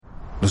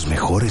Los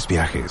mejores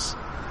viajes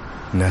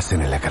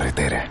nacen en la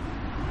carretera,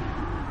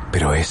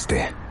 pero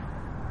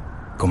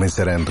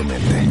comenzará en tu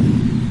mente.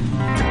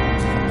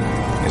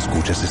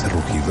 ¿Escuchas ese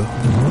rugido?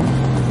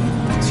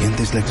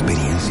 ¿Sientes la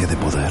experiencia de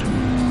poder?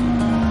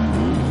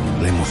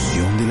 ¿La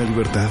emoción de la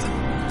libertad?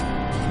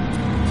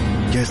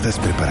 Ya estás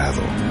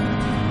preparado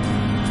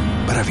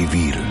para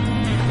vivir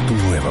tu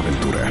nueva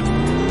aventura.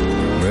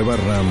 Nueva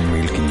Ram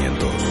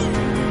 1500.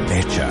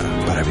 Hecha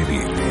para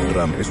vivir.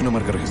 Ram es una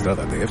marca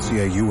registrada de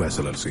FCI US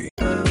LLC.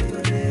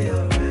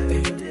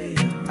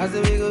 I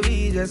said we gon'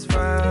 be just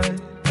fine.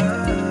 We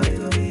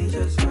gon' be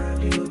just fine.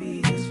 We gon'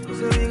 be just fine.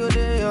 So we gon'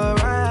 be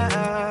alright.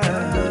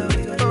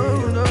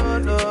 Oh no,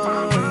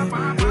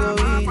 we gon'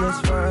 be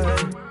just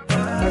fine. I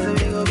said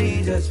we gon'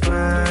 be just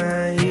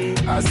fine.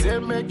 I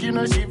said make you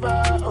no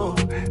shiva, oh.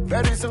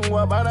 Very soon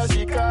wabara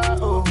shika,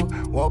 oh.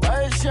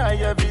 Wabaisha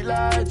ya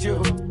village,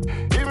 oh.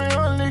 Even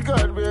only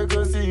God will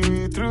go see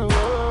you through,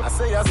 oh. I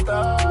say I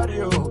start,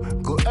 yo.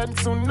 Go and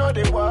soon know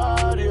they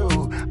worry,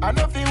 oh. I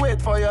know if you wait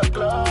for your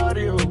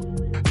glory, oh.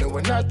 No,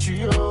 we're not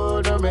you,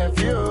 no, me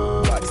few.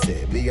 God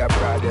say, be a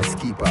brother's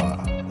keeper.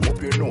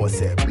 Hope you know,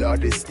 say,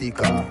 blood is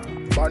sticker.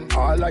 Burn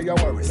all of your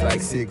worries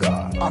like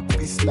cigar. Act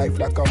this life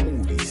like a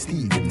movie,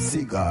 Steven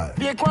Seagal.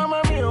 Be kwa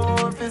mami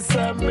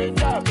officer, me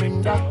da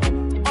minda.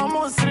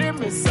 Almost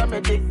me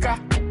some dika.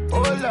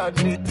 Oh Lord,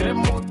 me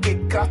trimu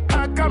kika.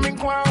 I come in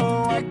kwa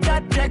I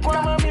got the kwa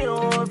mami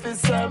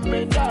officer,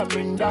 me da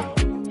minda.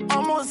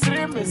 Almost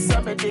me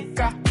some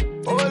dika.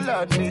 Oh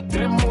Lord, me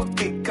trimu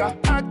kika.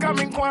 I come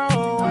in kwa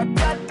I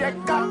got the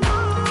ka.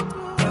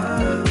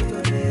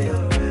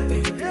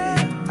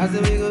 I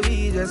said we gon'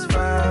 be just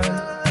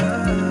fine.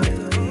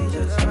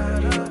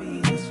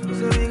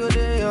 So we gon'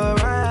 be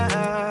alright.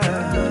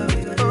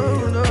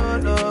 Oh no,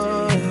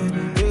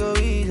 we gon'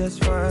 be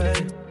just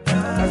fine.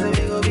 I said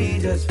we gon' be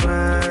just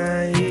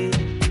fine.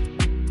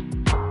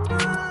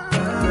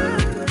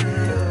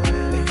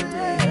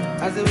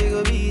 I said we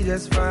gon' be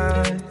just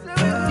fine.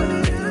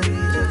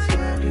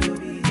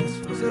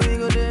 So we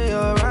gon' be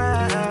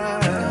alright.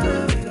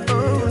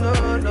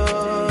 Oh no,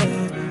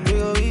 we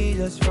gon' be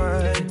just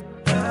fine.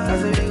 I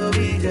said we gon'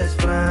 be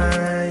just fine.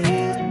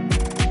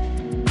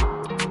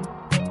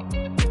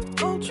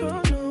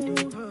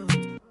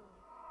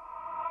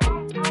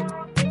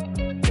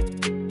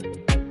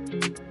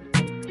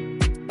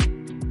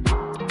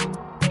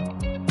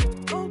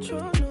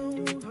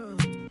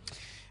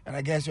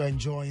 I guess you're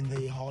enjoying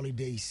the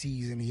holiday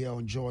season here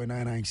on Joy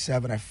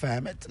 997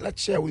 FM.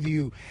 Let's share with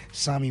you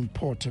some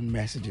important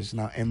messages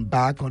now.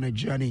 Embark on a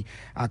journey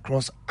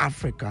across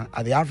Africa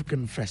at the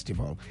African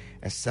Festival,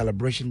 a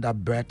celebration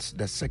that births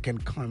the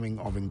second coming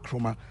of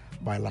Nkrumah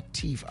by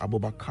Lateef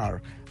Abubakar,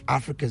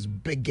 Africa's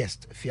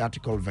biggest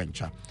theatrical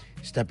venture.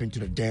 Step into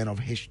the den of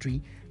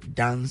history,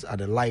 dance at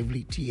the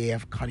lively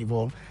TAF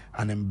Carnival,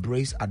 and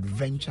embrace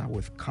adventure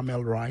with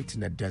camel rides in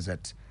the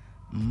desert.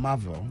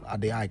 Marvel at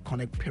the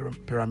iconic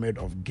pyramid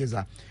of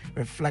Giza,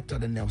 reflect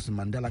at the Nelson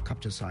Mandela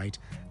capture site,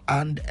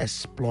 and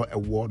explore a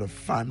world of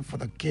fun for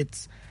the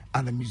kids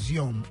and the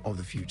Museum of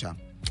the Future.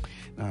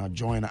 Now,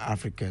 join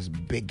Africa's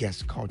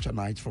biggest culture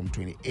nights from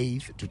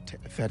 28th to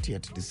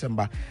 30th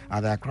December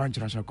at the Accra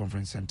International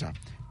Conference Center.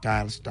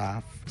 Dial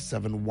star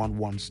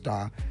 711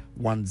 star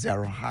 10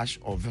 hash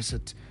or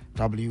visit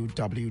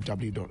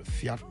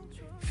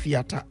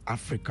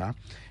www.theaterafrica,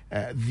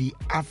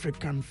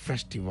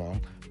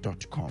 theafricanfestival.com.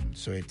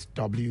 So it's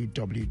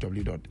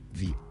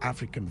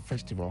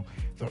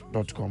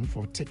www.theafricanfestival.com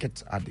for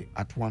tickets at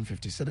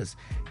 150 cities.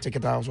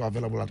 Tickets are also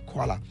available at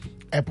Kuala,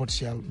 Airport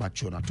Shell,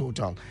 Bachona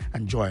Total,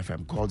 and Joy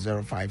FM. Call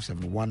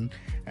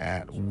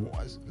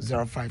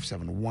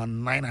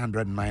 0571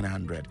 900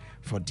 900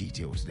 for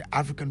details. The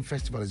African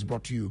Festival is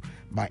brought to you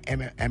by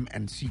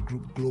MNC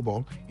Group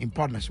Global in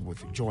partnership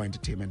with Joy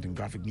Entertainment and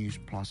Graphic News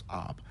Plus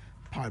App,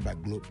 powered by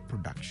Globe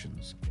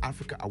Productions.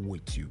 Africa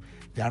awaits you.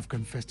 The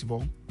African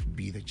Festival,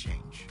 be the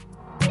change.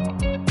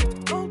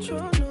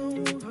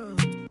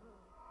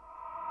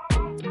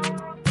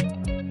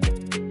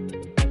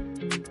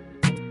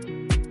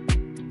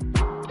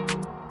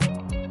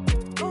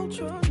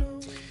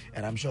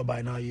 And I'm sure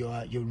by now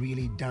you're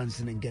really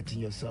dancing and getting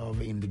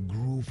yourself in the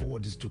groove for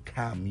what is to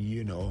come,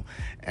 you know.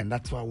 And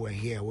that's why we're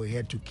here. We're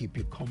here to keep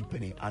you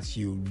company as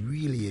you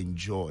really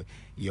enjoy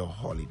your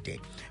holiday.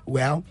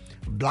 Well,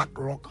 Black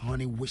Rock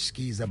Honey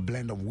Whiskey is a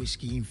blend of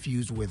whiskey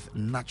infused with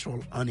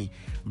natural honey.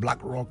 Black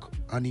Rock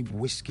Honey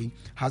Whiskey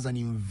has an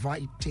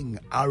inviting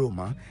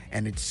aroma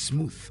and it's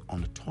smooth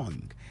on the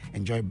tongue.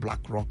 Enjoy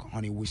Black Rock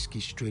Honey Whiskey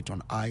straight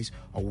on ice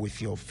or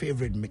with your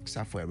favorite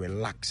mixer for a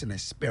relaxing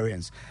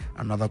experience.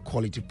 Another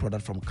quality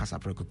product from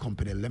Casapreco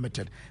Company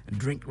Limited.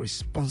 Drink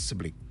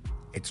responsibly.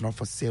 It's not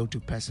for sale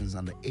to persons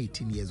under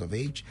 18 years of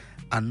age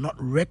and not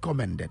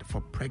recommended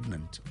for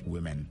pregnant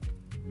women.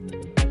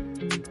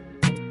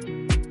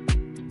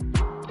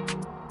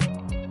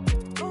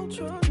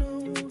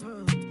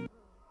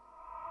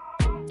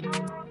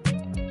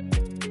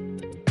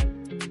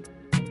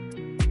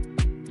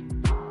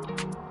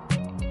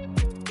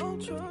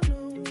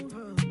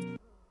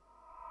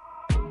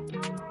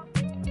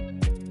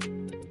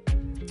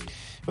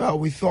 Well,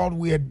 we thought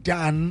we are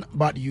done,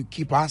 but you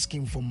keep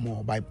asking for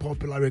more. By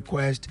popular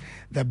request,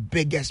 the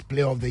biggest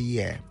play of the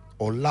year,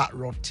 Ola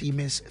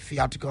Rotime's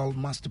theatrical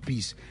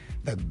masterpiece,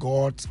 The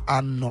Gods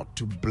Are Not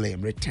to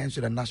Blame, returns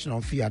to the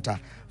National Theatre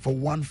for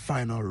one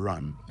final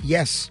run.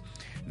 Yes,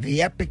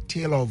 the epic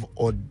tale of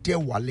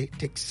Odewale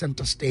takes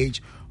center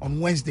stage on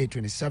Wednesday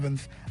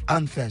 27th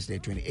and Thursday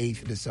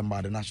 28th December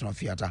at the National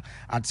Theatre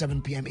at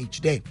 7 p.m.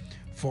 each day.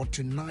 For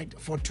two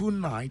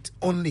nights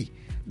only.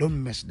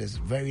 Don't miss this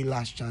very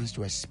last chance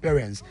to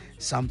experience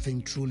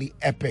something truly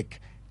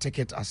epic.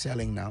 Tickets are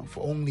selling now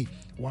for only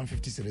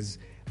 150 cedis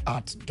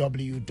at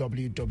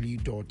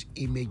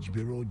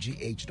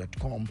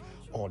www.imagebureaugh.com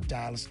or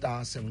dial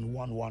star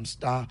 711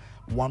 star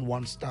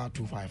 11 star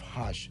 25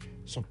 hash.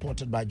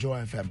 Supported by Joy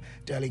FM,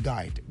 Daily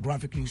Guide,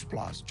 Graphic News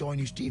Plus, Joy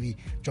News TV,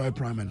 Joy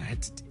Prime, and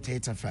Hit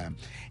FM.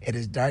 It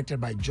is directed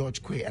by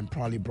George Quay and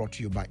proudly brought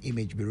to you by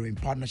Image Bureau in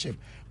partnership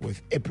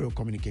with April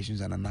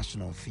Communications and the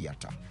National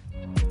Theatre.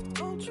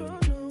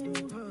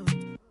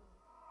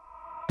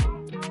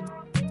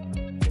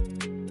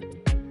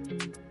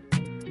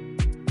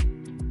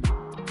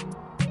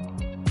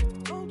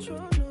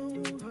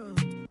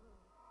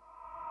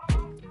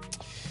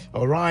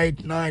 All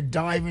right, now I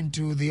dive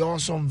into the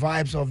awesome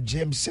vibes of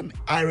Jameson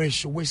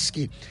Irish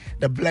whiskey,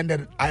 the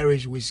blended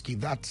Irish whiskey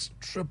that's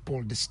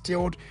triple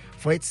distilled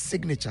for its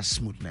signature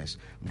smoothness.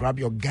 Grab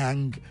your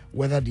gang,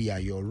 whether they are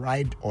your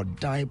ride or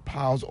die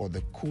pals or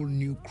the cool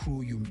new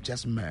crew you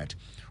just met.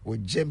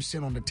 With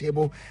Jameson on the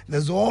table,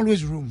 there's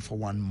always room for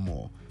one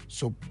more.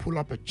 So pull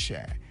up a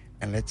chair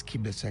and let's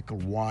keep the circle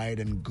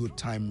wide and good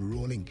time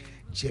rolling.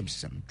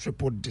 Jameson,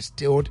 triple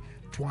distilled,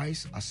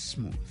 twice as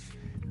smooth.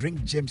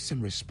 Drink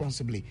Jameson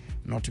responsibly,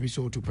 not to be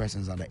sold to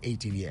persons under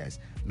 18 years,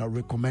 not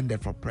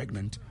recommended for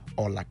pregnant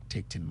or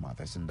lactating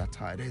mothers. And that's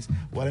how it is.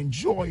 Well,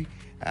 enjoy,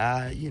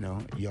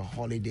 your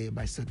holiday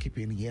by still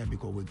keeping here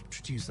because we'll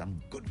treat you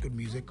some good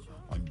music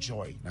on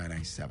Joy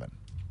 997.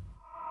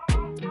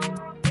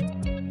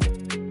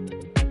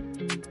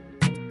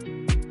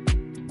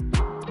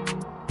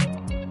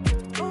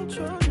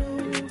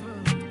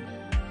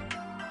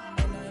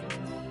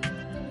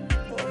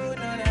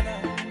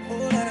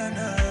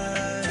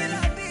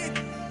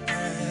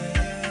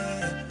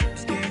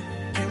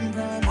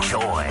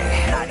 Joy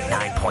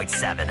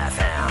 99.7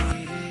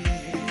 FM.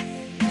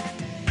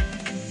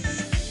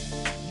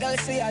 Girl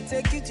say I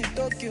take you to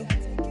Tokyo.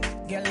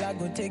 Girl I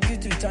go take you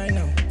to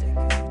China.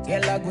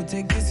 Girl I go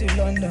take you to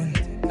London.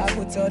 I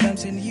go tell them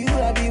say you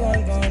I be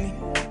one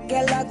gone.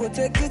 Girl I go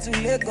take you to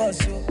Lagos.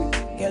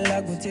 Girl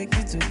I go take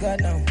you to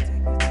Ghana.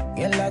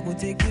 Girl I go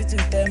take you to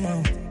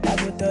Tema. I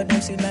go tell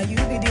them say now you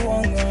be the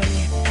one gone.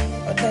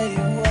 I tell you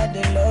who I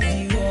they love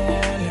you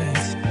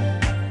honest.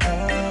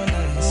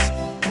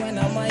 When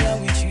I'm out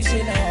with you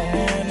say now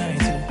all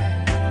night.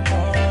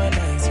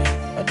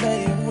 I tell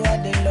you who I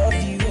they love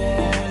you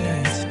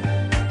honest.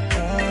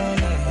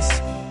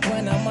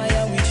 When I'm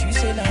out with you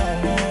say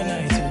now all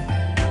night.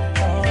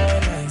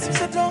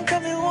 So don't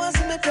come in once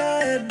me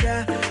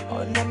die.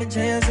 Oh, now me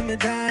chance me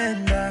die.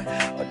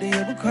 Oh, the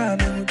you cry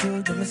me who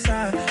do to me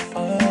side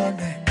all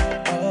night.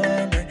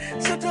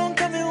 So don't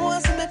come in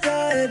once me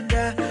die.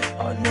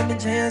 Oh, now me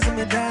chance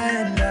me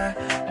die.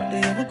 Oh, the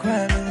you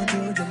cry me who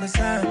do to me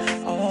side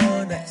all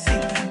night. See,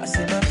 I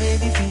say my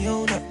baby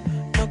Fiona,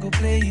 no go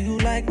play you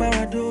like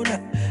Maradona.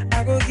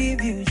 I go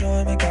give you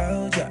joy, make I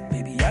hold ya.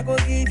 Baby, I go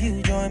give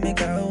you joy,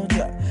 make I hold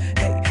ya.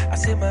 Hey, I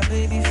say my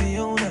baby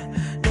Fiona,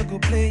 no go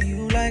play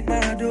you like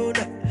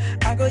Maradona.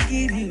 I go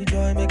give you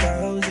joy, make I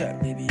hold ya.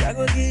 Baby, I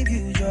go give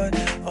you joy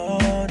all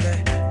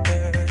night.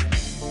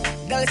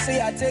 Girl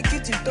say I take you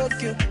to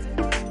Tokyo.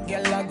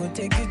 Girl I go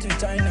take you to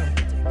China.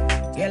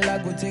 Girl I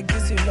go take you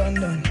to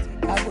London.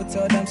 I go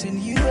tell them say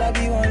you I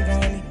be one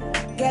gone.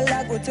 Girl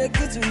I go take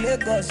you to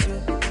Lagos.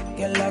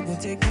 Girl I go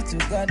take you to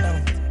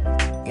Ghana.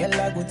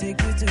 Girl I go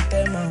take you to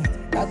Tema.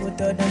 I go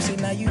tell them say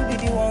now you be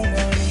the one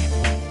gone.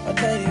 I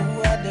tell you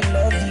who I they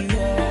love you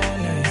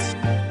honest.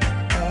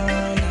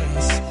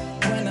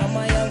 When I'm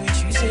out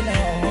with you say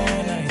now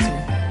all night.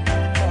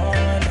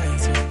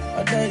 I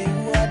tell you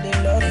who I they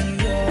love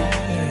you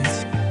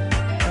honest.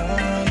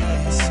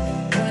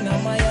 When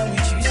I'm out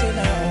with you say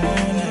now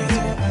all night.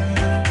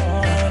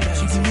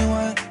 She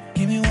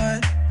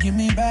give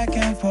me back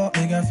and forth,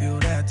 make I feel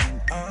that too.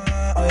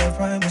 Oh, you're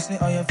fine, we say,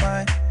 oh, you're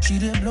fine. She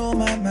did blow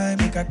my mind,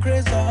 make her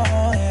crazy,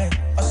 oh, yeah.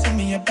 Oh, send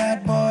me a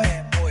bad boy.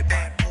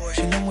 Bad boy.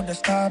 She love with the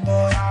star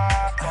boy.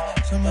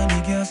 So many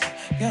girls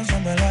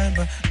on my line,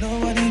 but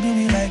nobody do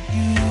me like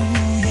you,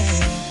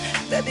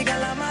 yeah. Baby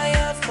girl, I'm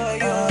here for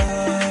you.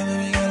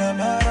 Baby girl, I'm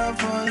here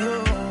for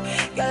you.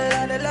 Girl, I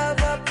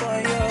love up for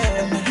you.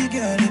 Baby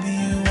girl, it be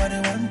you, I the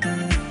want to.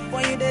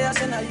 When you there, I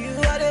say, now you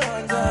are the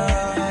one to.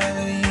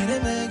 Baby, you the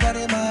make I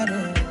the mad.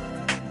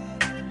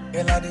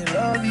 Girl, I dey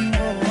love you,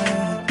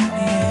 yeah.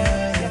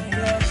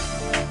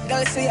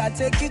 Girl say I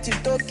take you to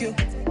Tokyo.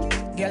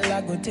 Girl,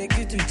 I go take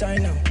you to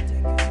China.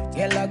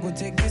 Girl, I go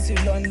take you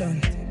to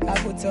London. I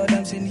go tell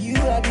them say you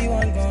I be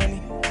one gone.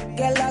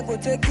 Girl, I go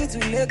take you to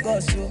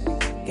Lagos.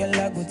 Girl,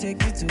 I go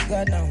take you to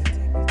Ghana.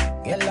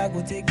 Girl, Girl, I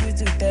go take you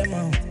to them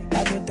out.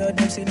 I go tell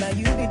them, say, now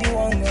you be the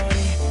one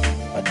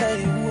gone. I tell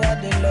you who I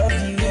they love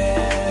you.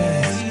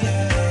 Yes.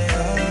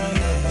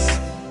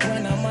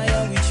 When I'm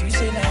out with you,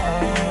 say now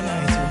all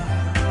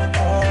night.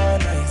 All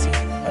night.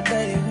 I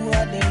tell you who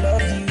I they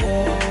love you.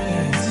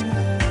 Yes.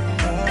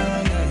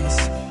 All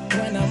night.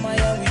 When I'm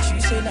out with you,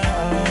 say now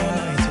all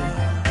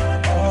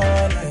night.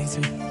 All night.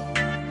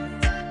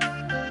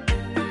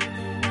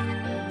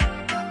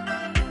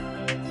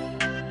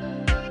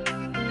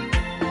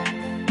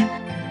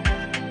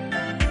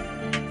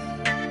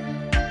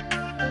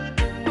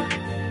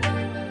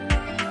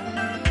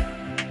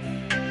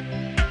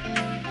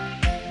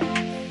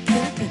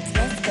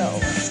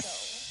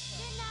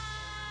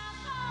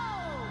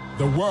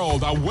 The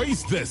world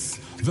awaits this.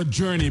 The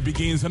journey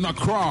begins in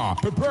Accra.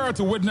 Prepare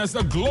to witness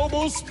a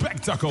global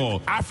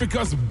spectacle.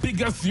 Africa's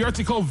biggest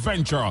theatrical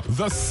venture.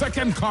 The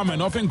second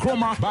coming of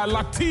Nkrumah by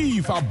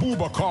Lateef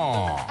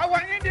Abubakar.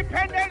 Our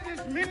independence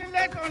is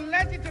meaningless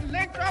unless it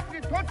links up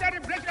with the total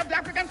liberation of the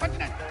African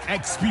continent.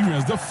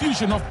 Experience the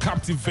fusion of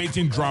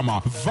captivating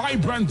drama,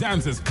 vibrant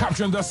dances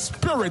capturing the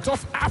spirit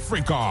of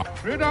Africa.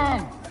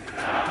 Freedom!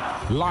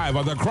 Live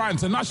at the Accra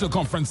International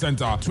Conference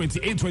Center,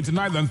 28th,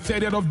 29th, and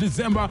 30th of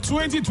December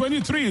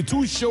 2023.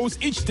 2 shows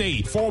each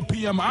day, 4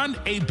 p.m. and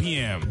 8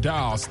 p.m.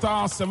 Dial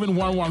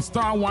 *711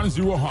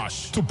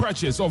 *10# to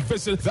purchase or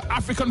visit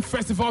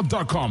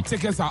theafricanfestival.com.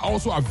 Tickets are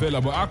also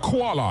available at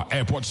Kuala,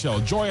 Airport Shell,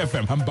 Joy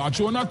FM, and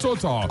Bachona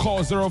Total.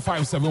 Call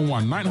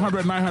 0571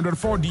 900 900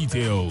 for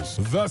details.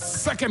 The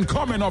second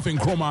coming of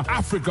Nkrumah,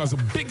 Africa's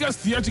biggest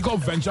theatrical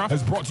venture,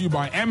 is brought to you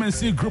by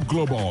MNC Group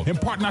Global in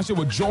partnership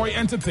with Joy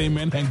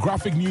Entertainment and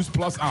Graphic News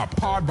Plus app,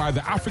 powered by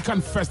the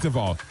African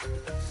Festival.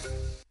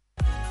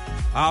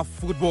 Our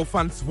football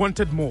fans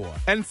wanted more,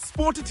 and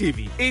Sporty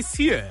TV is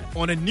here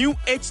on a new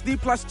HD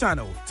Plus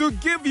channel to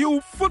give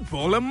you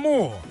football and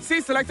more.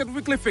 See selected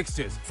weekly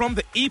fixtures from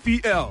the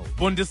EPL,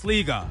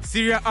 Bundesliga,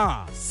 Serie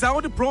A,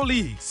 Saudi Pro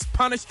League,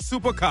 Spanish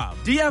Super Cup,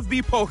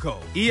 DFB Pokal,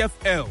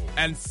 EFL,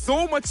 and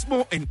so much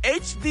more in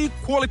HD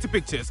quality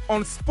pictures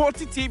on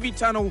Sporty TV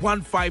channel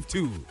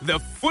 152. The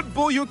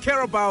football you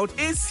care about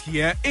is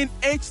here in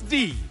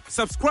HD.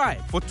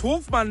 Subscribe for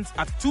 12 months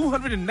at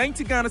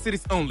 290 Ghana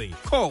cedis only.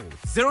 Call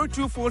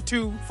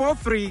 0242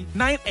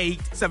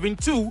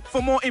 439872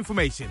 for more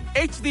information.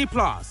 HD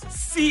Plus.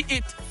 See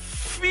it,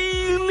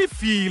 feel it.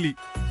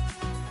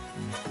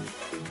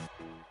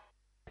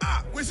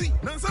 Ah, we see.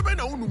 Nansabe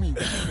na unumi.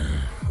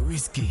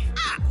 Whiskey.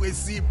 Ah, we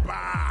see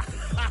ba.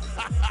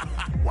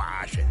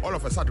 Wash. All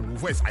of a sudden, my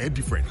voice are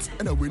different,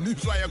 and I will need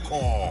to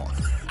call.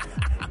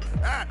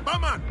 Hey,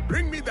 barman,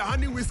 bring me the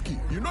honey whiskey.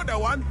 You know the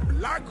one?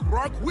 Black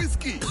Rock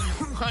Whiskey.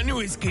 Honey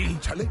whiskey.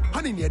 Charlie,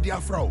 honey near dear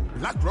Frau.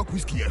 Black Rock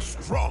Whiskey is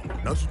strong.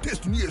 Now to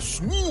taste me is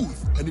smooth,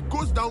 and it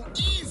goes down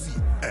easy.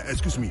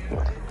 Excuse me.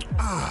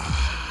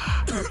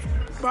 Ah.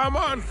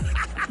 Barman.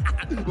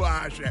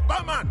 Wash.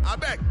 Barman, I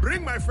beg,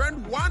 bring my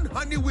friend one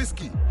honey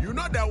whiskey. You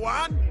know the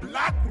one?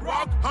 Black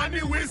Rock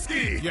Honey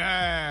Whiskey.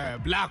 Yeah,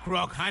 Black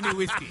Rock Honey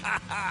Whiskey.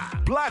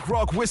 Black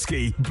Rock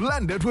Whiskey,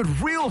 blended with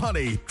real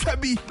honey.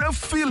 Tabi, the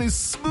feel is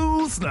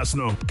smoothness,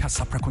 no.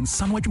 Kasaprakon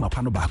Sanwa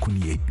Jumapano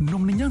Bakunie,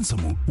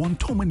 Nomninyansamu, one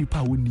Tomani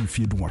Power ni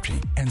feed watching,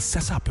 and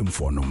Sesapim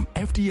Fornum.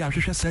 FDA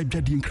Asha said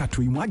Jadin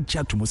Kratui, one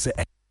Jatumose.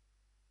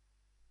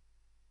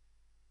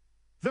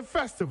 The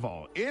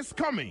festival is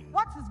coming.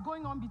 What is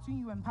going on between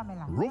you and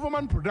Pamela?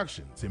 Roverman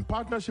Productions, in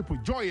partnership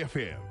with Joy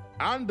FM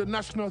and the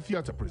National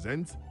Theatre,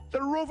 presents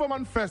the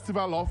Roverman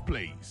Festival of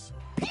Plays.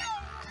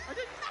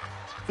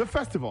 The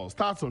festival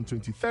starts on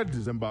 23rd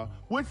December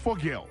with 4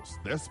 girls,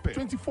 their spell.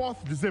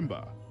 24th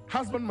December,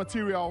 husband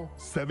material,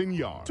 7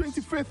 yards.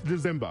 25th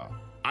December,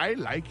 I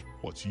like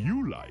what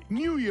you like.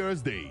 New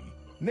Year's Day,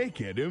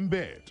 naked in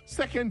bed.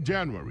 2nd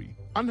January,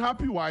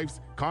 unhappy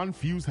wives,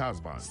 confused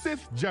husbands.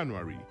 5th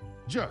January,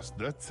 just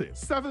the tip.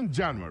 7th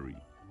January,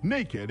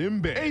 naked in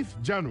bed.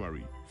 8th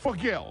January, for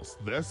girls,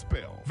 their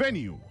spell.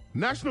 Venue,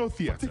 National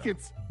Theatre. For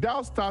tickets,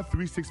 dial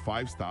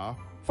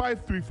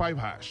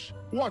 *365*535#.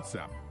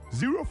 WhatsApp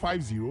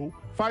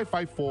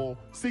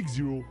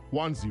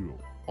 050-554-6010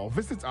 or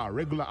visit our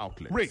regular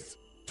outlet. Rate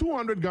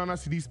 200 Ghana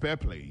cedis per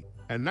play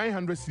and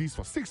 900 cedis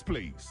for 6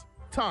 plays.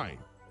 Time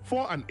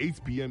 4 and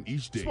 8 p.m.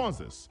 each day.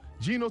 Sponsors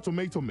Gino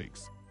Tomato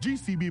Mix,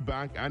 GCB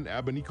Bank, and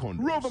Ebony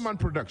Condos. Roverman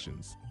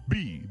Productions.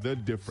 Be the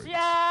difference.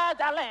 Yeah,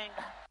 darling.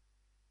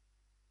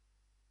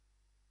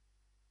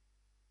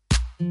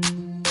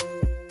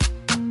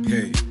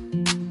 Hey,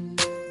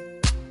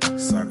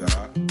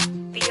 Saga.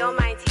 The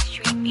Almighty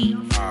Street Beat.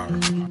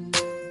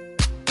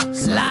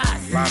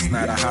 Last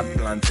night I had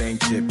plantain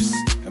chips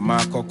and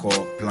my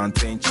cocoa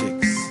plantain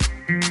chicks.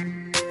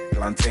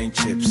 Plantain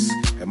chips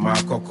and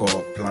my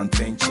cocoa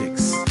plantain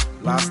chicks.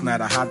 Last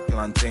night I had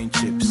plantain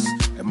chips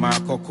and my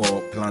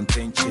cocoa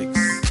plantain chicks.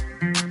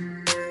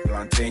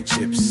 Plantain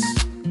chips,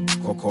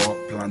 cocoa,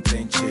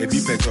 plantain chips. A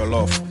beep at your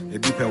love, a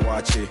beep at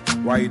watch it.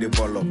 Why you the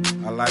ball up?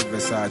 I like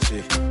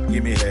Versace.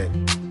 Give me head.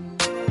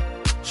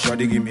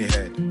 Shorty, give me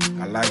head.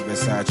 I like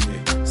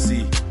Versace.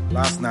 See,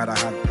 last night I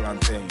had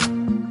plantain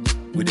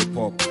with a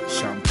pop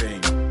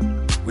champagne.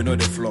 We know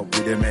the flop,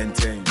 we they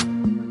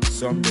maintain.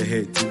 Some they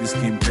hate to be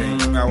skin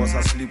pain. I was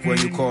asleep when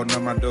you called now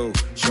my door.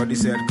 Shorty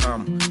said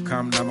come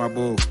now my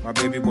bow. My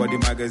baby body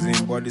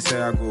magazine, body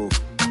say I go.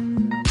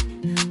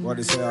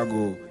 Body say I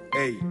go.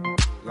 Hey,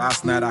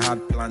 last night I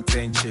had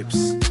plantain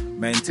chips.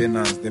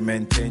 Maintenance, they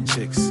maintain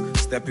chicks.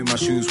 Step in my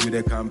shoes with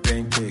the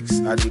campaign kicks.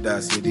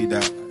 Adidas,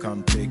 Yedida,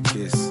 come take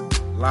kiss.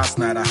 Last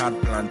night I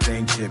had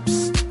plantain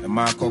chips. And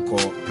my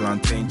cocoa,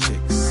 plantain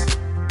chicks.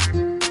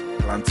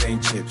 Plantain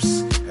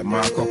chips. And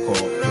my cocoa,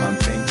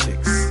 plantain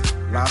chicks.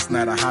 Last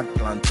night I had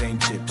plantain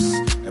chips.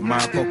 And my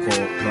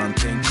cocoa,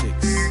 plantain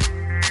chicks.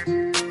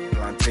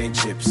 Plantain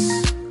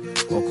chips.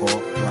 Cocoa,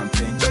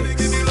 plantain chicks. Baby,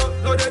 give me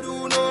love, no they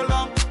do no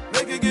long.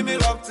 Make you give me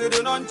love to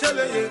the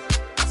non-chilly.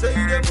 Say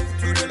you they move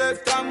to the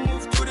left and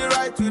move to the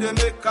right. To the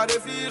make her they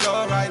feel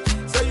alright.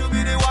 Say you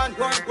be the one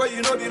where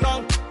you know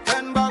belong.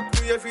 Then back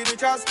to you feel the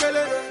chest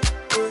kelly.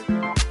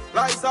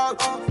 Lights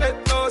out,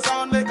 make no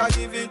sound, make her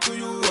give it to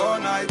you all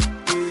night.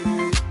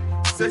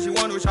 Say she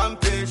want no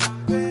champagne.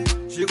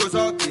 She goes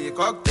okay,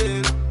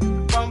 cocktail.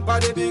 Pump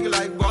the big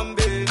like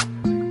Bombay.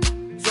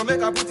 So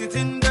make her put it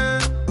in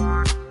there.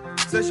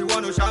 Say she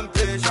want no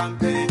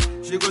champagne.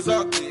 She goes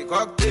okay,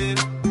 cocktail.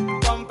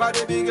 Pump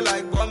the big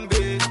like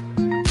Bombay.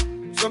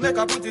 So make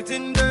her put it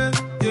in there,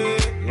 yeah.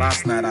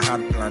 Last night I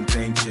had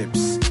plantain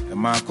chips. And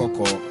my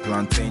cocoa,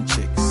 plantain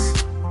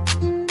chicks.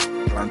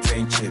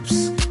 Plantain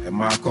chips. And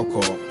my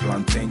cocoa,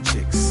 plantain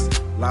chicks.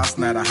 Last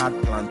night I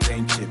had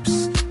plantain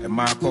chips. And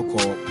my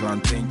cocoa,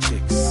 plantain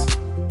chicks.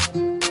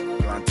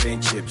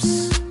 Plantain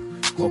chips,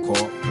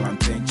 cocoa,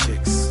 plantain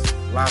chicks.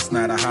 Last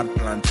night I had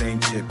plantain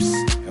chips.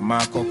 And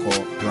my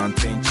cocoa,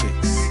 plantain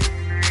chicks.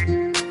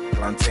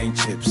 Plantain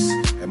chips.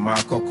 And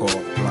my cocoa,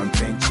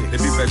 plantain chicks.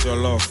 Ebi pe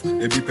jollof,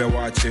 ebi pe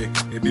wache,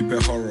 ebi pe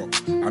horror.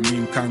 I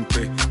mean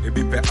kanpe,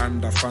 ebi pe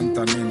anda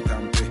fanta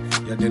nintampe.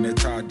 Ya dene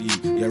tardi,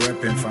 ya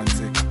reppin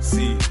fancy.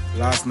 See,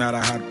 last night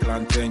I had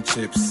plantain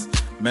chips.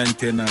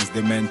 Maintenance,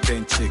 they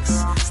maintain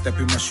chicks. Step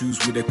in my shoes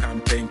with the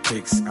campaign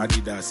kicks.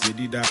 Adidas,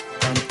 Yedida,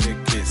 come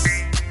take kiss.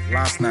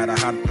 Last night I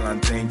had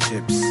plantain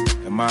chips.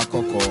 And my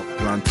cocoa,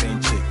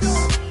 plantain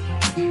chicks.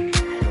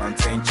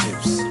 Plantain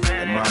chips.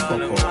 And my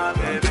cocoa,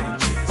 plantain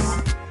chicks.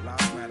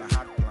 Last night I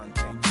had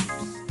plantain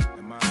chips.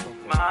 And my cocoa,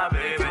 my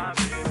baby.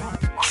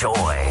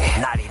 Joy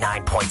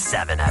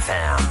 99.7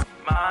 FM.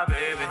 My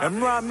baby.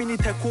 Emra mini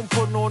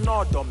tekumpo no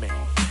dome.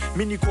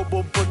 Mini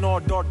kobompo no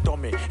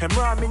dome.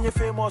 Emra mini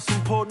famous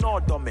mpo no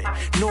dome.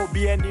 No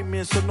be any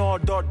means so no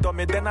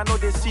dome. Then I know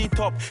they see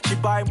top. She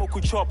buy me ku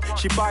chop.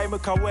 She buy me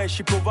ka wear.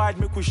 She provide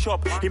me ku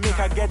shop. He make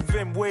her get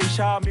vim way.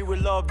 Shower me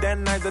with love.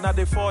 Then nights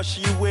another fall.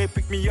 She way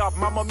pick me up.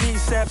 Mama me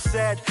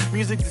said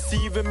music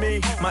deceiving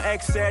me. My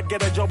ex said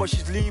get a job but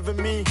she's leaving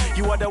me.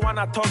 You are the one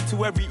I talk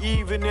to every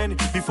evening.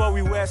 Before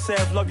we wear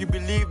self love you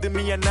believed in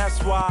me and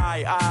that's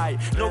why I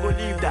no go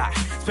leave that.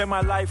 Spend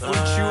my life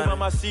with you,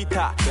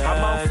 mamacita.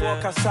 I'm out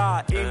for casa.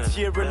 Ain't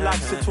here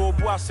relax it to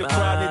boss a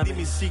crowd in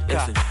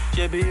Dimisica.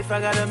 JB, if I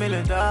got $1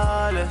 million,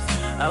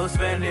 I will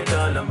spend it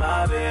all on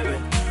my baby.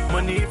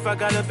 Money, if I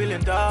got $1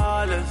 billion,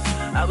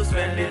 I will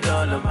spend it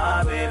all on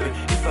my baby.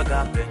 If I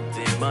got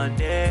plenty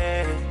money,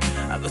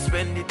 I go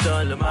spend it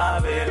all on my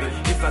baby.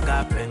 If I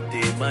got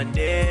plenty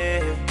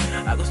money,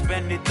 I go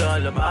spend it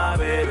all on my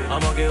baby.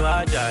 I'ma get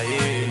what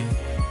I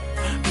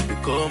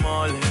baby, come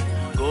on,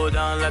 go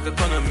down like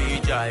economy,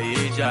 jai.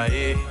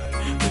 Baby,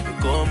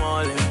 come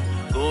on,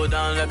 go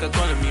down like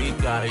economy,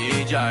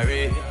 jai.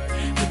 Baby,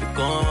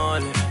 come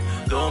on,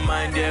 don't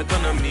mind the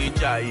economy,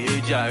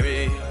 jai.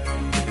 Baby,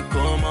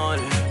 come on.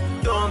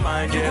 Don't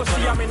mind you go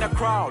see I'm in the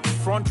crowd,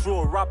 front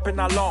row, rapping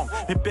along.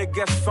 My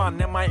biggest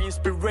fan and my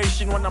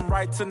inspiration when I'm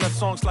writing the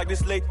songs like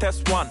this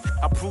latest one.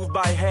 Approved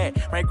by her,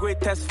 my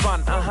greatest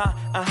fan.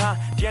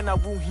 Diana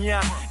woo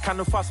here,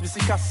 can fast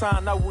musica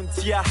san I won't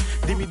ya.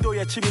 Dimi do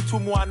ya chimi to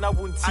mo na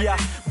won't ya.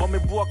 But me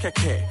book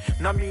keke,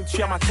 na me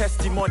share my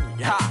testimony.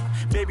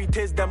 Ha, baby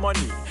taste the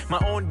money. My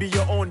own be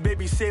your own,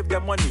 baby save the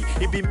money.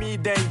 It be me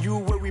then you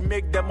where we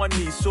make the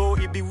money. So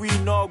it be we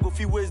no go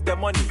fi waste the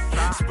money.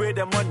 Spray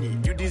the money,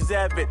 you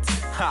deserve it.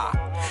 Ha,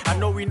 I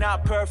know we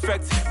not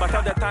perfect, but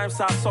all the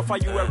times I suffer,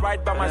 you were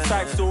right by my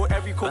side. So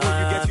every cover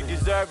you get, you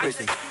deserve it.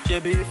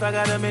 JB, if I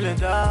got $1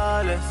 million,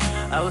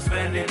 I will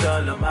spend it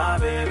all on my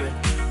baby.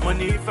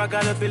 Money, if I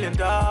got $1 billion,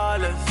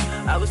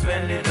 I will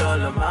spend it all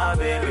on my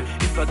baby.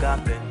 If I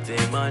got plenty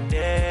money,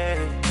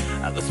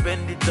 I go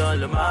spend it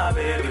all on my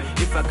baby.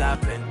 If I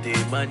got plenty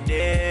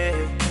money,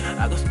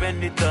 I go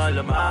spend it all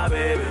on my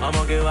baby.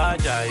 I'ma get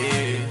what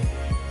I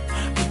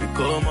baby,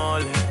 come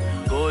on.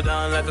 Go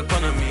down like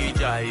economy,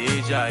 jai.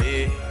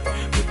 Baby,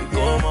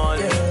 come on,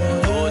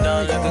 go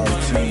down like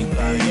economy,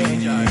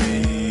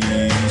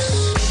 jai.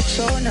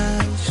 So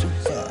nice,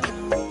 super.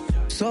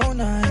 So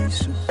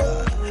nice,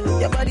 super.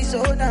 Your body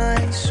so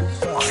nice,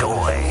 super.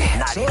 Joy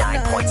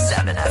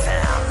 99.7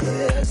 FM.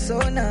 Yeah, so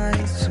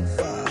nice,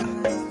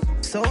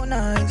 super. So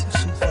nice,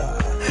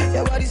 super.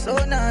 Your body so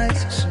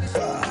nice, super.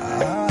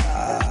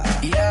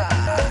 Yeah.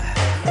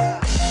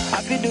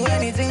 I could do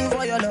anything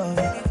for your love.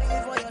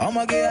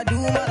 I'ma get a do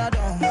what I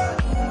don't.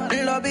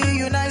 Love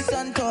you nice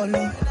and tall.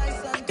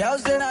 Girl, Girl,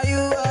 say now you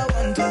I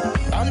want to.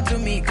 Come to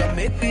me, come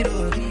make me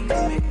road.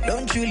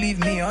 Don't you leave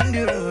me on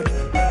the road.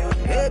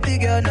 Baby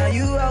girl, now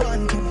you I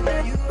want to.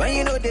 When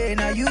you know they,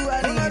 now you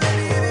I need.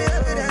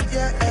 Evidence,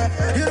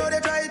 yeah. You know they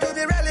try to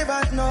be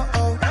relevant, no.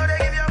 Oh. Now they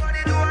give your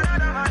body to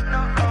another man,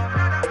 no.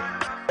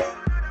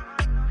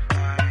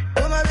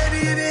 Oh my baby,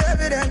 you be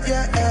evident,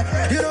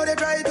 yeah. You know they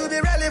try to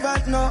be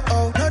relevant, no.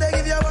 Oh. Now they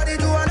give your body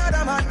to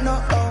another man,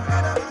 no. Oh.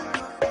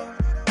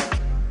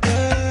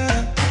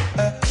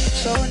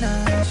 So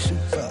nice,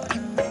 super,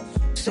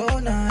 so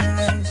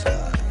nice.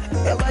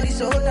 Your body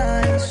so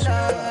nice,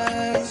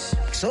 nice,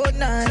 so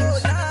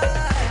nice,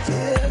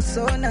 yeah,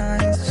 so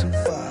nice,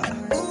 super,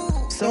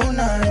 so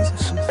nice,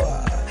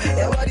 super.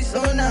 Your body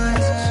so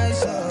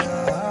nice, yeah.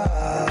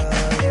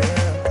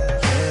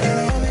 You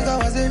know me,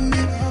 God was in me,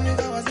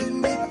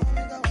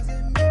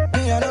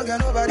 me I don't get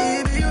nobody,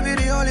 you be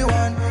the only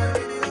one.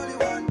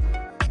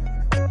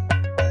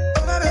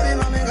 Oh my baby,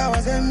 mommy, God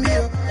was in me,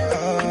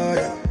 oh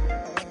yeah.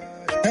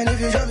 And if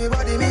you show me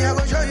body, me, I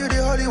go show you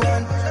the holy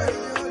one.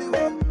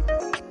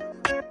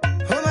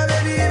 Oh my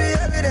baby, you be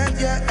evident,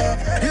 yeah.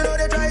 You know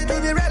they try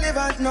to be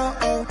relevant, no.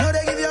 Oh. No,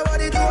 they give your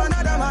body to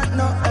another man,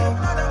 no.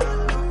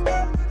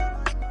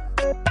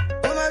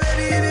 Oh my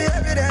baby, you be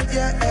evident,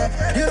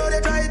 yeah. You know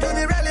they try to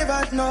be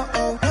relevant, no.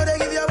 Oh. No, they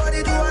give your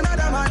body to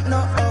another man,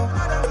 no.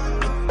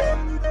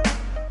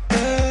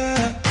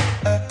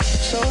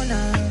 So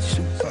nice,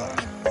 super,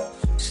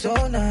 so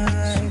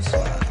nice.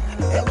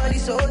 Your body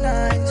so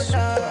nice,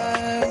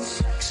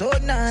 nice, so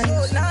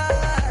nice,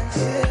 nice,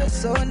 yeah,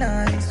 so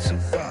nice,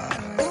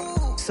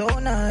 super, so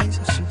nice,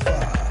 super.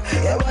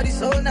 Your body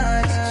so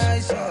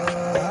nice,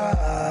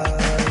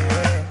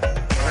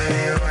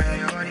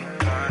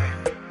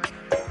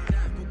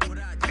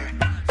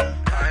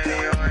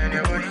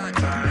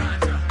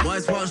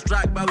 Boys won't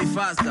strike, but we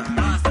faster.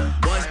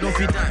 Boys no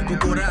fit die,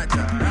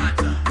 cucuracha.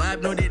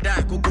 Vibe no they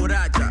die,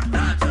 cucuracha.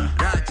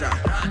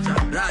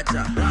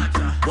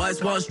 Racha.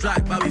 Boys won't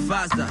strike, but we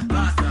faster.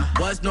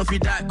 Boys no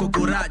fit die,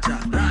 cucuracha.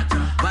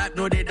 Vibe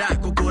no they die,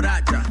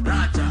 cucuracha.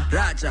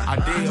 Racha. I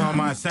day on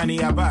my sunny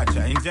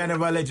abacha. In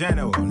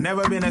general,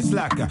 never been a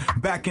slacker.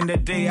 Back in the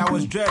day, I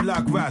was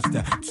dreadlock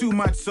rasta. Too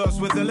much sauce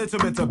with a little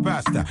bit of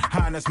pasta.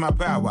 Harness my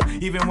power,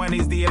 even when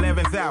it's the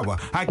 11th hour.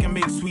 I can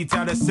make sweet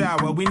out of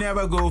sour. We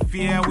never go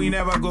fear, we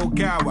never go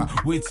cower.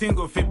 We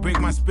tingle fit, break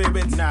my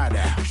spirit,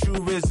 nada.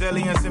 True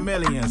resilience and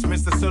millions.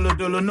 Mr. Solo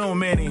Dolo, no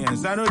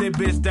minions. I know they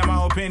bitch them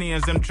my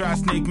opinions. Them try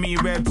sneak me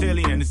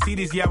reptilian. See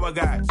these yawa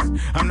guys,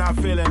 I'm not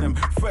feeling them.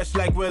 Fresh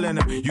like willing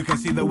them. You can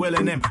see the will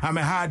in them. I'm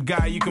a hard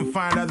guy, you can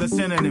find other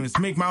synonyms.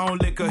 Make my own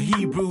liquor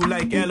Hebrew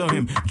like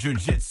Elohim.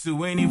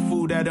 Jiu-jitsu, any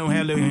food I don't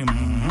hello him.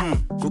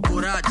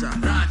 Cucuracha.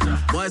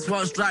 Boys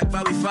won't strike,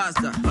 but we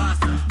faster.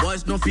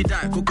 Boys no fit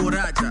die,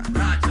 cucuracha.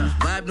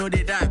 Vibe no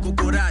they die,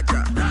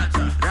 cucuracha.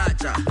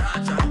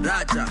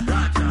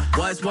 Racha.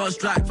 Boys won't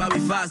strike, but we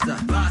faster.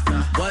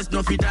 Boys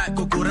no fit die,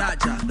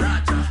 cucuracha.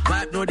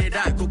 Vibe no they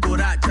die,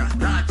 cucuracha.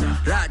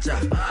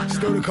 Racha.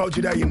 Still the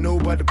culture that you know,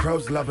 but the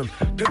pros love him.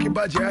 Took your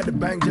budget at the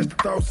bank just to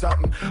throw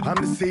something. I'm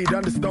the seed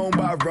on the stone,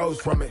 but I rose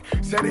from it.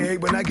 Said they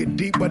hate when I get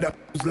deep, but the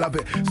love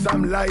it.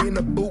 Some lie in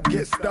the boot,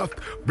 get stuffed.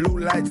 Blue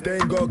lights, they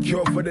ain't got a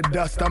cure for the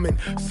dust. I'm in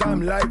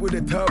some light with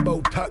the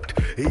turbo tucked.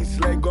 East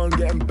leg on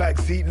getting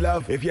backseat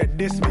love. If you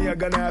diss me, you're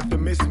gonna have to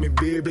miss me,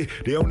 baby.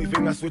 The only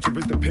thing I switch up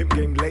is the pimp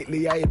game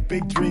lately. I had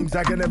big dreams,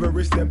 I can never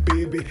risk them,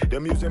 baby. The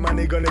music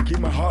money gonna keep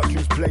my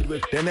heartstrings played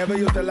with. They never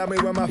used to love me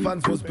when my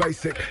funds was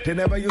basic. They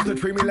never used to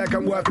treat me like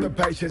I'm worth the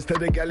patience. To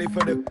the galley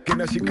for the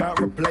now she can't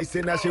replace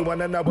it. Now she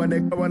wanna know when they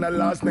go on a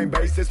last name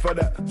basis for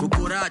the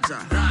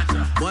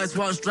cucuracha. Boys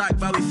won't strike,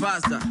 but we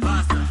faster.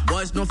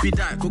 Boys no fit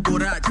die,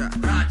 cucuracha.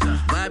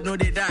 Vibe no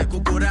they die,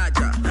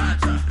 cucuracha.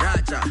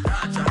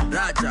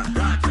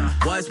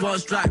 Racha. Boys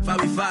won't strike,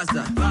 but we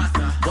faster.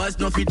 Boys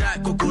no fit die,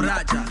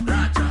 cucuracha.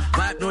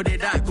 Vibe no they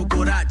die,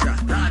 cucuracha.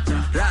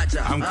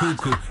 Racha. I'm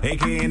cuckoo,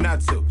 aka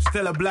Natsu.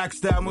 Still a black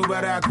star, move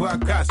at Aqua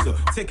Castle.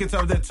 Tickets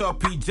off the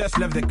top, he just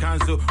left the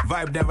console.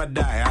 Vibe never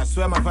die, I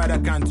swear my father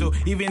can't too.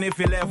 Even if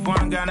he left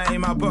one Ghana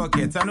in my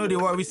pocket, I know they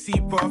worry see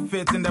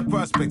profits in the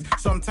prospect.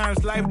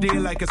 Sometimes life day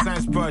like a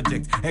science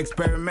project,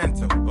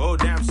 experimental. Oh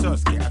damn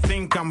Soski, I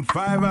think I'm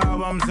 5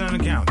 albums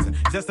and counting.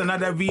 Just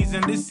another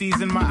reason this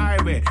season my eye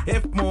red.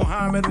 If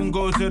Muhammad won't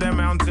go to the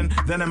mountain,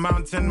 then the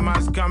mountain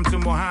must come to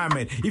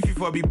Muhammad. If you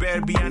for be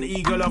better, be an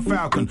eagle or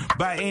falcon.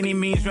 By any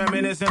means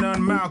reminiscent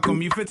on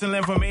Malcolm. You fit to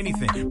learn from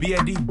anything, be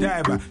a deep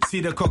diver.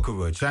 See the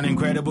cockroach, an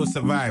incredible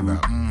survivor.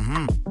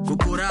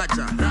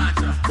 Cucuracha.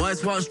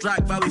 Boys won't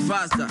strike, but we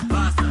faster.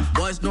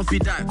 Boys no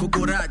fit die,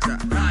 cucuracha.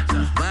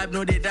 Vibe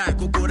no they die,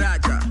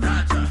 cucuracha.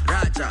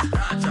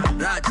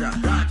 Racha.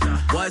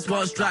 Boys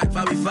won't strike,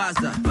 but we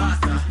faster.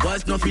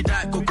 Boys no fit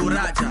die,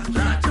 cucuracha.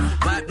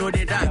 Vibe no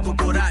they die,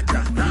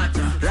 cucuracha.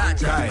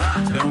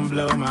 Racha. Don't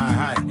blow my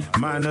high.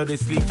 Man, no they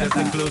sleep just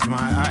to close my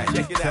eye.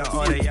 Check it out.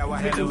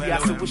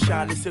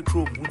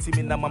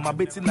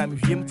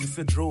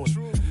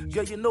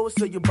 Girl, you know,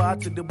 so you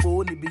bad to the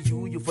bone. It be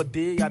you for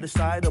day at the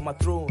side of my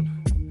throne.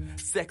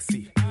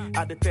 Sexy,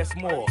 at the test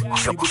more.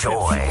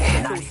 Joy,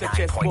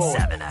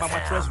 99.7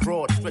 Mama dress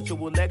broad,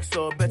 stretchable legs,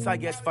 so better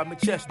get for my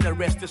chest, the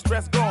rest is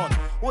stress gone.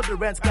 What the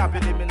rent's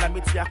capping him in la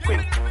meet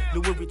quick.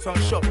 Louis Vuitton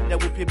shop,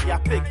 never pay me a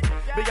pick.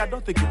 But I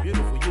don't think you're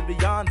beautiful, you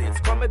beyond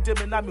it. Come and dim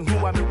and I'm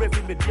who I'm a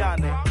refi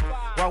mediane.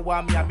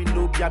 Wow, me, I mean,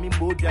 no, I mean,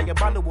 Modia, your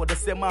band of the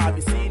same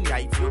I've seen,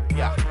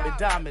 Ethiopia, the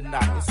diamond,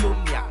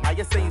 insomnia. Now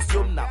you're saying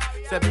Sumna,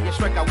 7 years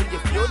strike, I will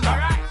give you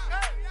now.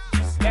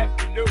 Just let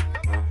me know.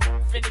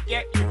 Finna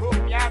get you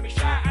home, yeah, me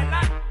shy a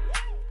lot.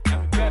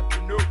 I'm let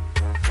me know.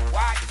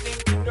 Why you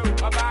think you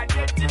know about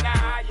it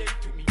tonight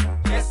to me?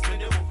 Yes, me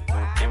know.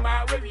 In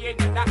my way, we ain't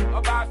that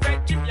about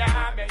fetching,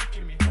 yeah,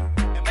 making me.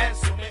 The man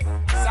so me,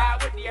 saw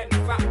with the end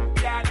of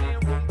that, yeah,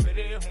 they won't put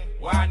it home.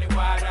 One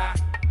water,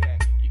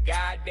 you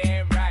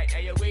goddamn right.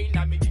 And you waiting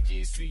on me, the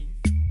G sweet.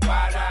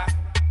 Water,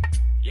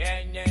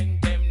 yeah,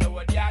 them know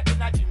what they are doing,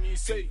 not me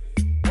say.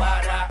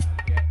 Water,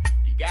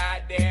 you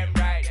goddamn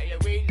right. And you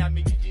waiting on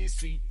me, the G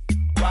sweet.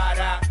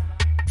 Water,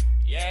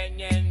 yeah,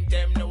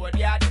 them know what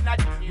they are doing, not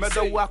me say.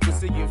 Mother walk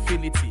with the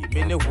infinity,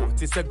 many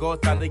what is a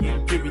god and the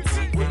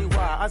impurity. Only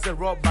why as a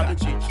rob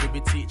babbage,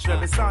 tribute,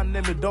 the son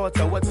and the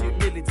daughter, what's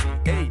humility?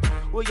 Hey,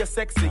 oh, you're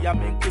sexy,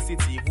 I'm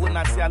inquisitive. Will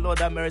not say a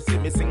Lord of mercy,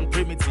 missing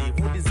primitive.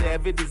 Who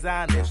deserve it,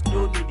 design, there's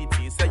no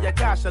nudity. Say your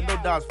cash and no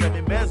doubts, from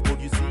me, man's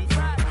good, you see.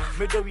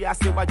 Me do we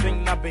ask you what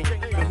drink napping.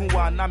 Me who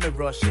want me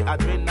rush,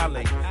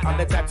 adrenaline. I'm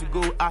the type to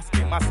go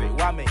asking, I say,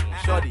 why me?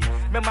 Shorty,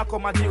 me ma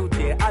come a deal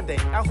there, I then.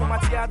 I home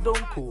at ya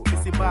don't cool,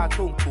 this is bad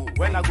don't cool.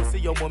 When I go see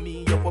your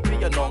mommy, your puppy,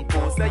 your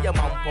non-co. Say your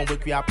mom, come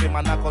with me, I pay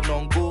my knock on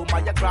non-go. My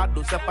ya crowd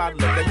do sepad,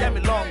 look, they let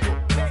me long go.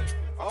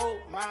 Oh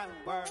my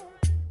word,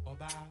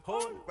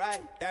 hold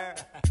right there.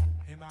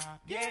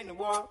 Get the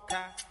walk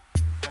out,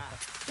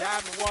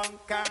 drive me one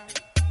car.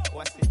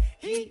 What's it?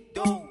 He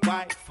don't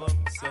wife for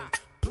me, so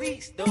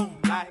please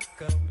don't like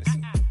him.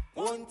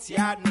 Won't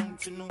ya know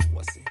to know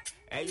what's it?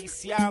 Hey,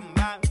 see a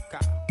man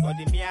car, or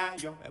the mea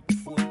yo,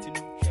 before to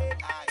know.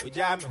 You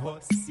jam me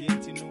horse, see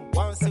it to know.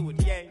 Once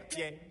with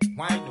yeah,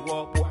 wine the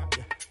walk,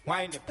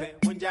 wine the play,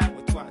 one jam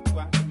with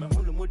twat, my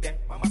hulu mude,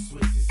 mama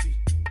sweet to see.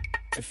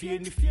 If you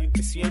in the field,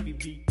 you see every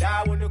beat,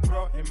 that wanna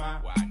grow him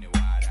out.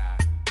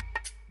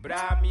 But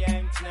I'm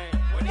yanking,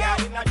 what ya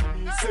in that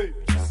you say?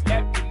 Just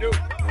let me know.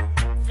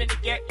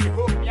 Finna get you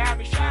home, yeah,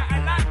 me shy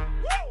a lot.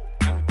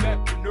 I'm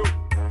glad to know.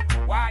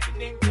 Why the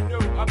name to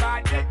know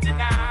about it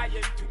tonight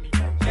to me?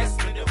 Yes,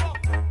 me know.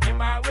 In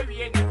my way,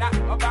 we ain't that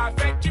about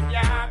fetching,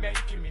 yeah,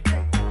 making me.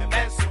 The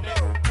man so me,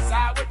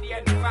 saw with the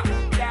end of that,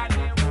 yeah,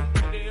 they won't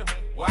put it home.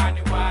 Why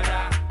the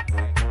water?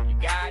 You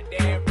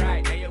goddamn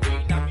right, now you're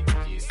waiting on me to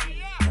kiss me.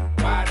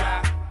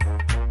 Water,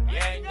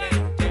 yeah,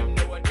 them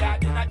know what they're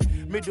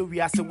doing. Me do we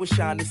ask we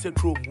shine is a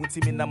chrome. Won't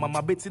me na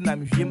mama betting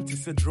I'm him to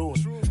say drone.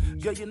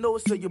 Girl, you know,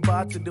 so you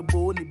bad to the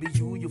bone. It be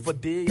you for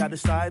day at the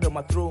side of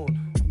my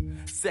throne.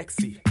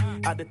 Sexy,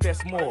 at the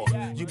test more.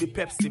 You be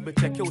Pepsi, but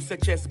check your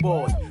chest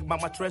board.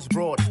 Mama dress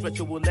broad,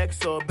 stretchable legs,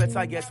 so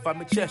better get for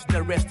my chest,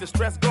 the rest is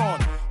stress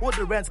gone. What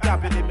the rent's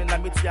capping him in la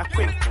meet ya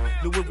quick.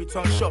 Louis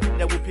Vuitton shop,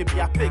 never pay me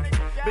a pick.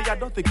 But I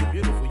don't think you're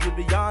beautiful, you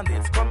beyond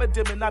it. Come and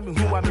dim and I'm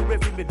who I'm a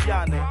refi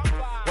mediane.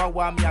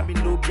 Wow, me, I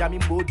mean, no, I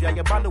mean, Modia,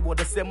 your band of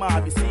the same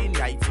I've seen,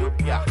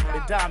 Ethiopia,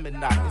 the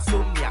diamond,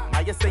 insomnia. Now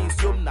you're saying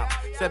Sumna,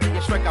 7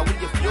 years strike, I will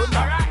give you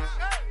now.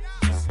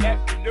 Just let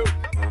me know.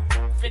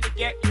 Finna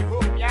get you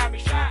home, yeah, me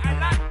shy a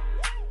lot.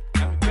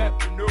 I'm glad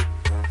to know.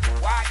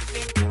 Why you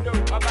think you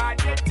know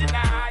about it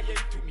tonight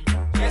to me?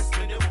 Yes,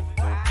 me know.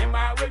 In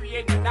my way, we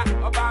ain't that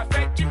about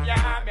fetching,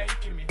 yeah,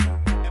 making me.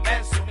 The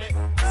man so me,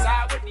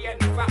 saw with the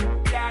end of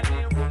that, yeah,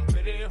 they won't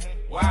put it home.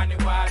 One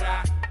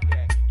water,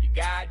 you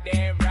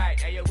goddamn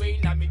right. And you're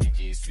waiting on me, the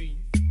G sweet.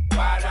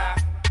 Water,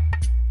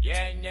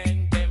 yeah,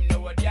 them know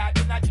what they are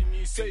doing, not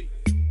me say.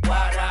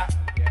 Water,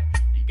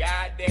 you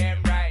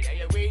goddamn right. And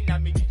you're waiting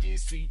on me, the G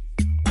sweet.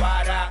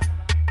 Water,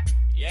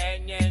 yeah,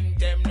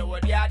 them know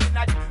what they are doing,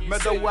 not me say.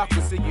 Mother walk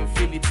with the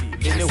infinity,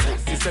 many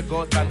what is a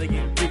god and the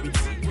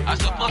impurity. I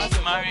supposed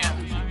to marry her.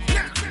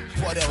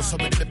 What else?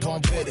 I'm in the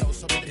pump it.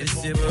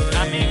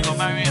 I mean, go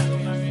marry her.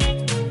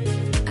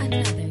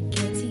 Another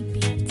guilty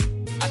beat.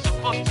 I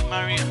supposed to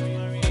marry her.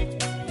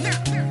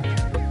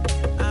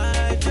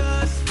 I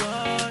just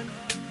want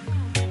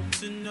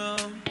to know,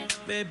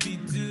 baby,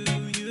 do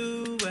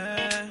you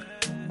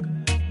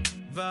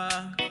ever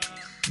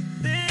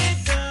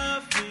think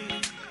of me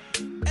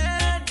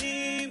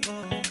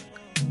anymore?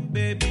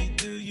 Baby,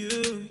 do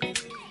you?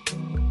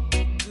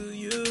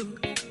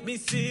 Me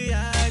see,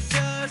 I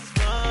just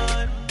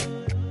want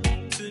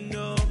to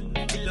know,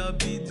 love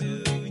me,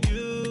 do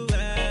you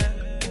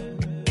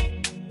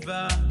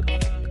ever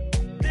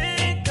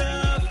think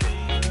of me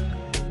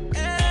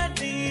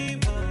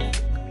anymore?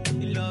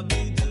 Love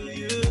me, do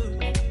you?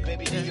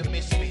 Baby, do you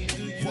miss me?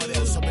 What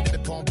else? I'm in the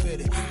pump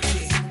it.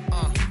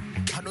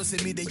 I know say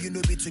me that you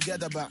know be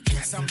together, but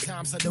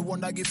sometimes I don't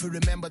wonder if you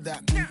remember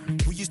that.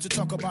 We used to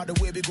talk about the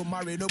way we go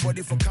marry,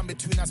 nobody for come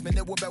between us, man,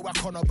 they will be our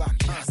corner back.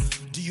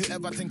 Do Do you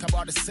ever think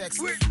about the sex?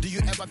 Do you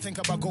ever think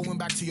about going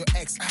back to your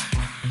ex?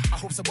 I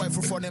hope so boy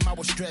for them I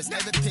was stressed.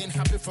 Everything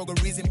happy for a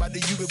reason, but do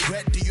you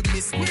regret? Do you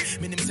miss me?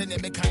 Meaning saying they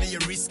make kind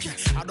of risky.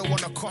 I don't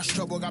wanna cause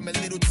trouble, I'm a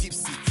little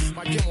tipsy.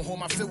 My game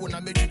home I feel when I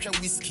make you drink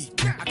whiskey.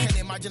 I can't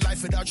imagine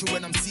life without you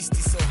when I'm 60,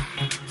 so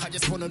I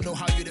just wanna know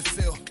how you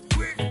feel.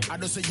 I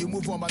don't say you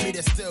move on, but me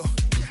they still.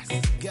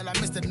 Girl, I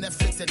miss the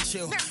Netflix and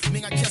chill.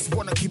 I just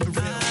wanna keep it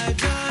real. I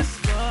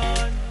just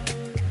want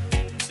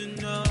to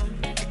know,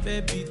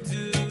 baby, do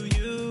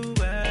you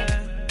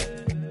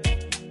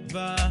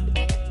ever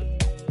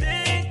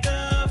think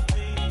of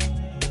me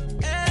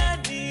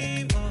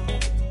anymore?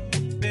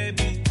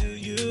 Baby, do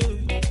you?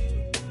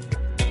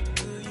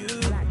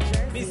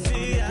 Me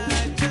see, I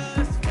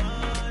just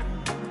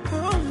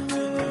want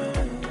to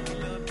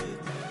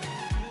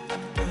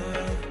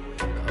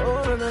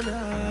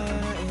love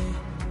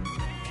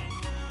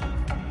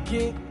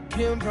you.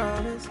 Can't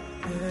promise.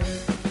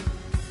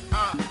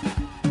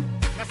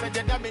 I said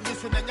that I'm in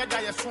this one and you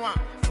die a swan.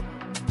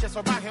 Just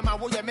about him, I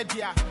will your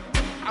media.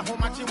 I hold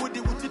my chin with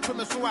the wood to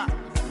me swa.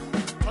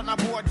 On a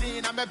board,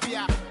 I'm a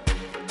beer.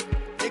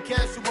 They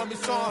can't see what me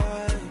saw.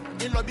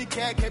 In lobby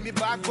care, came me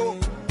back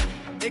home.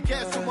 They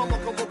can't see what me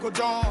go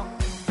down.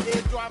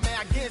 They draw me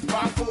against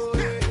Bako.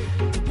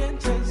 You can't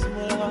chase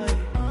my life.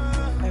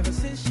 Ever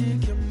since she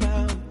came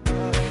out,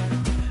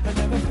 I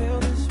never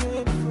felt this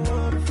way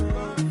before.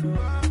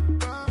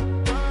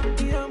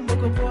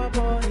 Poor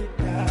boy,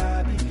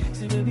 baby.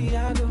 See, baby,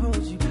 I can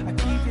hold you. I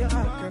keep your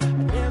heart, girl. I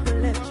never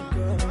let you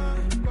go.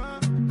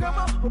 Come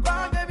on, oh,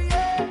 bye, baby,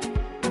 yeah.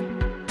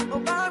 Oh,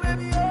 bye,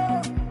 baby,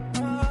 yeah.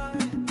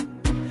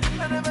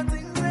 I never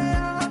think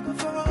that I could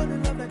fall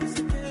in love like this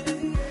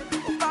again.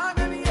 Oh, bye,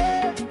 baby,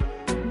 yeah.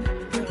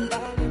 Oh,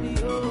 bye, baby,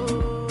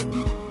 oh.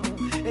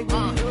 Hey, baby,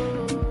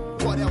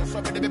 oh. What else?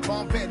 I'm gonna be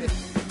bumping it.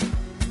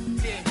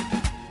 Yeah.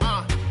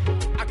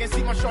 I can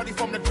see my shorty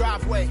from the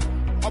driveway.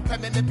 Up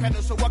and in the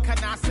pedal, so what can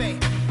I say?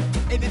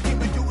 Anything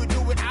we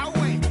do it our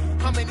way.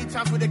 How many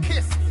times with a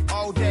kiss?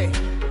 All day.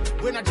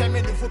 When I jam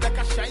in the food like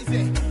a shize.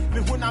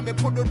 Me when I'm a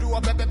put do a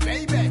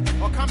baby.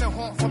 Or coming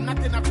home from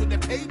nothing up to the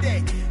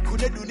payday.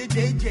 Could I do the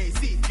JJ?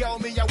 See, girl,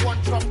 me a one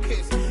drop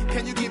kiss.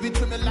 Can you give it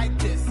to me like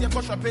this? Yeah,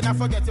 for shopping, I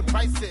forget the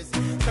prices.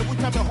 So we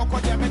time a hawk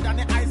on them than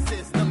the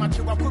ISIS. The match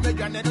you are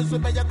putting and then so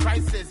be a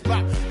crisis.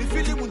 But the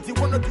feeling when you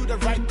wanna do the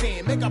right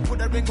thing. Make I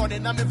put a ring on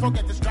it, and me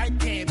forget the strike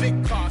game.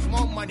 Big cars,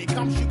 more money,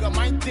 come sugar,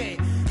 my thing.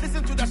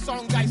 Listen to the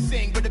song I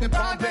sing, but they be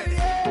pumping.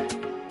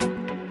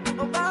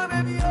 Oh, bye,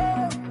 baby,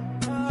 oh.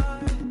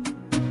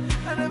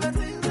 I never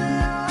think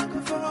that I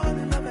could fall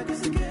in love like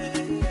this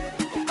again.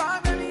 Oh, bye,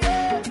 baby,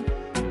 yeah.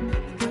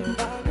 Oh,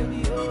 bye,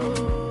 baby, oh.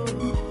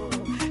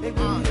 Hey,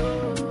 baby,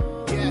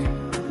 oh. Yeah.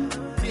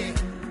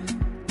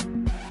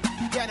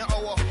 Yeah, no,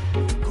 oh,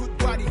 good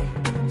body,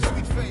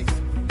 sweet face,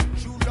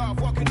 true love,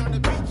 walking on the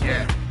beach.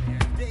 Yeah.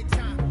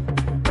 Daytime,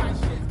 night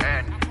shift.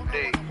 And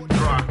they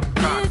drop.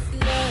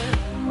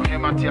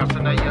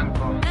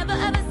 Never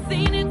ever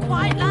seen it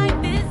quite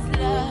like this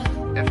love.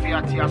 I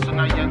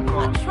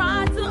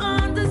try to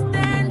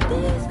understand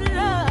this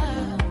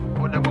love,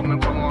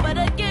 but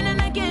again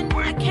and again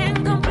I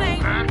can't complain.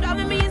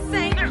 Driving me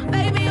insane,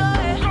 baby, oh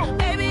yeah,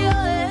 baby,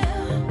 oh yeah.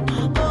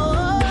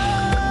 Oh,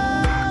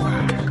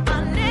 I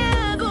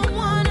never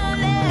wanna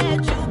let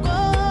you go,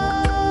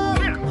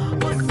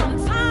 but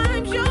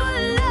sometimes your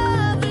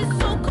love is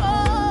so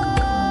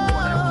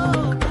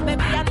cold.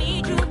 Baby, I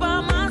need you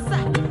by my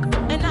side,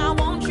 and I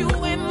want you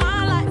in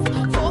my life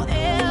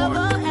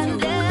forever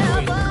and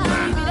ever.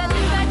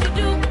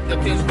 The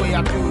things way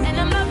I do, and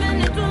I'm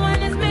loving it too,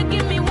 and it's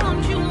making me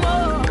want you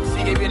more.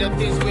 See, give me the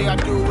things way I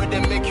do, where they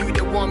make you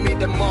the want me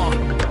the more.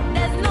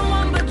 There's no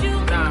one but you,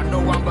 nah, no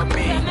one but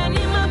me. And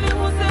any mommy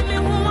who send me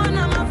who want,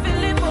 I'm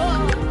feeling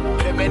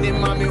more. And many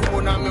mommy who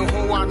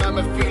want, I'm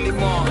feeling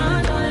more.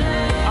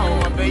 Oh,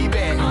 my baby,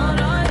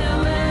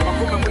 I'm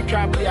coming with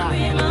trap here.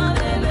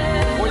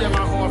 Oh, yeah,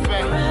 my whole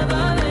friend.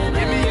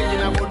 Give me a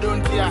gin, I would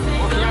don't tear.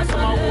 Okay, I saw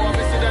my war, I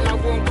said, and I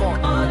won't come.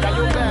 That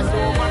you best,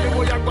 oh, mommy,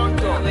 what you're going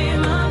to.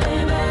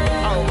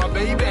 Oh, my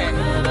baby, I'm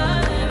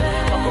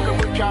coming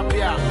with trap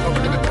here.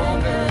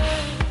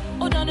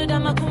 Oh, don't know that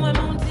my come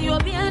mount you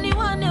be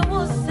anyone that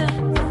was said.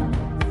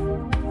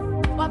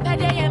 What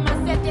better, I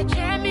must set the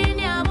chairman,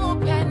 I'm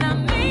open,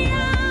 I'm me,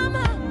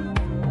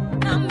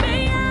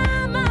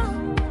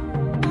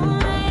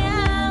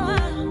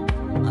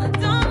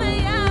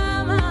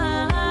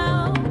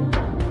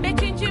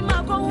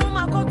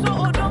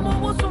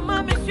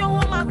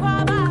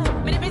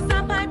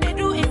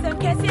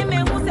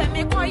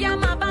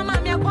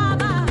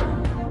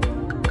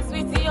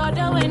 Sweetie,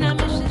 order when I'm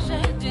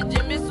did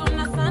you miss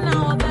one sana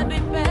or baby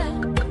pet?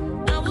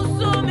 I will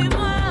show me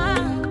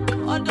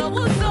more, although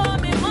will show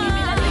me more. Give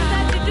me the things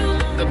that you do,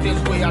 the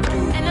things way I do,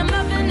 and I'm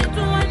loving it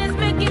too, and it's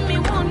making me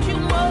want you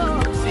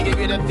more. See, give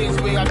me the things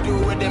way I do,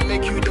 where they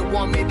make you the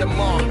want me the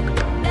more.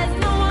 There's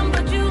no one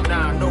but you,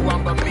 nah, no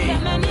one but me.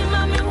 And any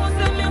mommy who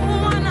send me who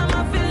want,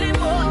 I'm feeling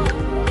more.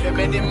 And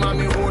many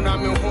mommy who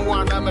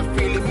want, I'm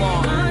feeling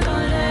more.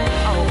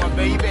 Oh, my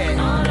baby,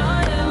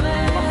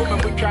 I'm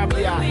coming with trap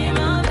here.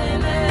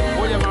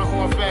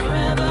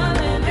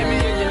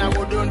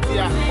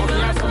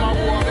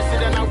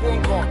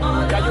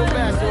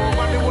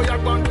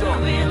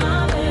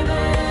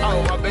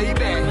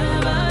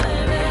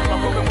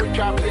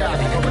 champion,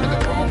 over the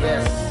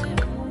progress.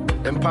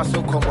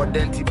 Empaso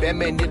commodenti,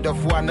 Beme need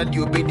of one, and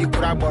you be the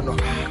crabono.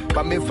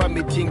 But me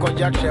family think on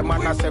Jack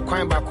Sherman as a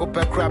coin back up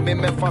a crab, me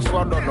first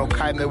one no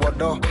Kaime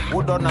Wado,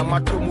 Woodon a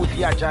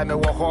Matumudia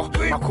Jame Waho,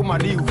 Makuma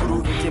Ni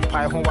Guru, the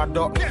Pai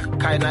Wado,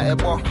 Kaina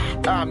Ebo,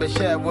 me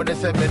share what they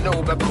say, me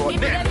know the code.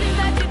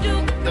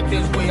 The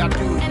things we are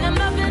do, and I'm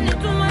loving it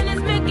too much,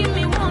 it's making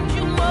me want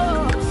you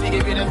more. See,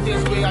 give me the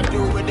things we are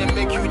do, when they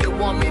make you the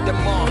want me the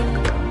more.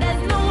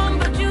 There's no one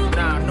but you,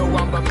 nah, no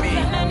one but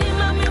me.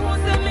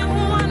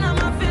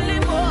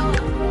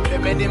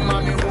 Many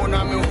mommy who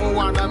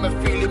want I'm a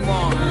feeling more.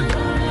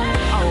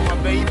 Oh my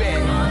baby, I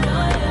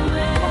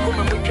come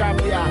and we trap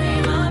ya.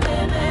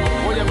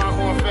 Oh yeah, my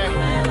home fair.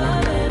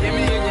 Give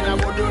me in a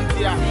wooden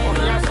tia. Oh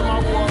yeah, some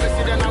more war,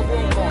 see then I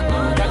won't come.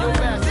 That you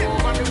best,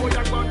 mommy what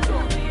you going to?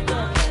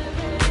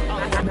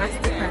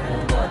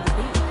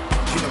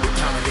 You know what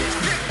time it is.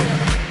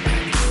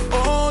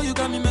 Oh, you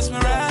got me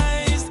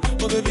mesmerized.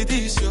 Oh baby,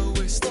 this your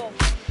waist.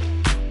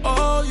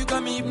 Oh, you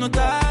got me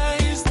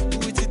hypnotized.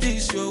 With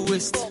this your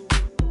waist.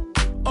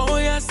 Oh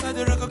yes, I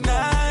do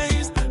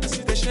recognize. I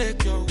see they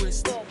shake your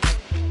waist.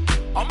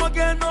 I'ma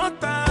get no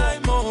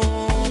time,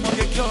 oh, I'ma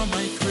get cure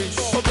my grace.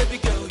 Oh baby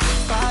girl,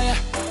 you're fire.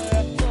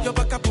 Your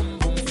back up, boom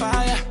boom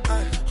fire.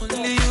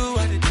 Only you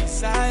are the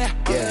desire.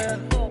 Yeah.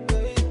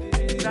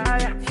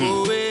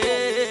 Oh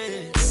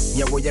yes.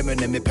 Yeah, well, yeah,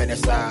 me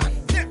penisa.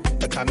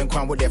 The coming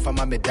crown with that for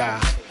my da.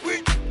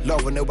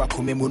 Love will never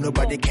come in,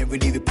 nobody can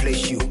really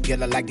replace you.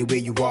 Girl, I like the way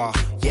you are.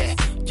 Yeah.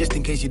 Just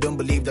in case you don't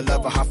believe the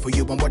love I have for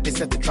you, and what they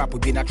set the trap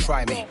would be not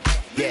try me.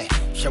 Yeah,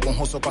 she won't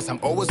hustle cause I'm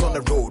always on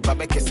the road. But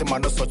make it seem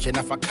I'm not such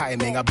enough for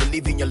timing. I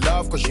believe in your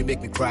love cause you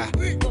make me cry.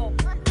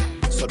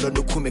 So don't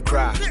look me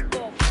cry.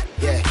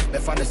 Yeah, me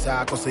fantasy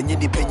cause you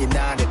need opinion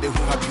now that they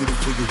who how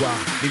beautiful you are.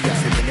 Maybe I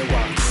say many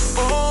ones.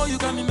 Oh, you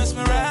got me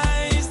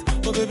mesmerized.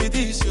 Oh baby,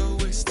 this your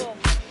waist.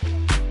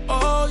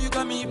 Oh, you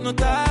got me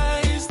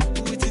hypnotized.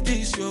 With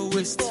this your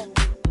waist.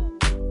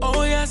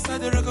 Oh yes, I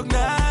do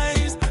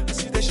recognize. I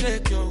see they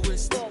shake your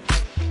waist.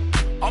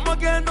 I'ma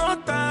get no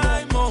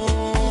time,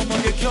 oh, I'ma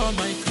get cure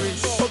my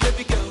grace. Oh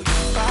baby girl,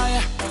 you're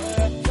fire.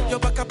 Your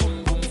back up,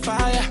 boom boom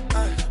fire.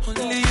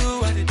 Only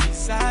you are the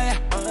desire.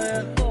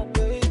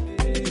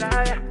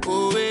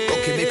 Oh yeah.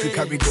 Okay, make you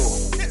carry go.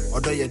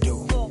 What do you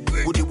do?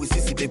 Would you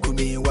see me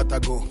me in what I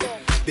go?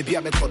 Baby,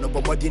 I'm a corner,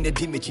 but what didn't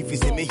the image if you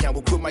see me here,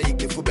 will come my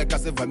full back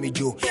as a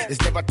vamijo. It's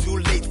never too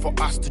late for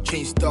us to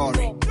change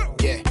story.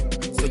 Yeah,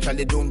 so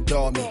Charlie don't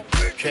door me.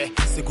 Okay,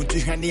 so could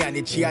you hand and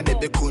it's here and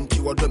the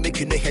country, or don't make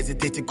you no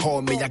hesitate to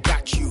call me. I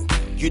got you.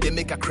 You didn't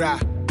make a cry.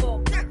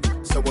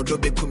 So what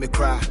don't make me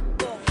cry.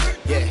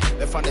 Yeah,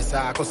 the fun is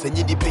cause you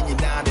need the opinion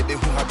now, they who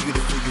how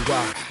beautiful you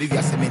are. Maybe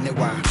I say me ne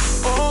why.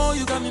 Oh,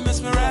 you got me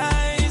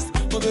mesmerized.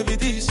 Oh baby,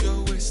 this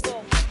your waist.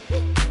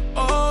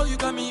 Oh, you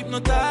got me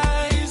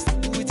hypnotized.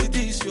 With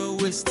this your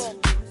waist.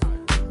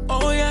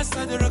 Oh yes,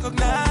 I do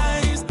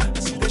recognize. I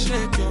see they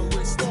shake your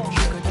waist.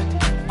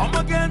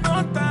 I'ma get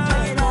no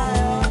time.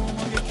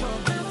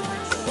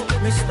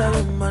 Mr.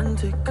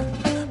 Romantic,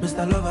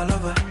 Mr.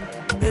 Lover.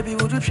 Baby,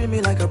 would you treat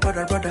me like a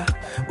brother?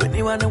 When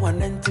you want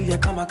one end to your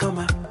come.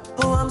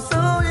 Oh, I'm so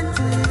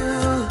into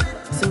you.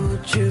 So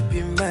would you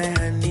be my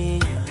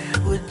honey?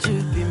 Would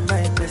you be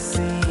my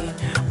blessing?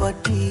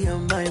 Body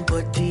on my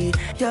body.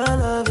 Your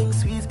loving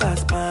sweet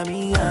past by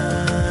me.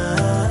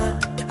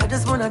 I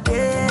just wanna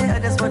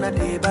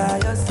day by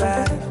your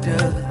side.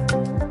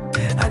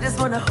 I just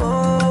wanna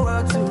whole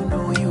world to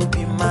know you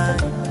be mine.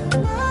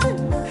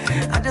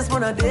 I just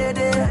wanna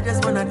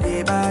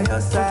day by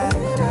your side.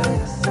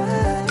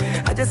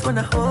 I just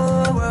wanna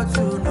whole world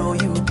to know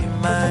you be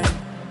mine.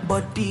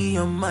 Body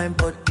on my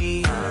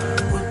body.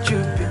 Would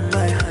you be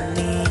my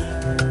honey?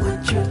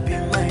 Would you be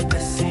my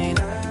blessing? A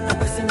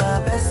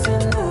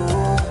blessing,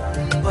 oh.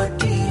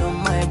 Body on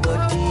my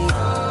body.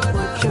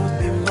 Would you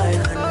be my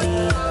honey?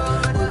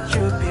 Would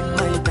you be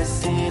my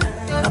blessing?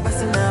 A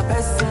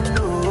blessing,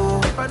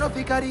 oh. If I no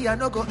carry, I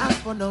no go ask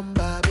for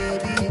number,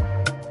 baby.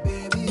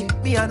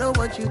 Me, I don't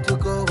want you to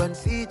go and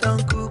sit on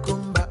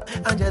cucumber.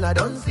 Angela,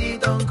 don't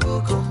sit on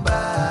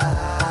cucumber.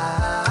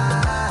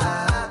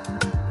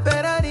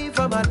 Ferrari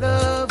for my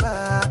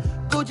lover.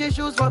 Gucci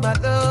shoes for my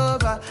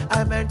lover.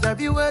 I meant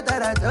everywhere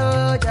that I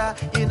told ya.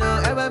 You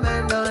know, every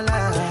man don't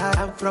lie.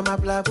 I'm from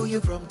Ablabu, you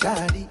from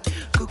Cali.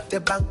 Cook the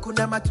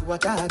bankuna matu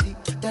daddy.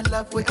 The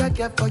love we can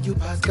get for you,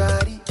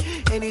 Pascari.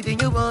 Anything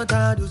you want,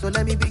 I'll do. So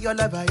let me be your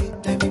lover, yeah.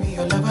 Let me be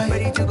your lover, yeah.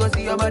 Ready to go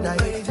see your mother,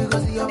 yeah. Ready to go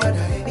see your mother,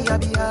 yeah. Me, I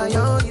be high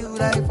on you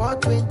like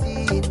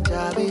 420 in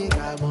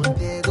Jamaica,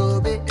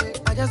 Montego Bay.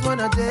 I just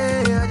wanna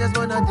day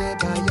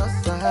by your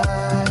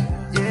side,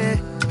 yeah.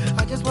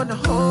 I just wanna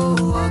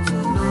hold on to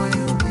know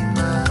you be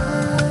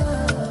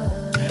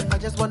mine. I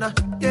just wanna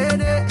day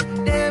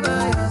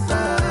by your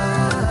side.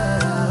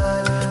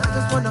 I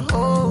just wanna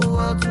hold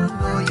on to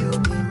know you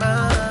be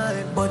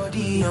mine.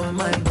 Body on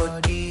my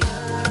body.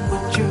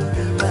 Would you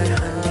be my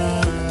honey?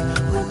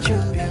 Would you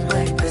be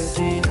my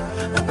blessing?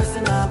 A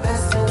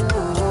blessing,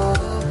 oh.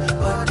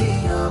 Body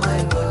on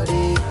my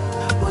body.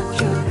 Would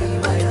you be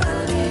my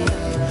honey?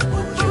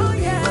 Would you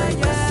be my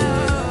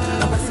blessing?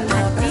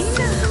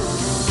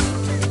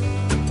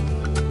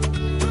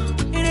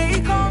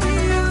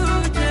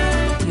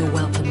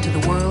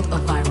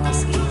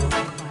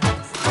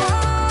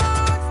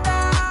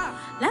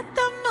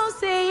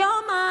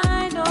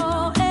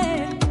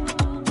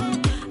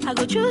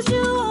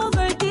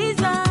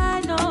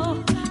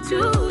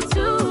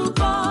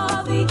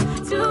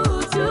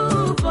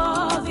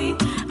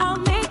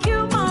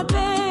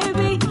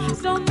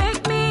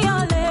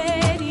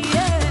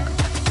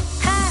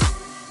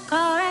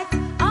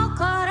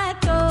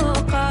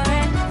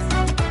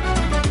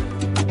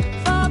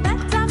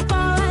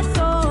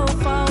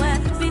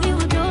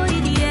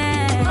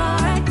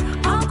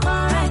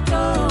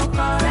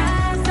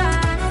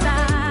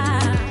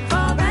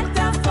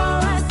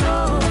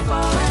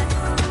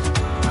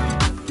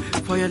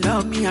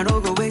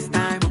 go waste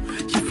time.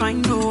 She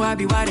find no, I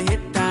be what I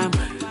hit time.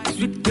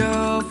 Sweet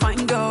girl,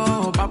 fine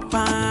girl,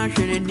 papa,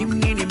 she didn't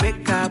need the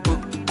makeup.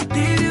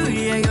 Did you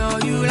hear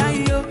you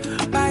like yo?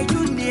 By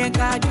Junior,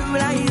 God, you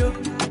like yo.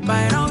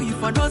 By now, you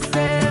for no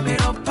say, me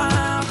no pa.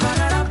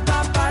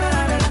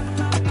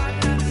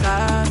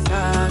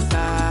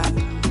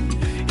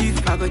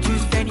 If I go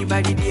choose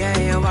anybody,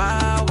 yeah,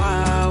 wow,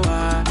 wow,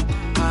 wow.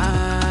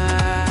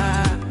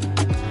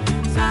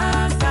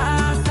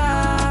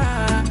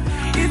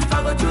 If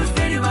I go choose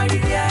anybody,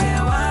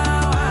 yeah,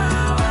 wow,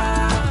 wow,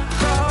 wow.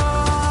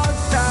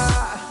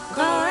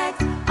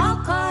 Correct, oh,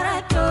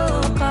 correct,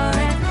 oh,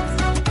 correct.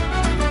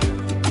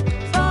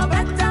 For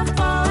better,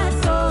 for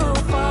worse, oh,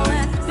 for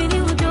worse. See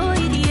you do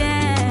it,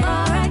 yeah.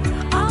 Correct,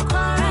 oh,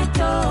 correct,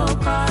 oh,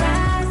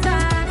 correct.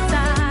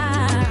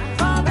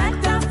 For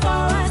better, for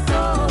worse,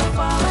 oh,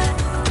 for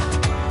worse.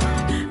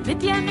 Me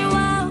tiende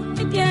wow.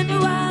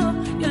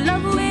 Your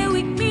love away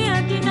with me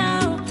and you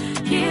now.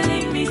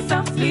 Killing me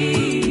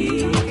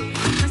softly.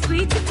 My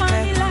sweet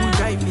funny love.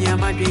 Drive me a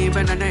my dream,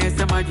 and I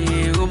say my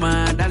dream. Oh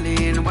my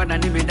darling, what I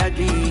need me that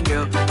dream,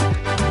 girl.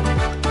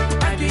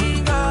 That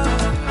dream, girl.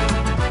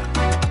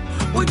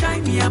 Oh,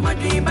 drive me a my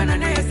dream,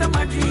 and I say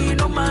my dream.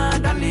 Oh my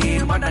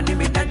darling, what I need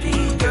me that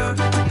dream, girl.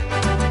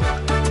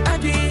 That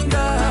dream,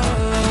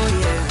 girl,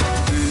 yeah.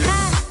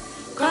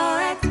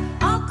 Correct,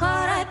 oh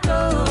correct,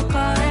 oh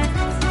correct.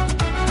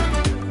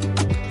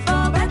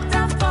 For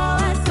better, for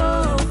worse,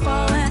 oh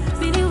for worse.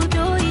 See you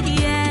do it,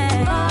 yeah.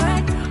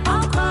 Correct,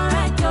 oh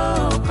correct,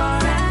 oh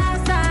correct.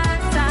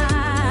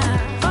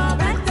 For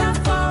better,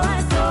 for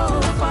worse, oh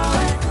for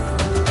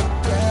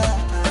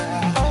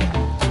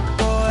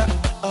Boy,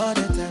 all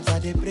the times I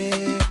dey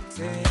pray,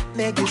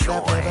 make this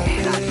love never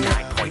fade.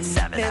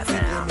 99.7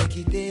 FM. Make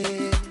it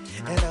day,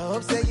 and I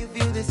hope say you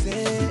feel the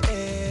same.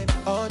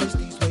 All these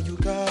things where you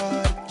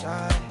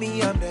got,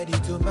 me I'm ready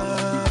to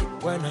marry.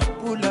 When I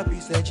pull up, you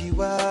said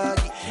you are,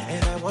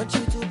 and I want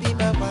you to be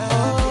my wife.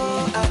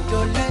 Oh, I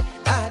don't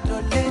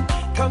let,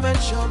 come and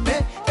show me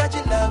that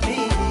you love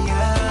me.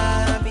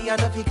 Yeah, me I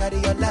know you carry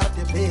your love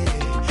to me.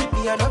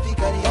 Me I know you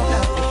carry your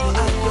love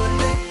to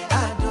me. I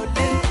don't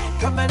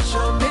let, come and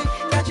show me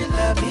that you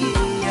love me.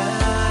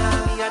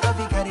 Yeah, me I know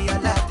you carry your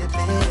love to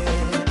me.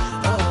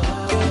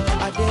 Oh,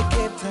 I did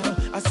Cape Town.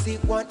 I see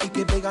one, it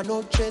can beg, I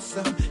no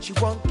chaser. She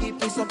won't give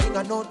me something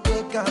I no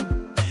take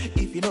on.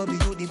 If you know the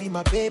you, be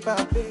my paper.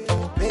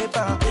 Oh,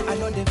 paper. I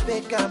know they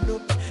fake am,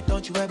 look.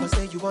 Don't you ever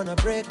say you wanna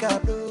break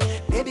up, look.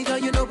 Baby girl,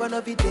 you know one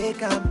of it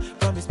take am.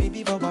 Promise me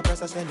before my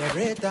press, I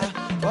celebrate her.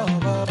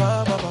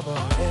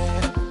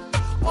 Yeah.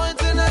 One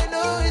thing I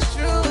know is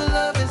true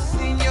love is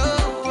in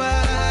your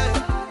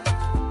eyes.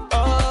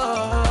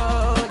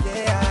 Oh,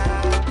 yeah.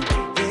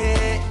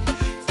 Yeah.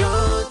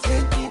 Don't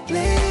take me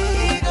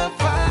playing a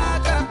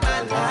part of my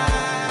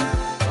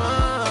life.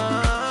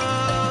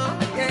 Oh,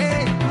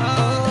 yeah.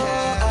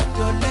 I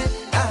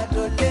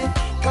don't let,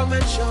 come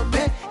and show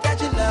me that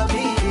you love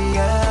me.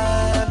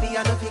 Yeah. Me,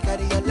 I know you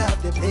carry your love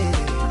to play.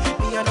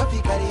 Me, I know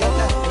you carry your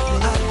love to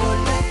play.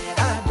 I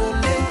don't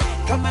let,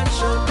 come and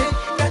show me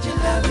that you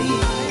love me.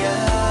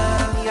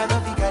 Yeah. Me, I know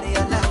you carry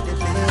your love to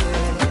play.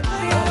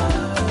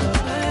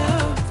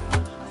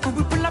 When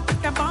we pull up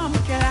with the bomb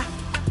killer,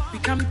 we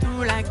come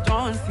through like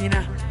John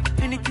Cena.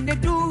 Anything they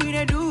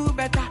do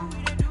better.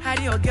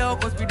 Hide your girl,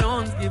 cause we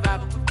don't give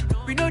up.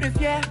 We know the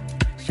fear,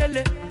 shell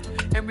it,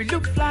 and we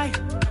look fly.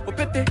 Oh,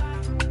 pepe,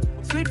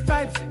 sweet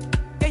vibes,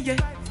 yeah.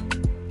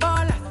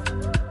 Ballers,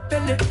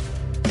 pele.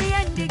 Me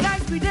and the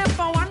guys, we there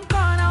for one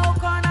corner, oh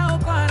corner, oh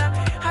corner.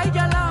 Hide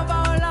your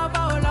lover, oh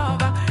lover, oh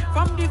lover.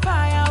 From the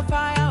fire, oh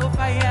fire, oh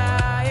fire,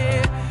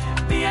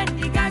 yeah. Me and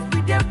the guys,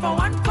 we there for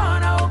one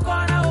corner, oh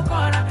corner, oh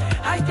corner.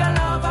 Hide your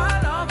lover,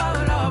 lover,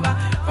 oh lover.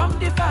 From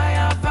the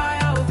fire,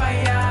 fire, oh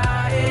fire, yeah.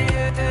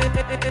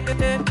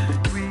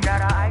 We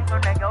got our eyes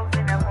on the girls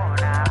in the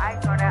corner.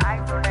 Eyes on the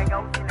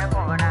girls in the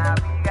corner.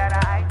 We got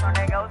our eyes on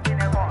the girls in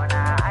the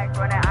corner. Eyes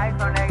on the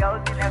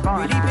girls in the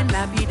corner. We live in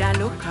la vida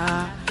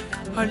loca.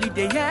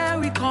 Holiday, here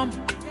we come.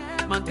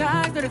 My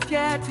guys are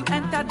scared to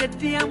enter the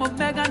DM of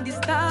Megan Thee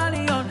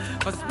Stallion.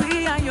 Cause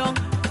we are young.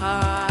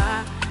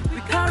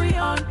 We carry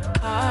on.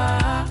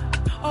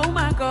 Oh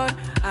my God.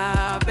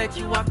 I bet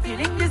you are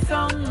feeling this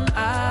song.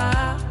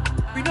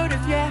 We know the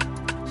fear.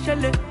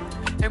 Shell it.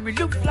 And we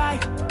look fly.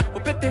 Oh,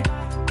 pepe.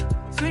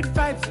 Sweet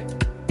vibes.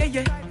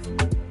 Yeah.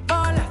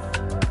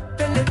 Ballers.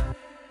 Pele.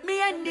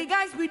 Me and the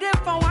guys, we there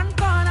for one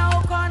corner.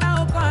 Oh, corner,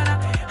 oh, corner.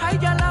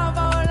 Hide your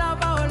lover, oh,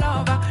 lover, oh,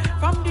 lover.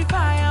 From the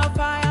fire,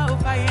 fire, oh,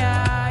 fire,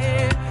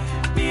 yeah.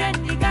 Me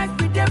and the guys,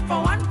 we there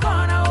for one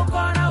corner, oh,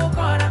 corner, oh,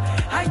 corner.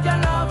 Hide your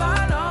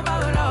lover, lover,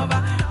 oh,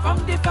 lover. From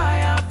the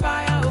fire,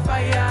 fire, oh,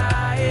 fire,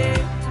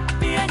 yeah.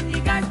 Me and the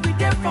guys, we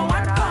there for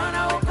one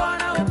corner, oh,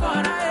 corner, oh,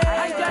 corner.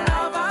 Hide your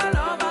lover,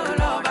 lover, oh,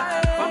 lover.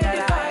 From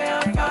the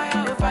fire,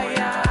 fire, oh, fire,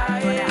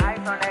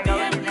 yeah. Me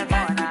and the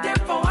guys, we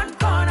there for one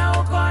corner,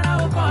 oh, corner,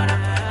 oh, corner.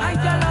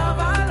 Hide your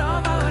lover,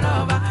 lover, oh, lover.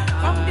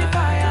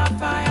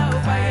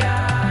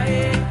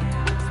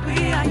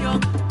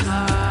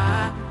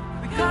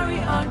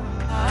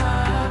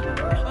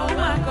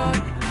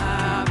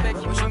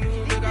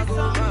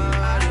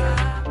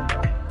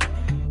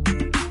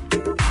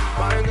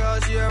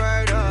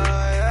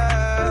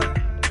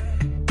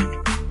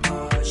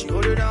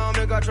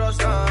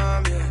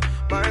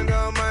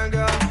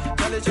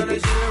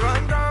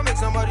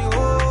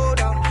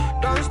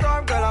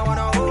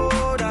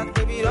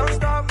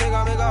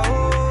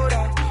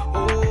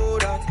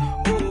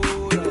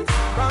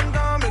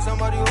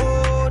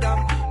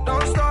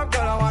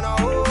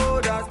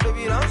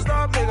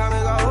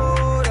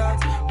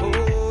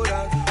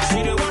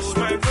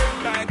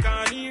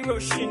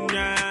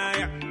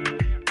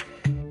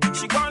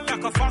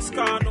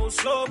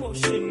 slow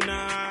motion,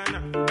 nah,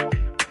 nah.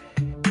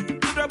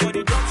 Your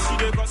body drop, she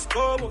dey got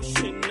slow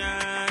motion,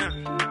 nah.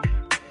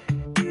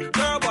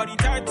 Your body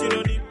tight, you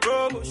know the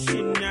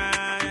promotion, nah.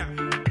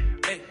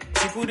 Hey,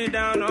 she put it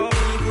down on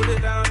me, put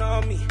it down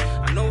on me.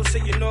 I know,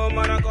 say you know,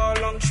 man, I got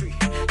a long tree.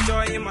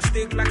 Joy in my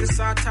stick like a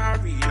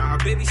Satari. Nah,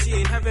 baby, she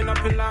ain't having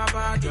up in la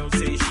bar. Girl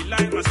say she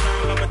like my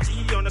style, I'm a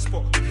G on the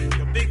spot.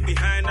 You're big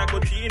behind, I go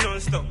pee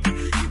non-stop.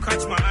 You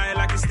catch my eye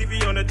like a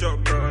Stevie on a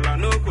job, girl. I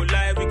know go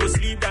live, we go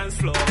sleep dance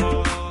floor.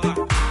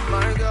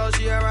 My girl,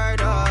 she a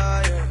rider,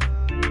 yeah.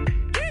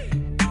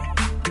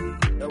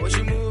 The way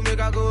she move, make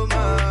her go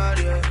mad,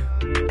 yeah.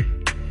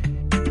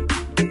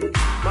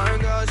 My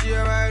girl, she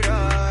a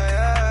rider,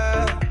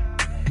 yeah.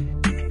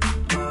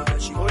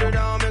 She hold it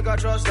down, make her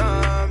trust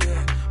them,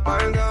 yeah. My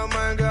girl,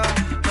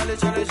 tell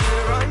her she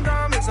run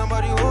down, make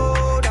somebody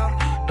hold her.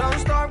 Don't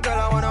stop, girl,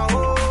 I wanna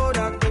hold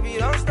that. Baby,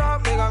 don't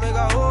stop, make her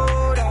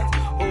hold that.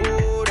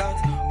 Hold that,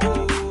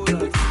 hold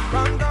that.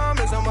 Run down,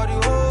 make somebody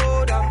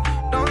hold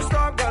that. Don't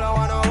stop, girl, I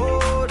wanna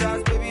hold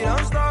that. Baby,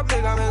 don't stop,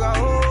 make her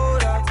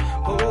hold that.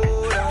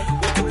 Hold that.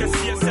 What you can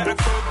see, I said I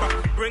go back.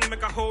 Bring,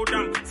 make a hold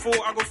down. 4,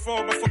 I go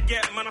 4, but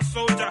forget, man, a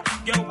soldier.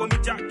 Girl, when me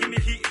jack, give me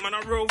heat, man,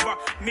 a rover.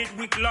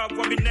 Midweek love,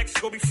 what me next,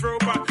 go be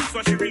throwback. So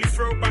I should really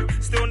throw back.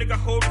 Still nigga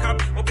hold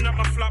cap, open up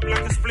my flap like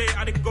a split,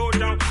 I did go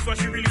down. So I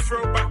should really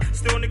throw back.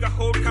 Still nigga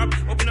hold cap,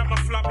 open up my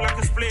flap like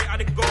a split, I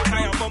did go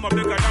higher, bomb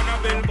bigger than a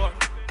billboard.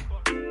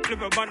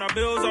 Flip a banner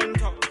bills on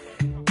top.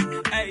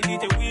 Hey,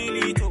 DJ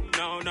Wheelie talk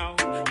now.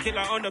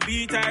 Killer on the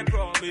beat, I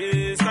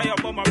promise. Sky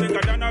bomb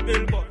bigger than a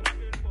billboard.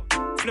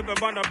 Flip a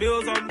banner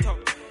bills on top.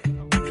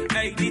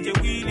 Hey, DJ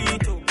Wheelie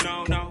talk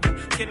now.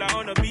 Killer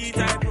on the beat,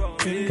 I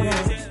promise.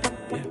 Yeah.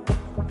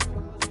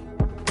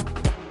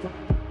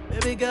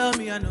 Baby girl,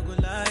 me I no go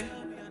lie.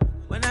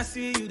 When I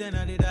see you, then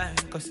I did die.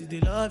 Cause if they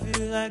love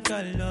you like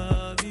I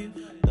love you,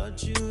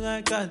 touch you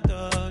like I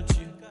touch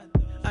you,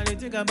 and they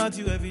think about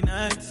you every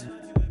night.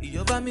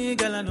 You over me,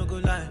 girl, I no go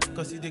lie.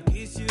 Cause if they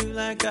kiss you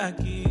like I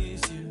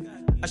kiss you,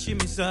 I she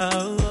me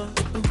so.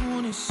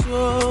 Ni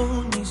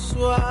so, mi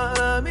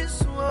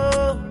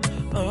so.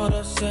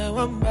 Ora se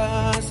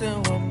wamba,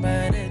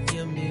 ne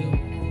tiami.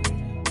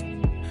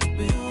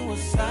 Be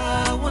was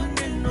I one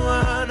in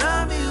one,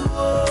 I'm you.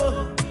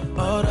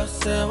 Ora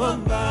se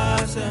wamba,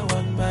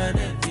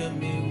 ne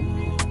tiami.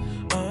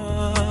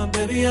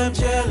 Baby, I'm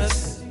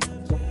jealous.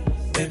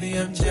 Baby,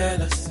 I'm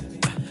jealous.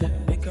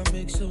 Make her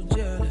make so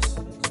jealous.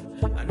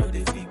 I know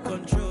they feel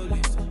control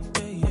it.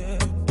 Yeah.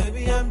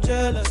 Baby, I'm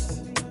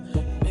jealous.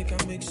 Make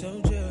her make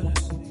so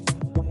jealous.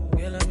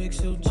 Girl, I make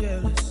so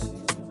jealous.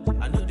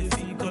 I know they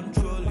feel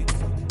control it.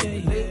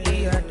 Yeah.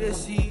 Lately, I did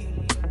see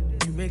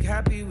you make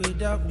happy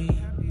without me.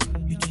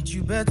 You treat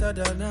you better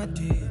than I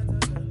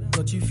did.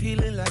 Got you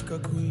feeling like a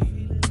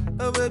queen.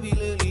 Oh, baby,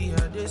 lately,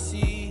 I did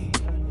see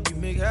you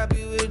make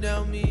happy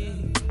without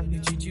me. You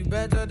treat you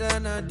better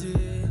than I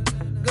did.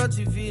 Got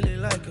you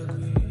feeling like a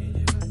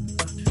queen.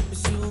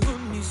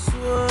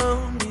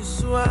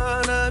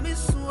 Mi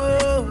suo.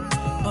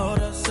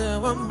 Ora se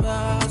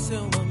wamba,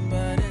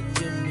 ne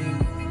tiami.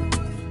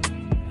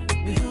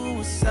 Mi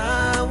usa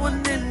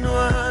one in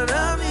one,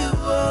 I'm you.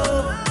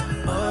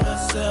 Ora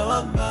se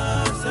wamba,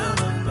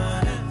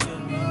 ne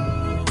tiami.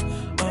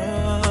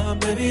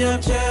 Baby, I'm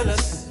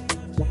jealous.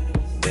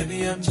 Baby,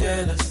 I'm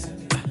jealous.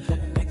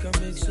 Make her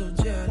make so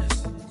jealous.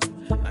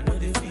 I know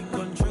they feel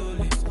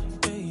control it.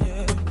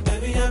 Yeah.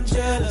 Baby, I'm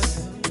jealous.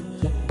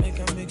 Make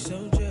her make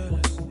so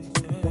jealous.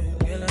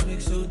 Girl, I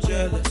make so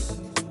jealous.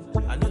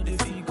 I know they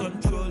feel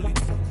control it.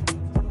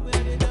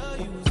 When they tell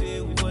you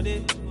say we want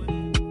it,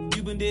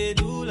 you been they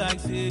do like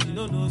say you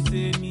don't know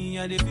say me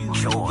and they feel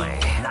Joy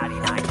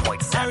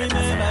 99.7. I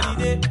remember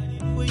the day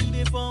when you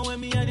they phone when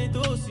me and they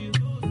toast you.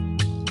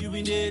 You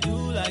been they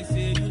do like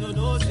say you don't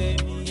know say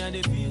me and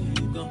they feel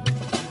you gone.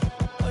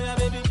 Oh yeah,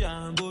 baby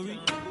jamboree.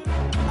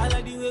 I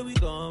like the way we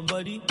gone,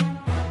 buddy.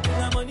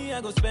 That money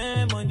I go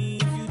spend money.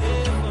 If you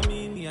there for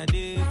me I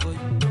there for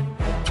you.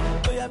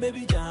 Oh yeah,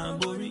 baby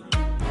jamboree.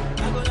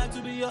 I go like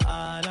to be your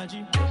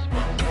allergy.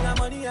 That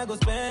money I go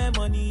spend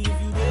money.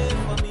 If you there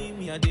for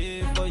me I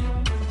there for you.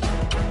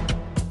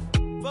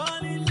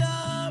 Fall in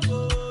love,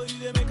 oh, you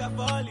they make her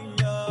fall in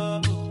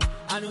love. Oh.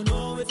 I don't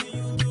know what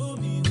you do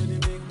me when they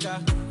make her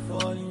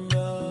fall in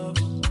love.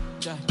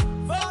 Yeah.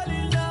 Fall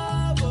in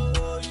love,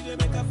 oh, you they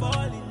make her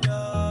fall in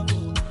love.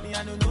 Oh. Me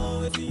I don't know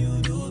what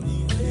you do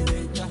me when they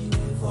make her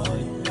fall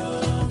in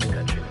love. I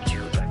treat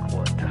you like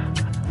water.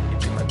 You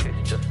be my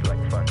case just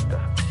like Fanta.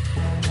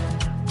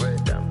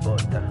 Bread and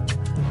butter.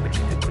 But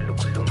you the kulu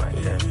my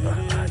temper.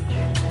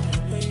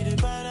 You the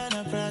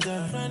banana brother,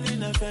 friend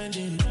in a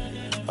friendly.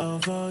 All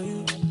for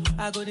you.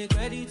 I go to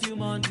credit you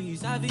monthly,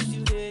 service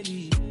you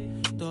daily.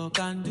 Talk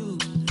and do.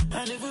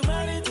 And if we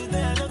marry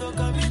today, I don't go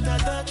commit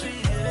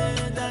adultery.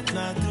 Yeah, that's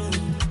not true.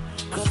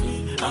 Cause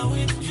me, I'm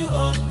with you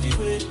all the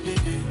way,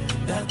 baby.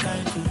 That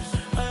kind of cruise.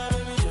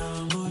 Baby,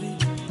 jamboree.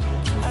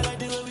 I like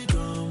the way we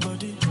go,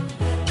 buddy.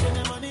 When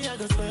the money, I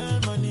go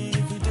spend money.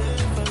 If you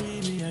did for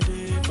me, I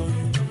did for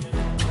you.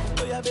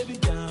 Oh yeah, baby,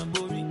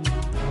 jamboree.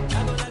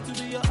 I go like to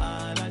be your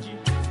allergy.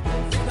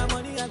 Take that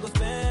money, I go spend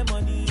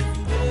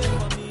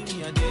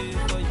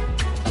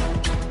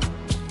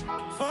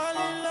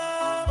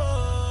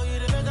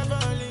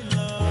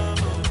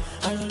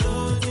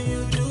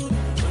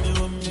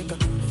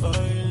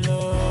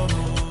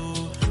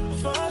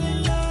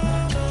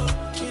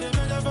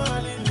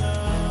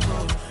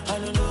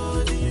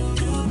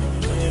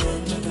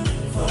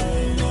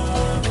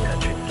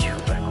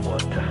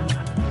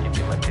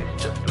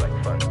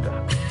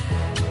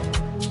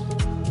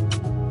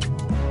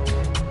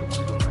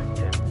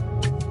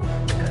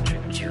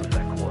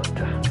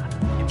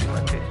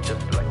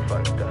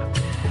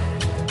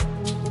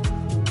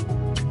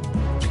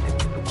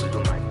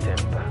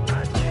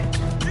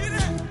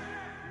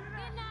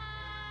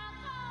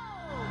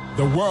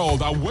The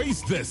world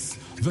awaits this.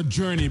 The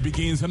journey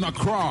begins in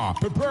Accra.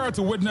 Prepare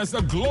to witness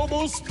a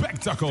global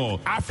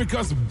spectacle.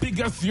 Africa's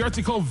biggest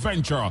theatrical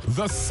venture,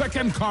 the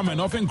second coming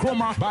of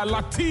Nkrumah by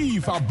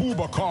Lateef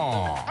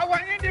Abubakar.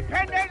 Our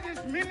independence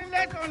is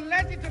meaningless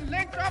unless it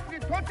links up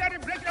with total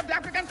liberation of the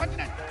African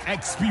continent.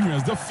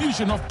 Experience the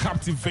fusion of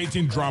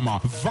captivating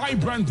drama,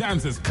 vibrant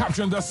dances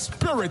capturing the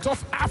spirit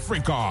of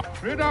Africa.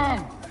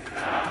 Freedom!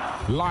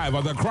 Live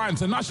at the Accra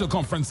International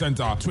Conference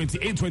Center,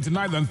 28th,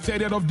 29th, and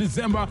 30th of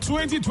December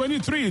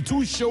 2023.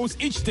 2 shows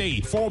each day,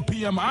 4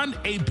 p.m. and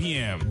 8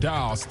 p.m.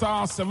 Dial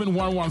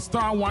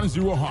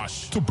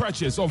 *711*10# to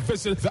purchase or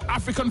visit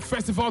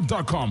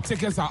theafricanfestival.com.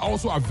 Tickets are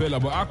also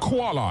available at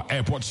Kuala,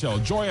 Airport Shell,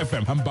 Joy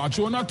FM, and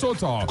Bachona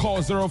Total.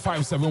 Call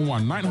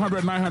 0571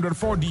 900 900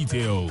 for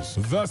details.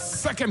 The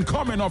second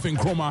coming of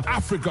Nkrumah,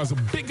 Africa's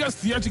biggest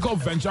theatrical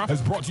venture,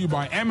 is brought to you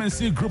by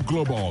MNC Group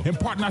Global in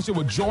partnership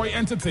with Joy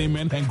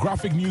Entertainment and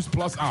Graphic News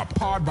Plus app,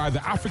 powered by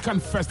the African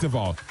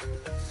Festival.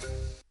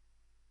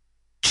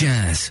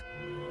 Jazz,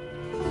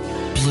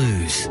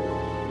 blues,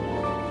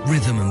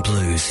 rhythm and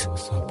blues,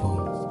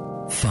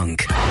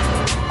 funk,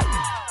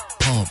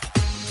 pop,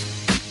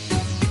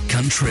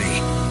 country,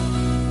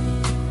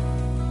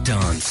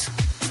 dance,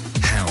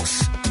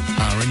 house,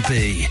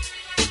 R&B,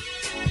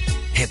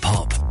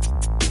 hip-hop,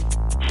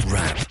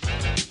 rap,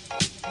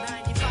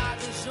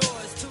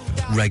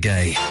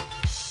 reggae,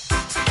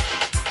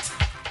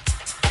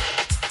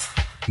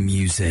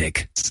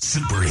 music.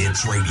 Super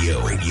Hits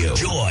Radio.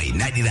 Joy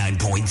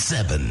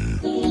 99.7.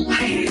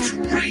 Hit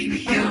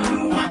Radio.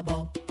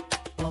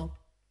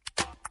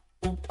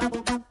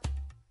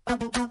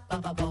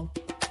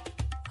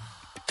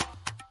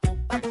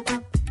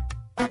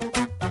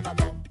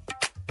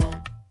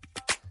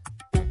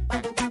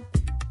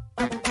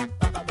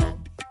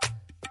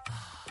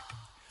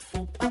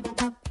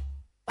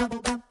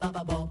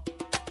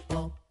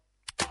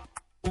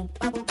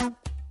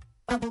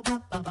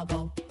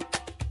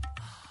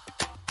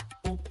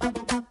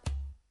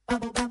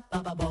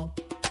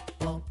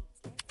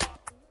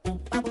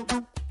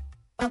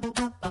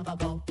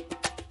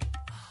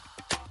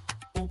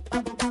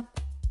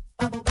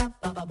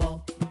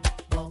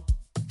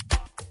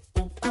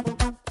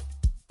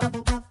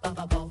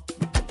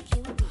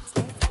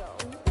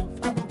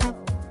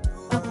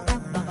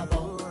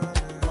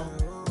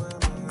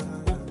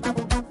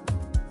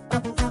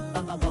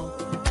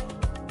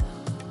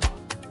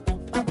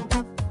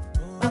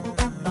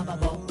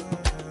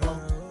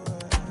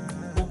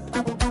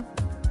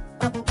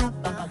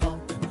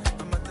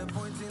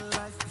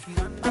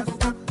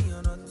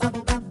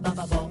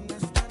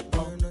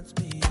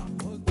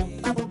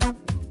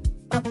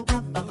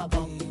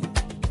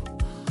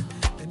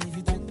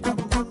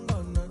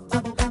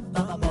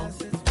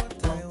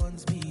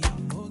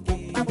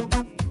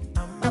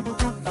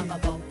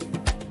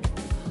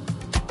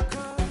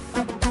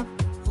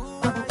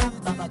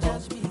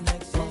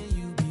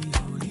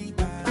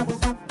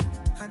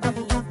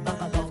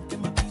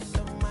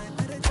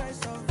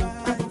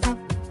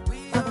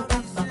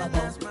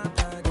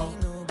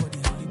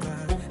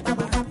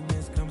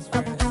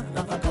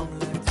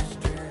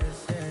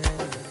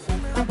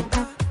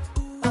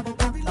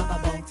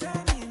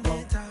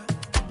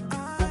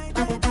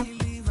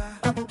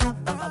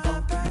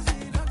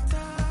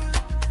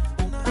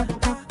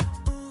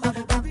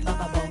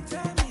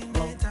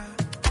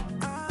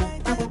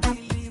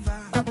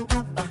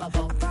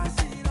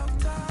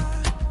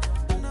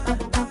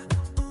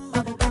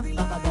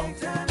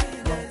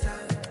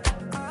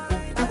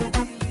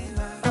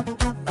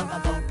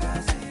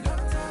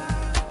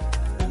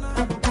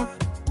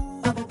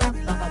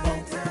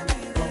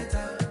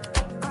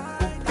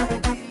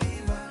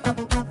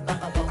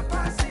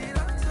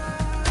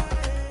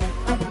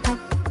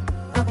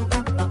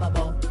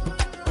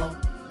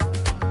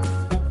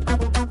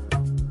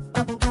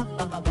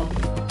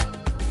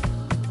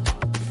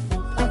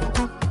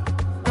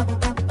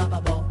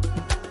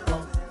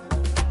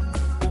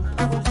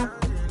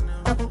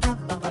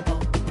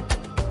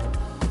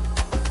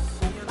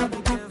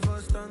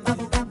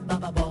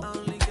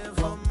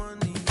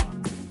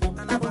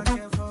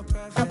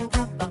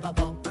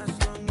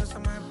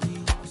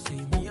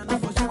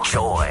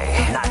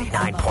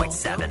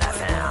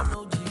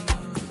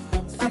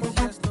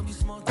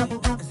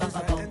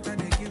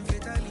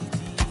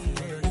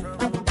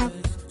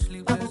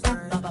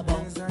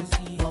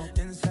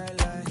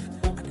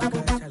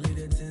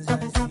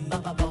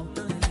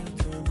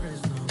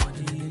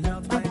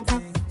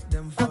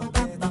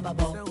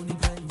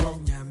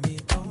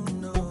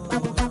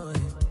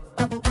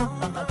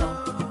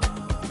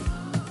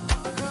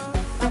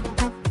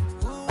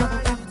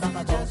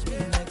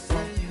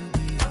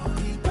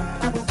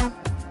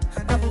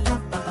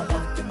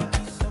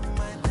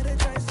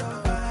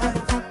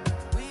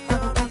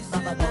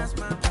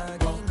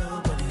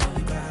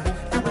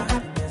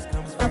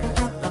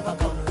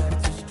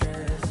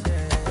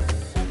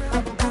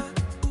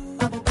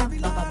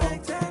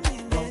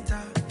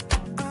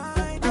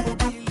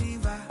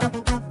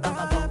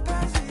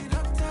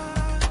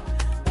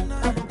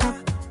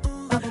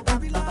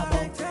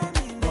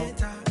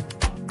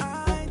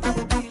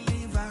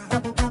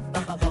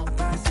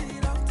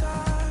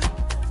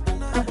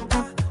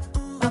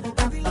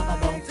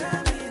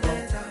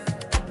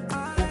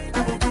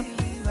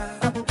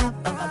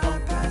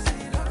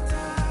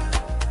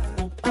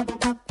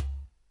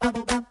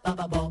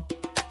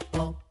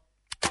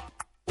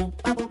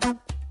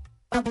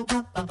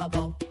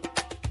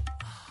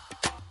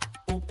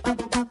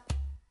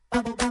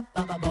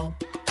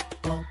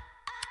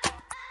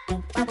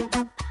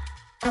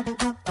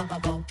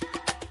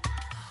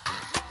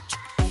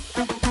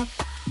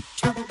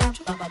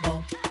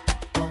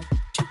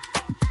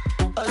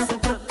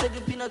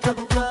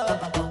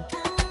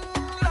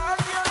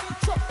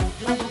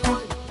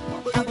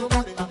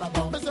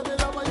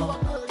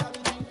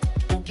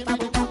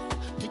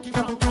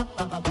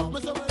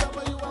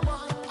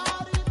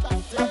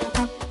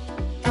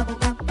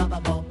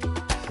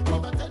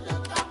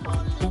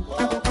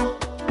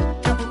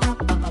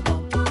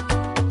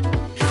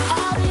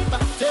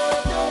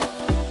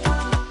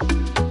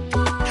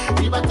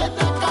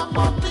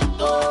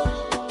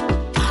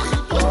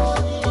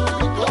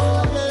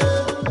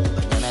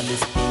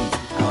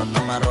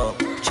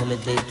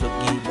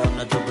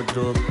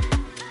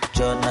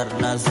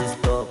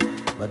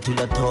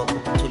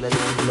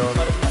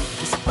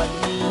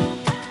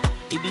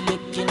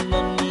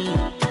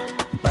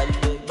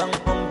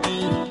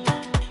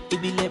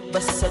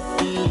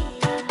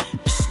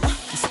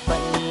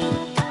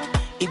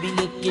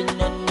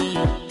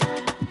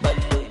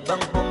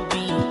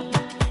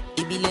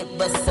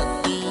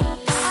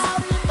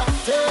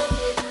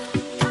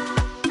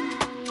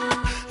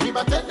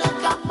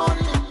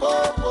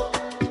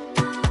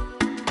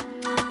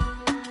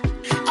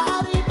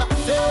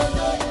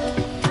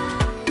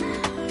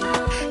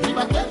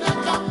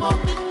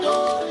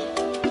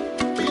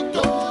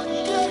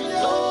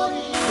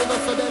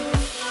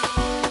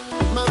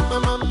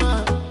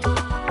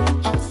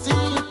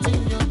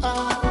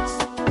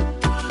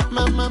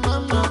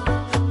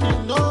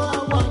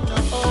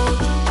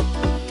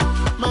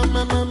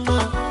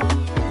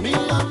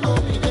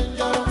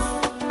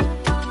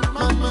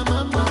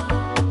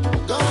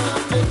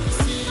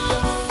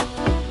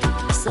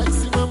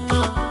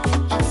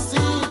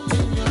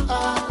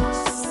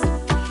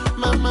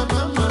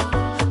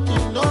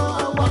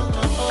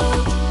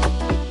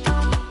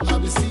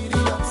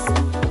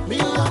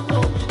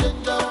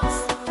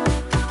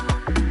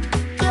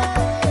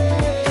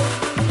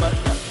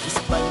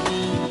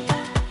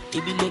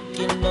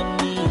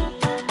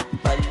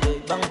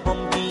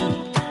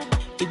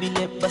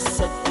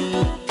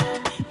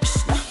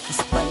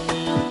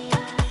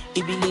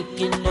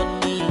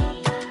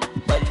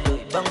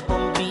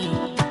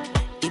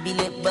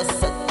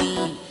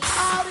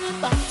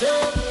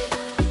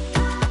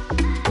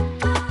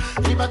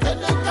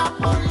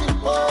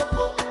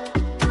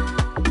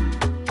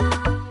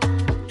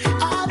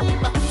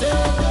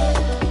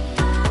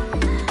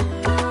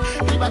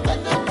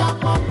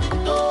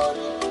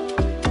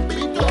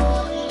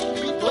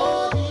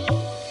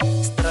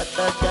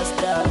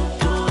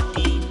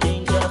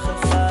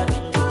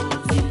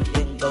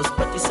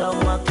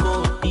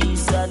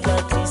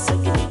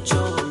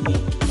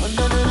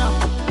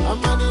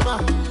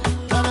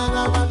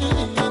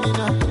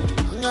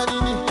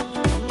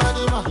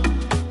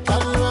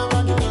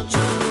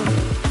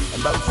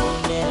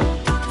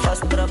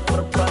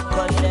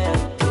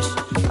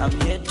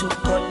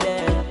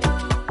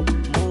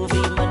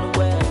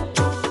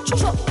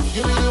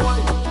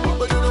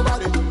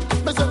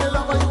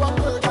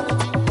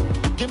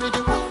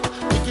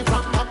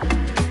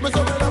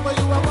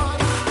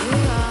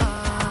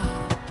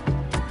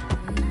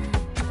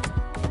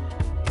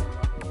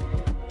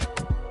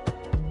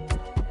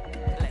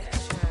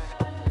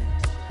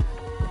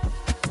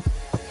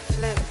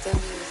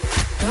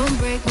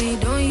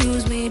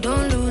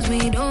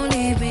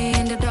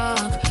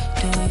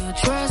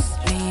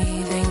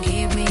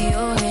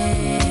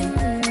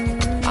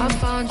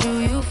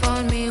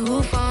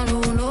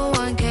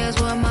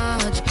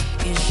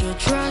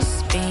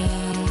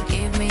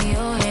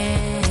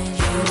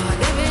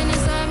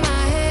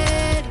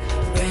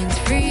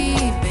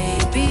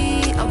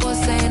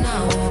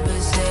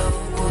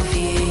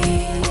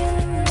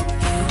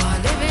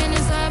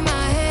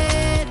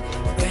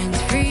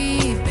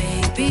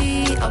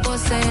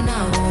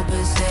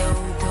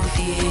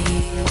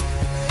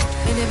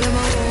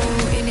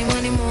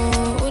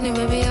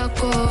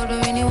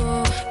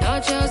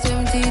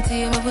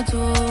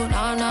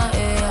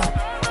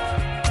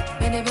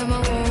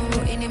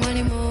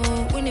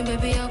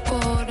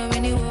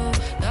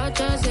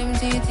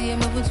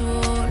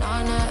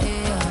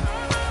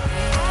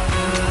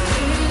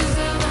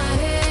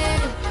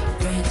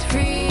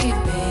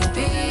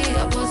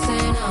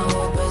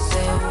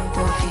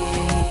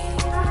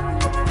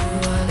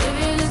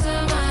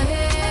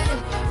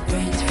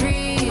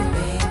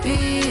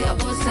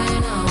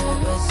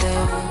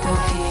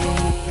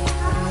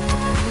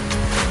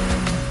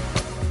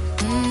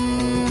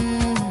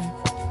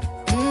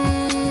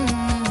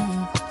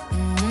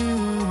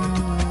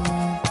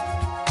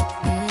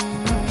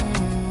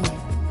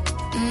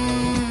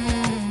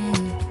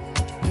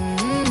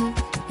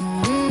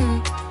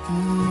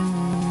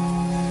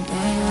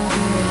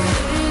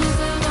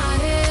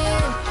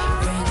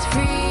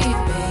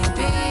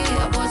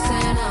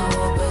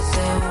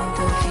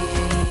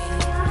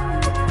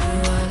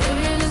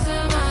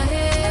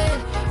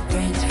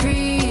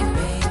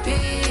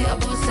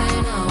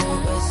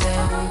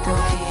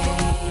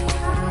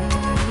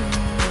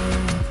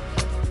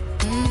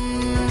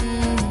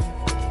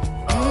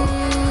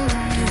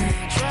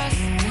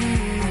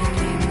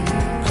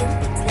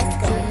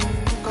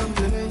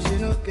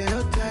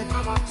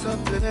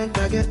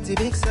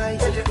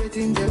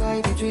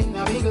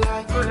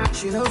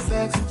 she no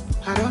vex.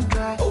 I don't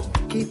try.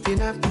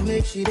 Keeping up to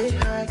make she dey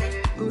high.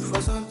 Good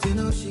for something,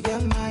 no, she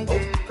get mine.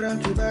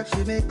 Front to back,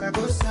 she make her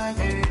go side.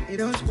 We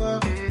don't spoil,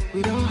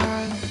 we don't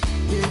hide.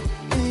 Yeah.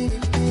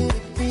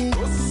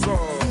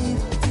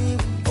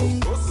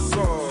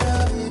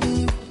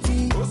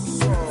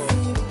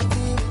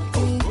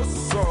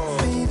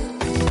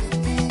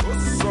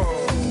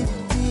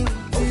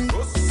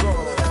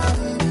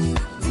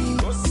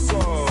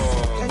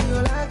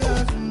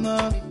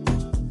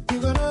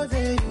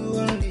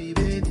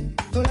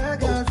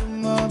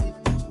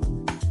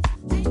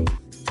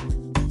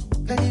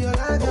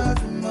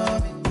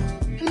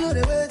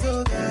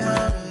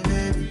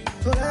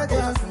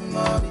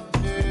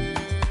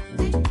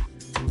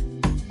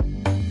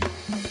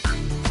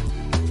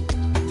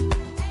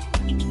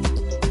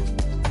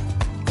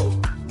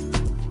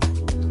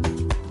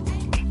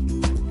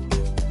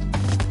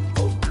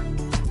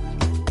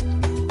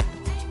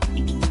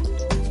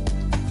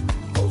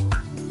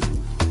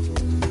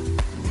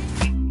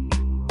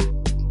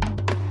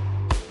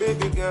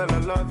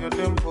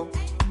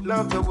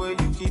 Love the way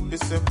you keep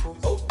it simple.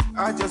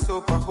 I just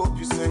hope, I hope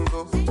you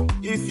single.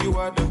 If you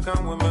are the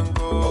kind women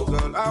go,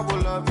 girl, I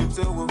will love you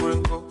till we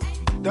wrinkle.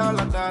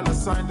 Dollar, dollar,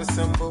 sign the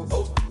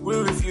symbol. We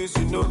refuse,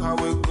 you know how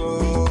it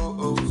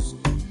goes.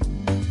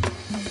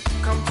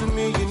 Come to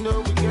me, you know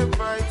we get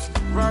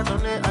vibes. Ride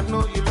on it, I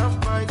know you love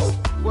bikes.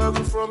 Where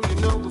we from, you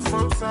know we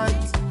from sight.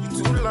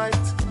 You too light,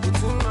 you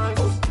too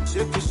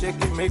nice.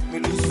 Shake it, make me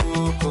lose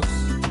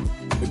focus.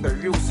 Make a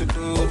real to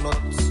do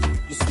nuts.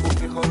 You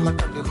smoke it hot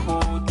like at the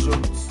whole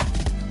jokes.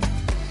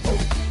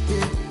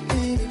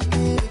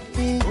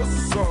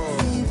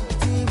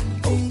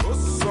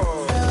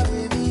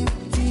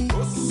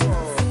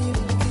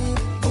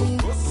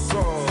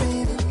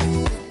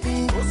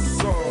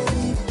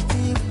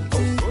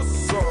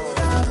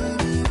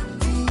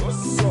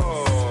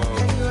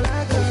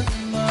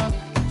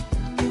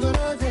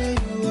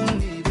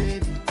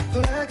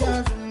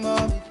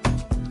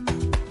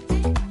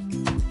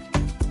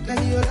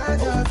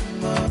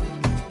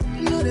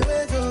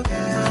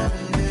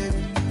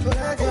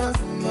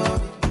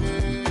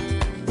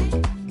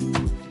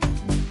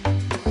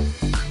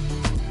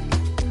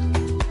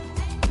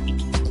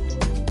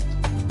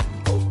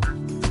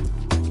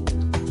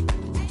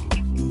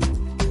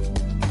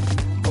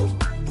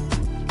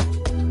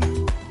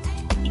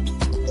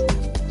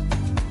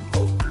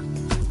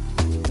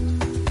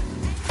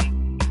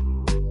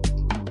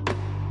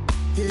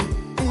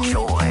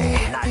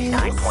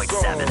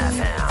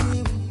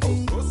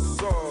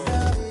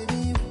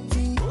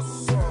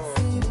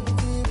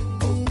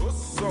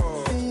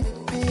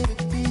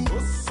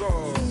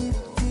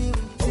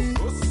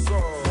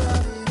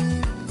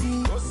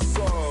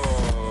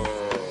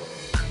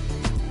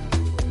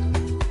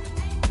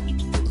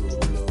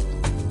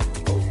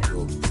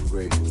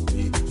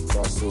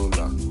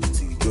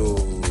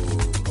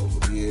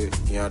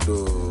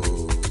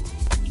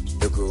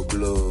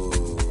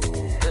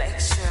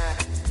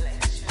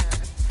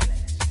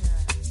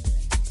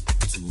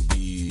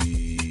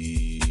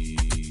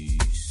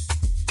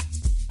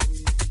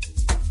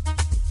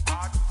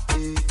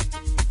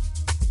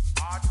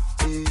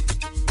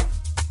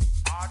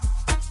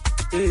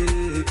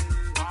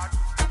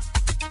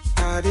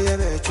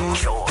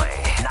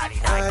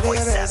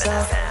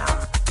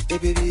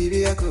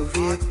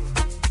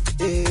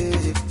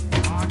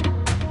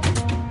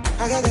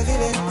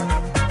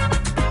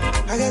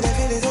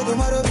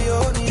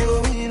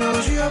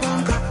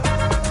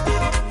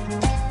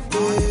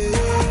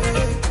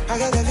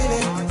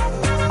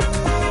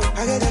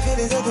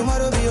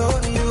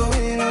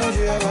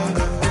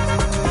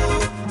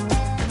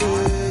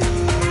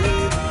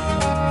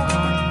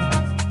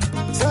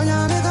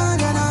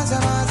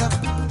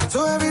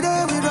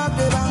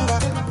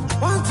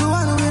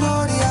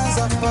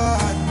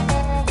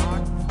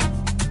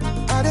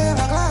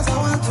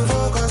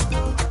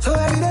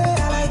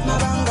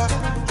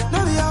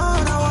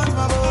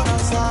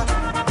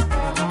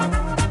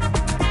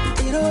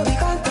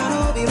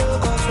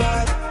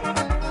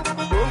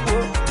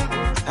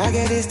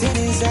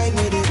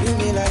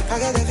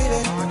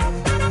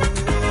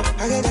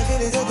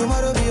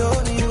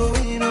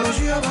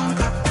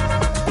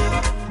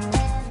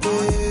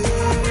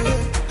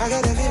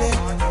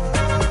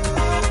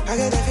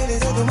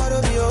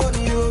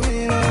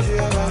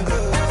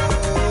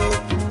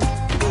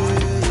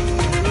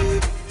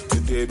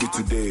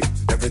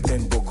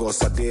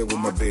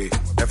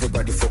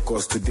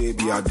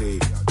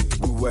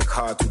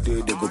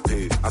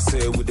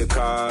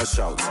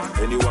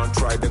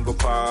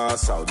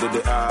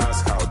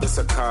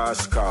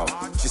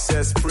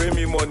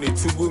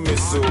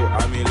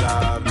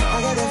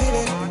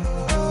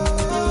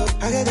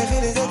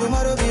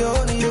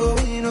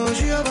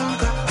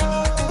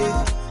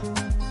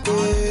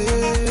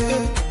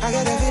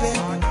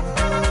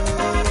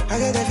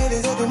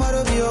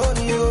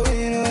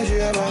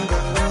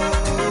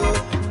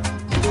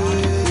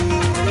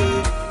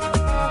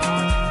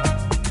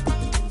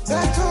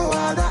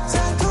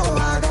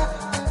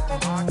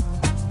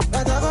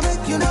 But I go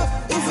make you know,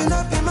 if you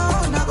not be my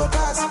own, I go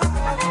pass.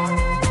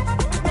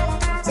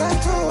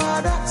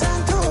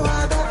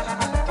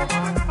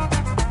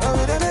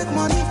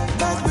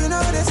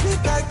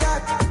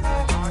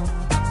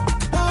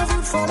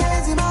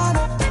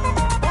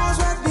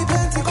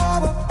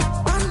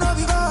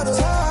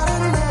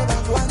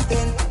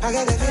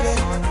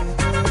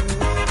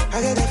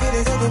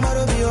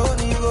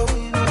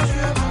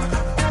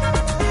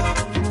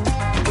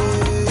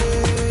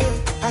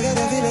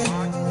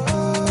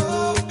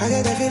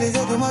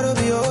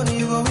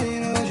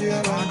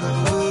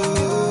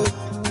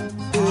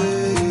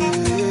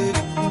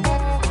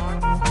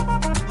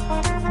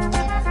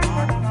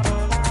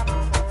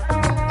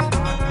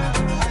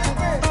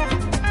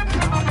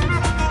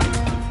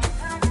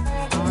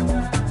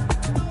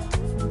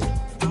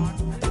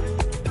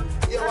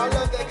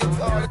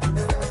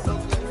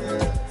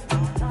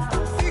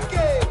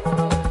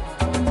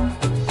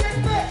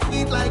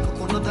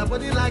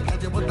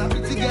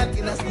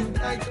 let's move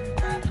tight.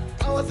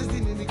 I was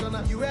sitting in the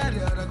corner, you were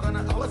the other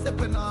corner. I was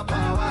stepping up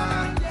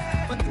power.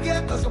 But to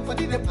get to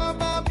somebody, the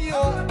mama be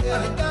oh.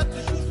 I got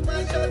to shoot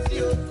my shot,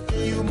 you.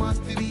 You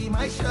must be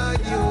my shot,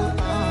 you.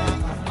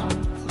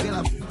 Girl,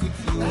 I feel good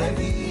to you,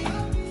 baby.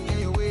 Yeah,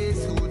 your way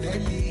so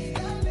deadly.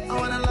 I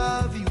wanna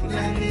love you,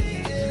 Nelly.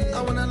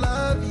 I wanna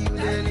love you,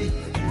 Nelly.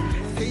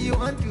 Say you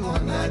want to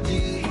on that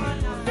day.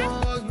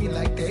 Hug me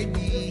like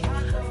daddy.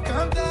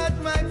 Come touch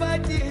my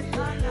body.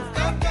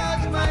 Come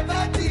touch my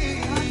body.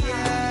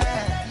 Yeah.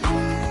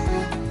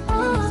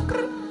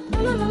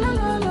 La la la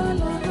la la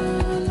la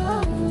la.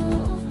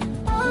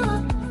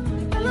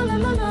 La la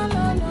la la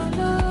la la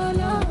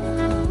la.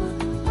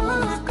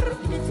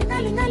 It's in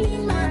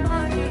my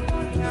body.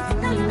 It's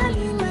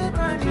in my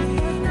body.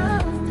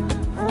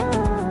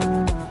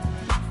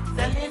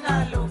 Selena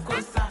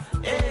Locosa,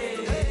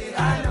 eh,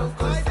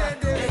 Alocosa,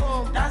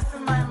 that's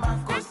my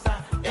Macosa,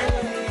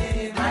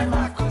 eh, my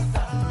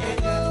Macosa, eh,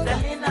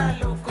 Selena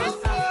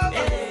Locosa,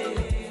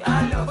 eh,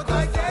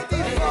 Alocosa,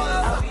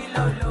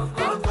 Avilo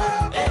Locosa,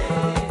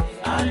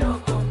 eh,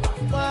 Alocosa.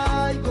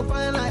 Why go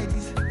fine like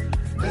this?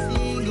 The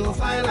thing go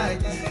fine like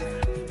this.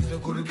 So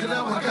could you kill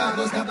my car,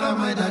 go scatter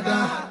my dada?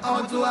 I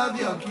want to have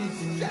your kiss.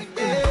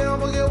 Hey, I'm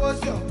gonna get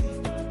what's your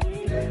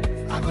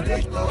I could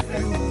take off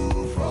you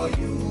for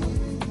you.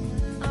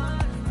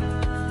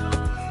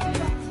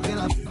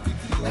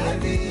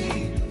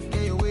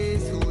 Get your way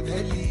so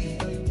deadly.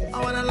 I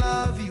wanna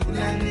love you,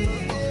 Nelly.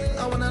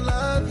 I wanna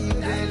love you,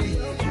 Nelly.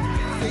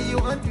 Say you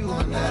want to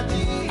on that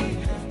day.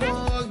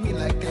 Hug me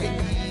like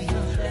daddy.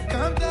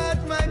 Come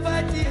touch my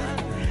body.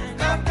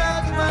 Come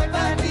touch my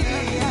body.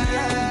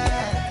 Yeah.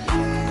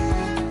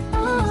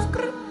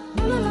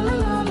 La la la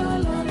la la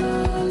la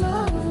la.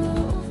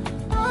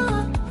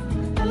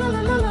 La la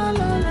la la la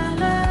la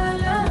la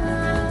la.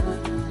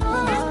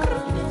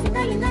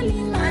 Nali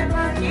my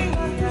body.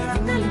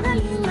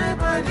 Nali my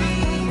body.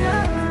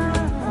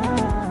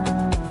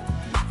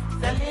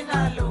 Selena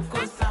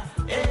Locosa,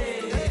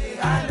 eh,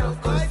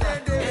 Alocosa,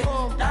 eh,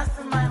 that's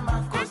my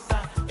Macosa,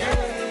 eh,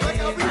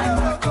 my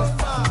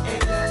Macosa, eh,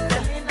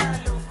 Selena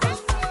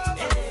Locosa,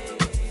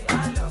 eh,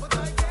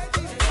 Alocosa.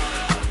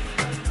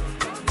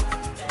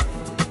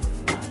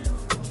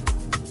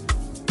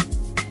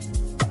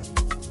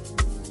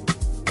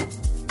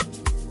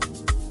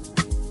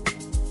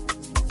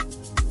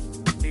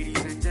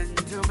 Ladies and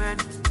gentlemen,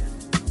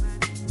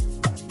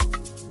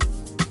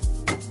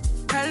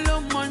 hello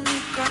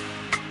Monica,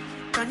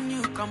 can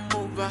you come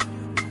over?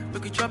 We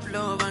could chop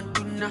love and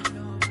tuna.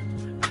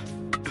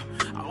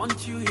 I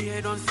want you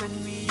here, don't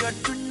send me your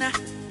tuna.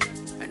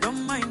 I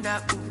don't mind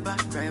that Uber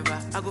driver,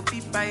 I go be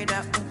by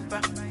that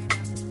Uber.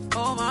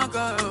 Oh my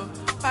God,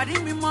 party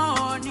me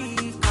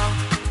Monica,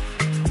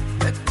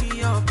 make me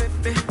your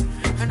baby,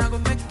 and I go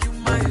make you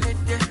my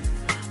lady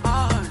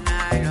all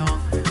night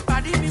long.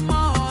 Party me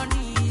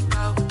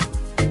Monica,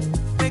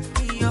 make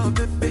me your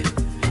baby,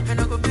 and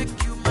I go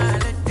make you my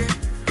lady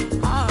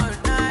all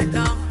night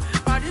long.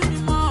 Party me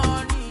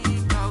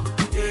Monica,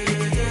 yeah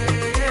yeah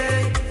yeah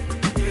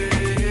yeah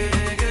yeah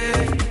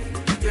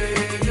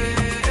yeah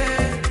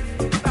yeah.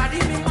 Party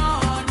me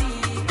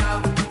Monica,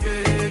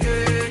 yeah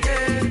yeah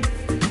yeah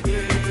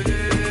yeah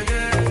yeah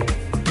yeah.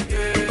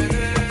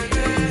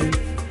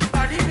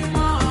 Party me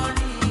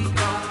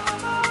Monica.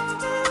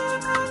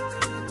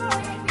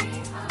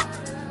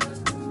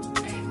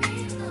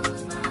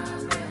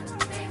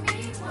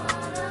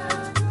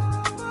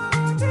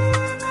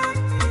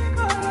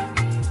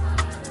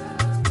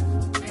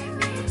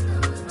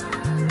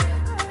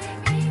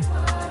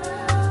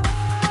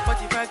 But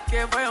if I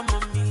care for your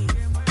mommy,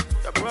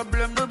 your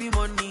problem no be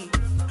money.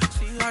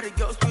 See how the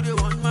girls do they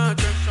want my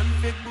attention.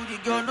 Fake booty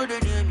girl no they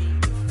near me.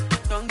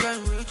 Don't get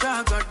rich,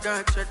 I got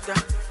that cheddar.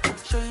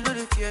 Sure you know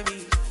they fear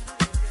me.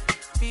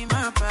 Be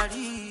my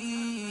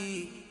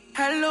body.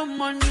 Hello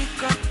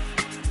Monica,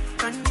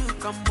 can you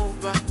come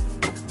over?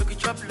 We could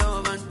chop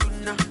love and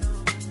tuna.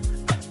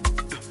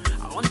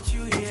 I want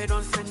you here,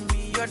 don't send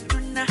me your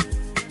tuna.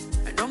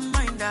 I don't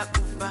mind that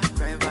Uber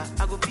driver,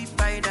 I go be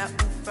by that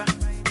Uber.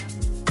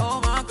 Oh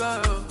my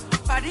God,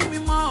 party me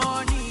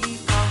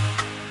Monica,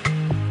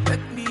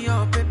 make me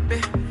your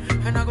baby,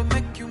 and I go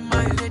make you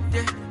my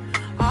lady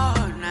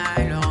all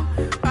night long.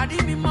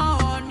 Party me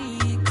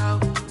Monica,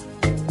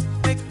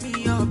 make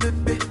me your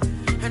baby,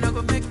 and I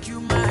go make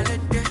you my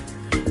lady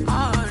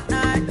all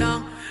night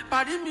long.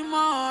 Party me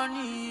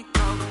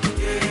Monica,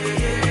 yeah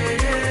yeah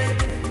yeah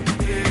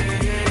yeah yeah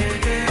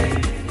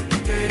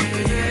yeah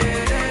yeah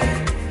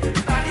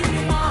yeah. Party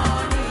me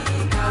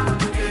Monica,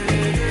 yeah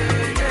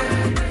yeah yeah.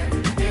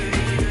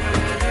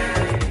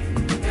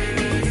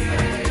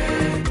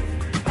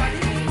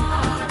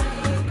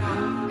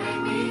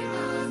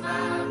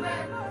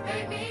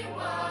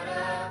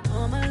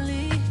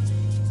 Normally,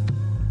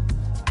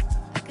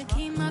 I could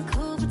keep my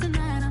cool, but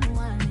tonight I'm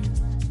whining.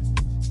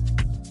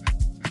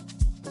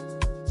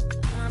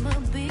 I'ma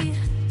be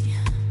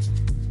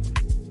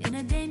in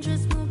a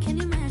dangerous mood. Can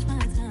you match my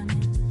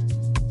timing?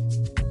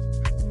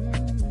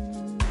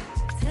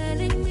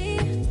 Telling me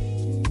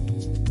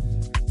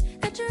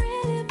that you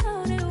really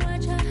know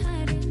what you're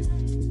hiding.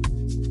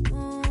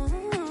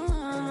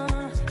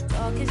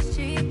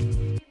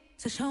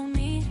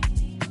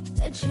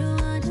 you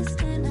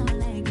understand how I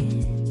like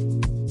it?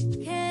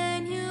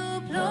 Can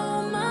you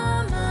blow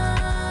my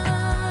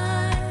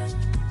mind?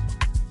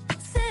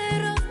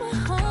 Set off my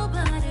whole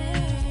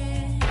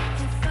body.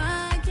 If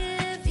I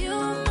give you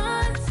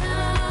my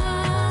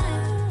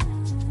time,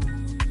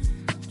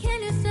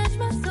 can you snatch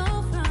my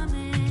soul from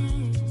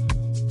it?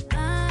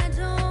 I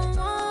don't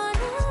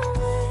wanna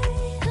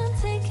wait. Come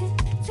take it,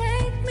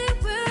 take me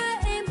where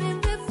I ain't been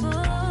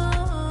before.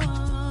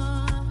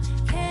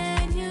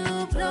 Can you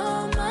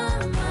blow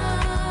my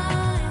mind?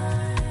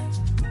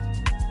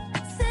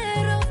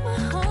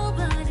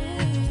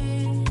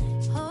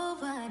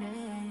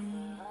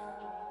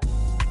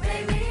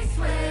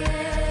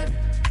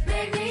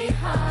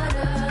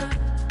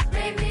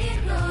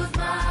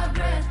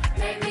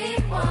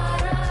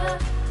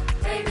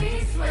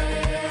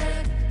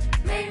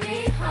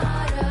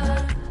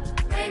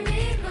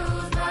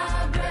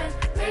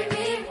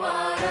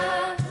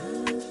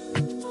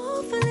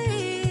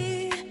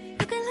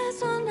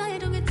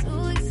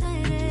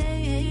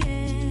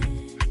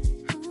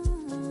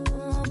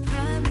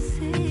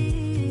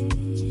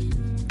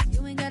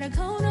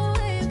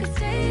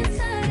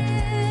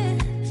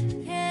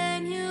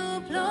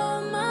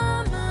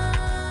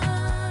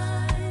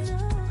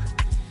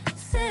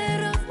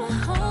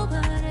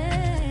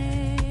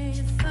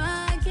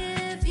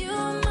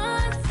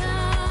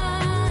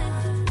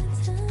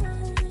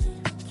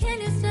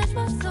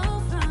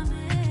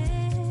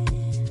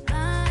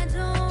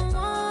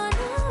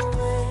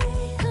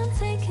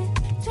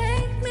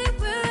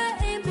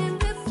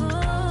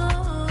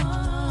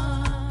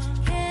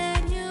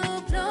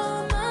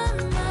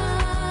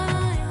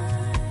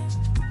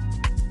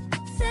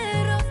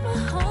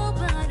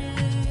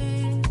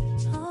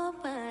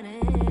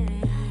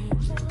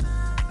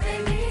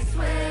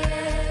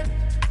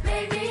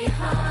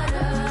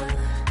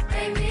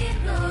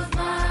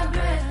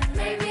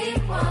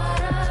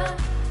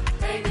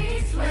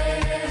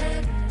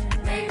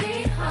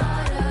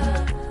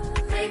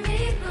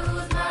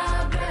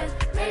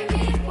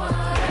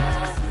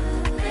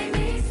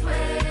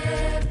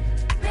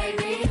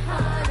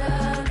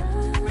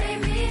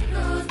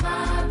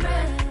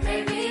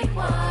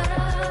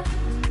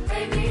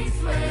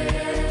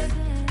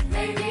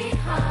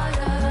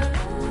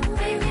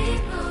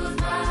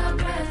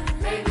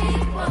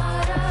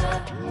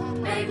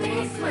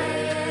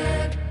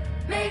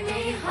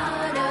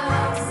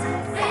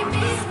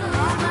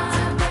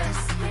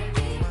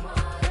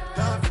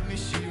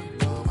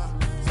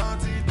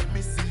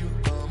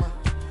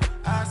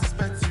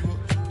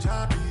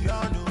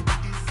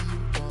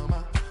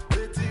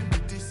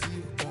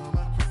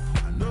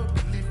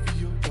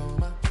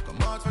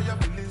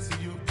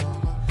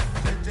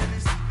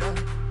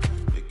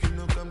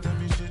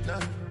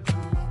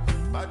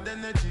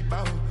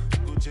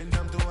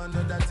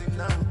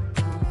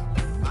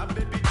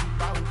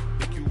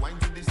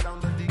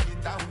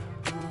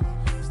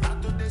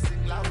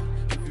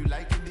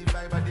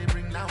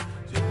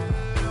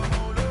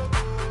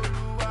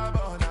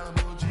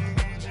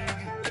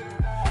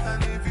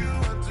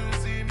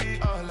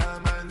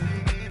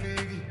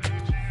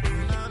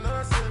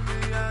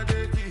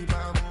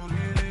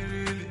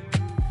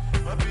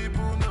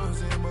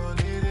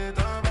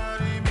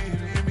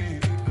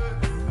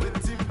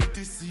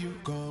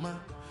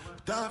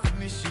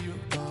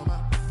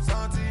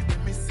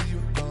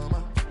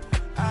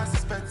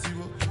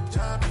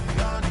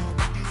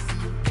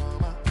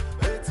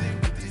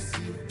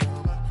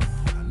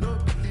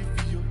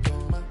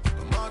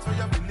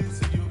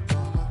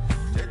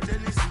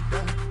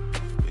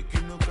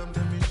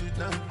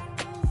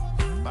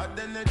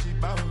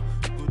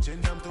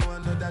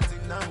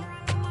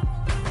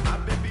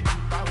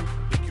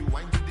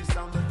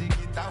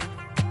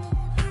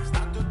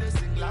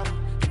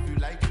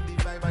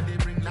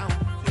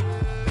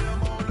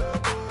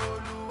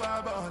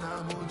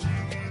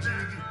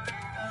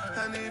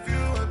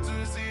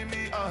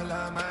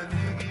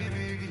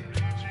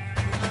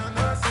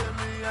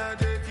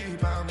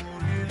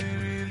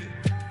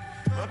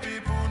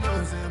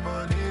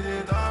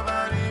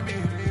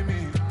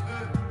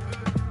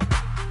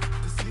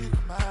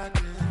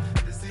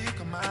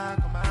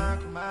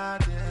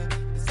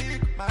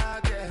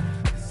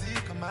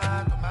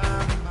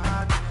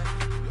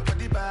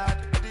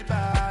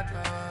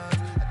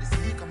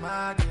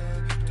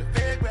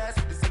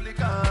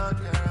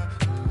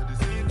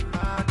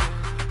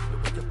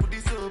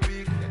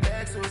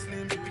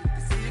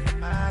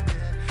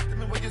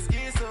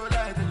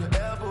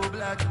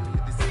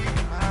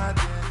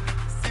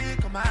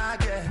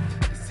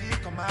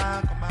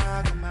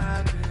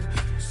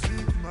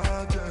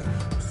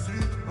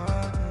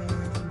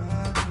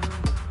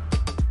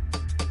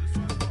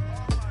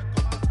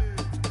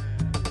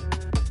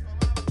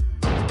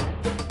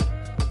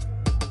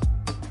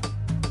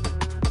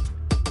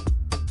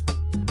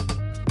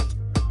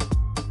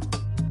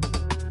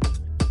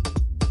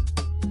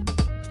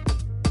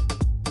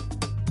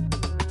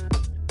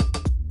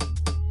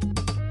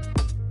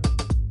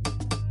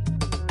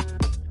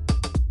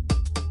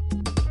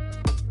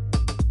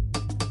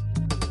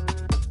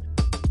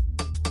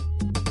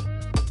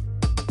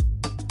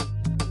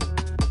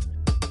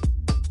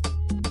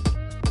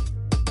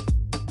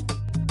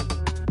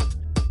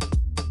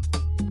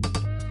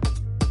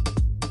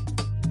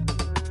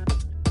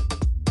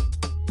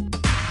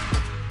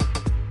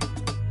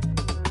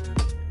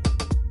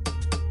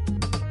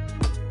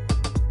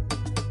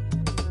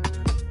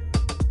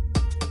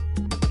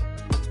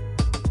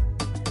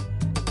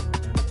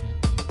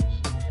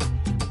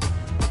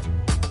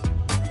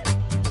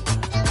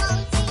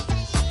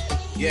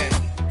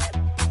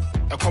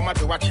 come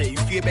to watch it.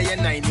 If you be a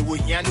 9, you will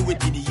hear no with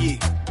the year.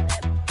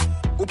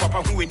 O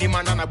papa who any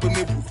man and a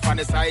bumi,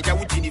 Fanasa, I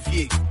would in the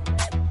fee.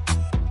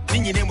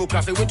 Nini name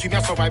class, I went to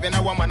me survive and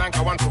a woman and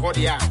I want to hold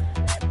the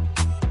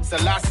So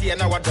last year,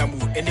 now what the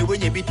move, and the way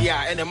you beat the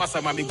and the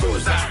massa mammy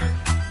goes out.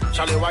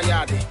 Charlie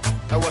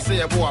Wayade, I was say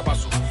a boa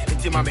basso, and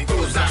Timame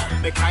goes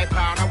out, make high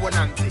power, I want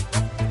auntie.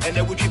 And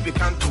then we keep it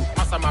can't do,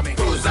 Massa Mammy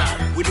goes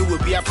out. We do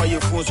will be up for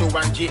your phone so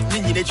one G,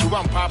 Nini let you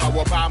one papa,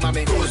 what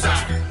mammy goes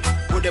out.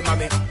 Good the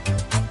mammy,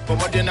 for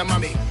more than a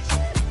mammy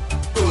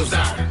goes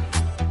out.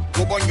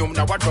 Wobonyum,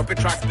 now what drop a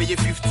track, pay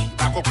 50,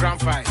 Bako Grand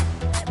 5.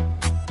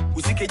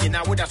 We see Kenya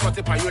now with a sort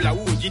of payola,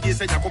 who GD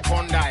said Jacob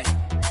Pondai.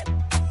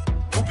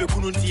 Upe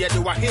Kununtia, they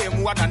were here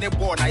more than a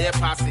born, I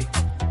pass it.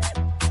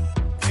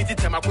 Fitty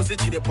Tamakosi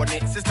to the pony,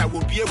 sister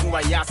will be a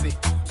Muayasi,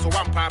 so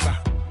one papa.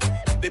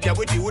 Baby, I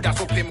would you would have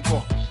so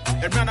pimco.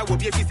 And Rana will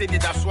be a visit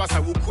that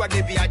Swassa will quite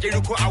be a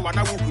Jericho, I want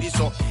to be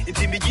so.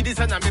 Intimidis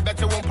and I'm a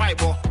better one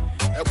pipe.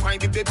 A quine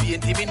baby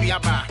and Timmy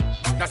Abba.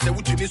 That's the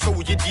wood to me, so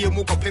would you dear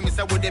Muko Pemis?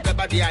 I would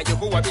never be a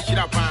Jehovah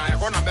Bishop. I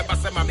want to remember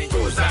some mammy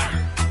goes out.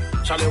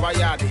 Charlie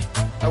Wayadi,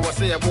 I was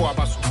say a boa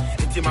basso,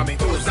 Intimame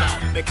goes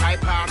out, make high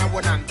power, I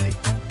want auntie.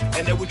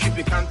 And then we keep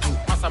it can't do,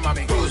 Massa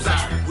Mammy goes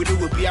out. We do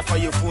will be up for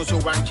your phone so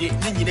one G,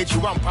 Nini let you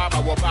one papa,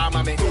 what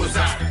mammy goes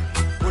out.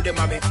 Good the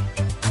mammy,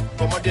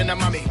 for more than a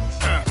mammy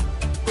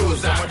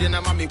goes out, more than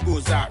a mammy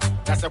goes out.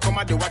 That's a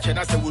command watch and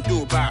that's a would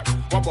do back.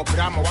 What about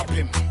Brahma, what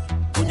him?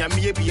 When you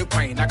may be a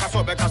quine, like I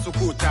saw better so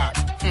cool tag.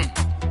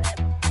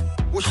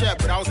 We share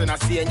browsing, I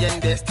see, and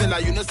then still,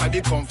 you know, I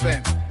be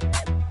confirmed.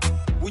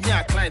 We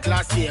had a client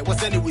last year,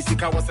 was any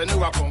whisika, was a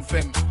new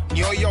confirm.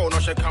 Yo, no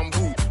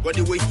shakambu, but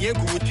the way here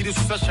go with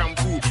this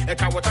shampoo. A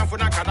kawatan for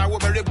Nakana will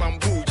very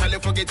bamboo. Charlie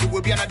forget it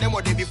will be another demo,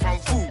 they be from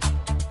food.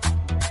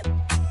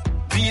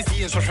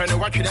 BC and so trying to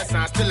watch that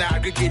sound still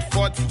aggregate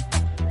 40.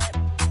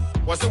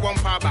 Was the one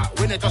papa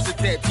when it was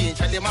 13,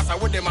 Charlie Massa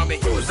with the mammy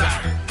goes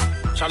out.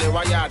 Charlie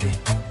Wayadi,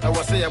 I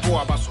was say a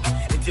boa basso,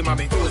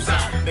 Intimame goes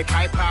out, make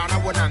high power, I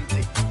want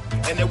auntie.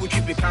 And then we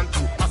keep it can't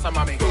do, Massa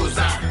Mammy goes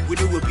out. We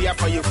do will be up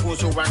for your phone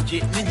so one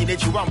G, Nini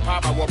let you one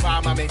papa, what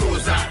mammy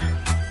goes out.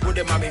 Good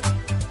the mammy,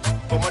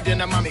 for more than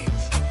a mammy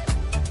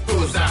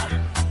goes out.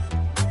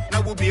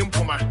 Now we'll be in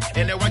Puma,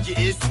 and then what you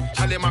is,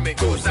 Charlie Mammy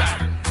goes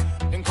out.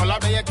 In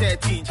Colabaya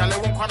 13, Charlie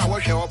won't come and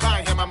wash your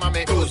bang, and my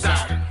mammy goes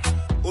out.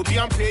 Obi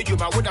on page you,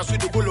 but what I see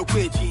the bull of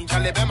Quay,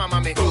 Charlie Bema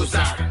mammy goes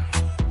out.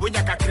 When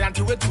you can't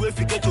wait to if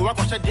you get to work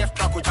on death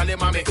track, Charlie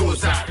Mammy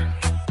goes out.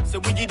 So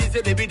we did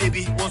this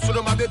baby, one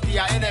solo my baby,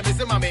 and then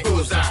Miss Mammy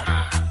goes out.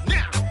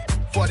 Now,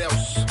 what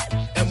else?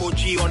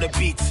 MOG on the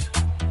beat,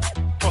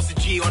 Posse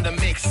G on the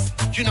mix.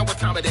 You know what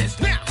time it is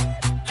now?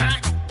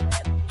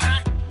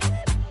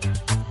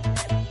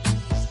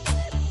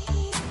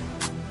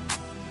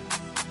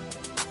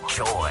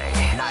 Joy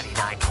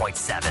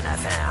 99.7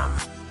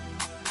 FM.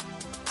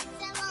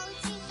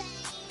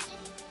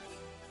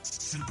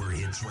 Super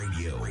Hits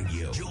Radio.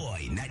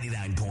 Joy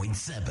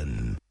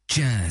 99.7.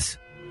 Jazz,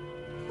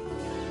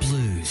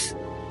 blues,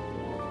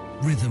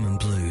 rhythm and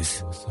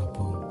blues,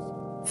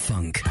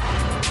 funk,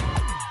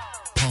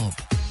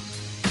 pop,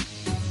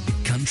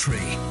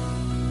 country,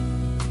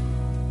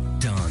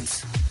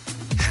 dance,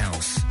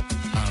 house,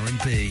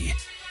 R&B,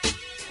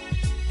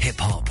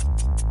 hip-hop,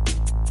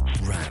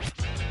 rap,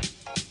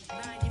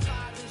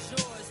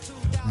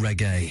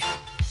 reggae,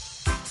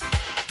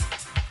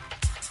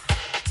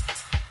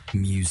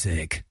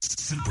 music.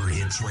 Super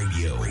Hits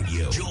Radio.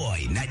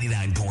 Joy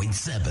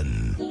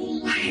 99.7.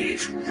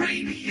 Hits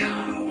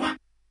Radio.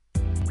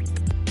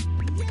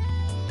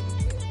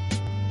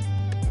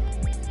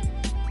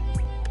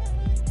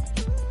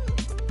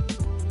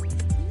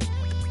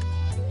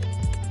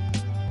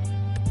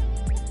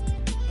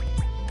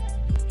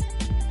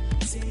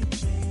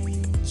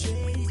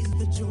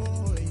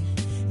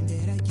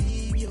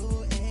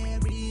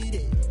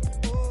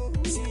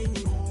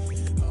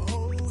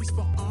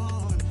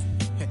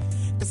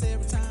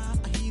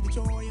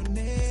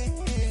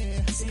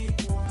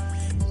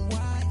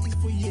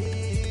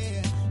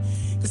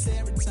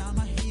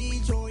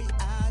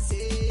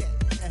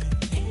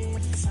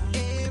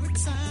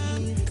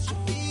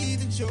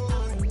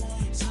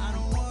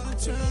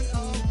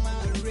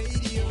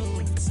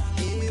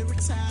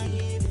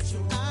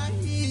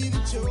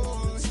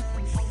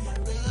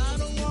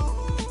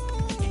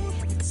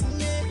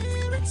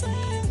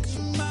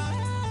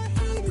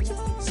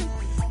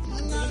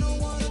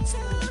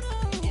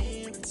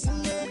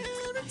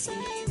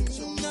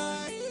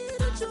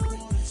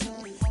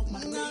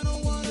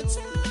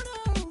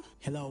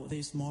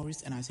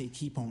 Morris, and I say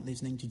keep on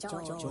listening to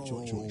Joy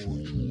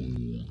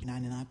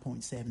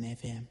 99.7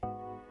 FM.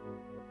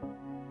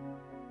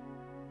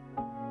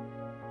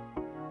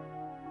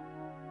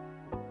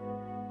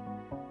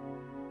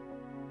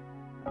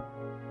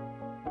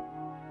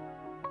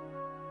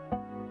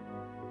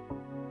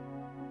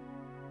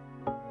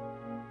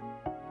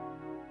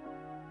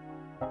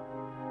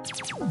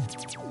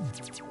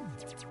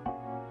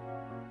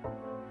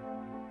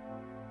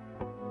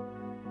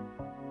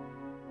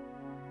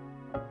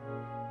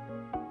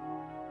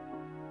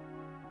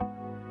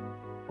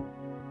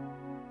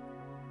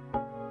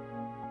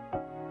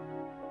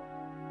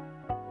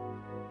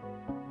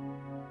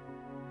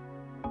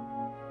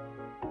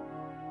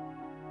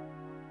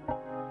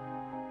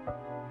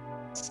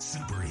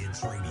 Super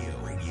Hits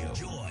Radio.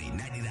 Joy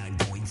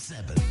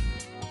 99.7.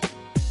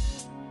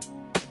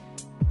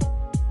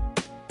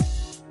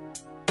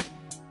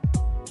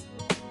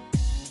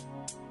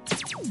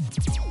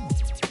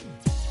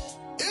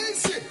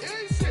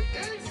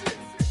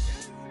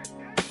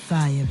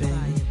 Fire,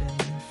 baby.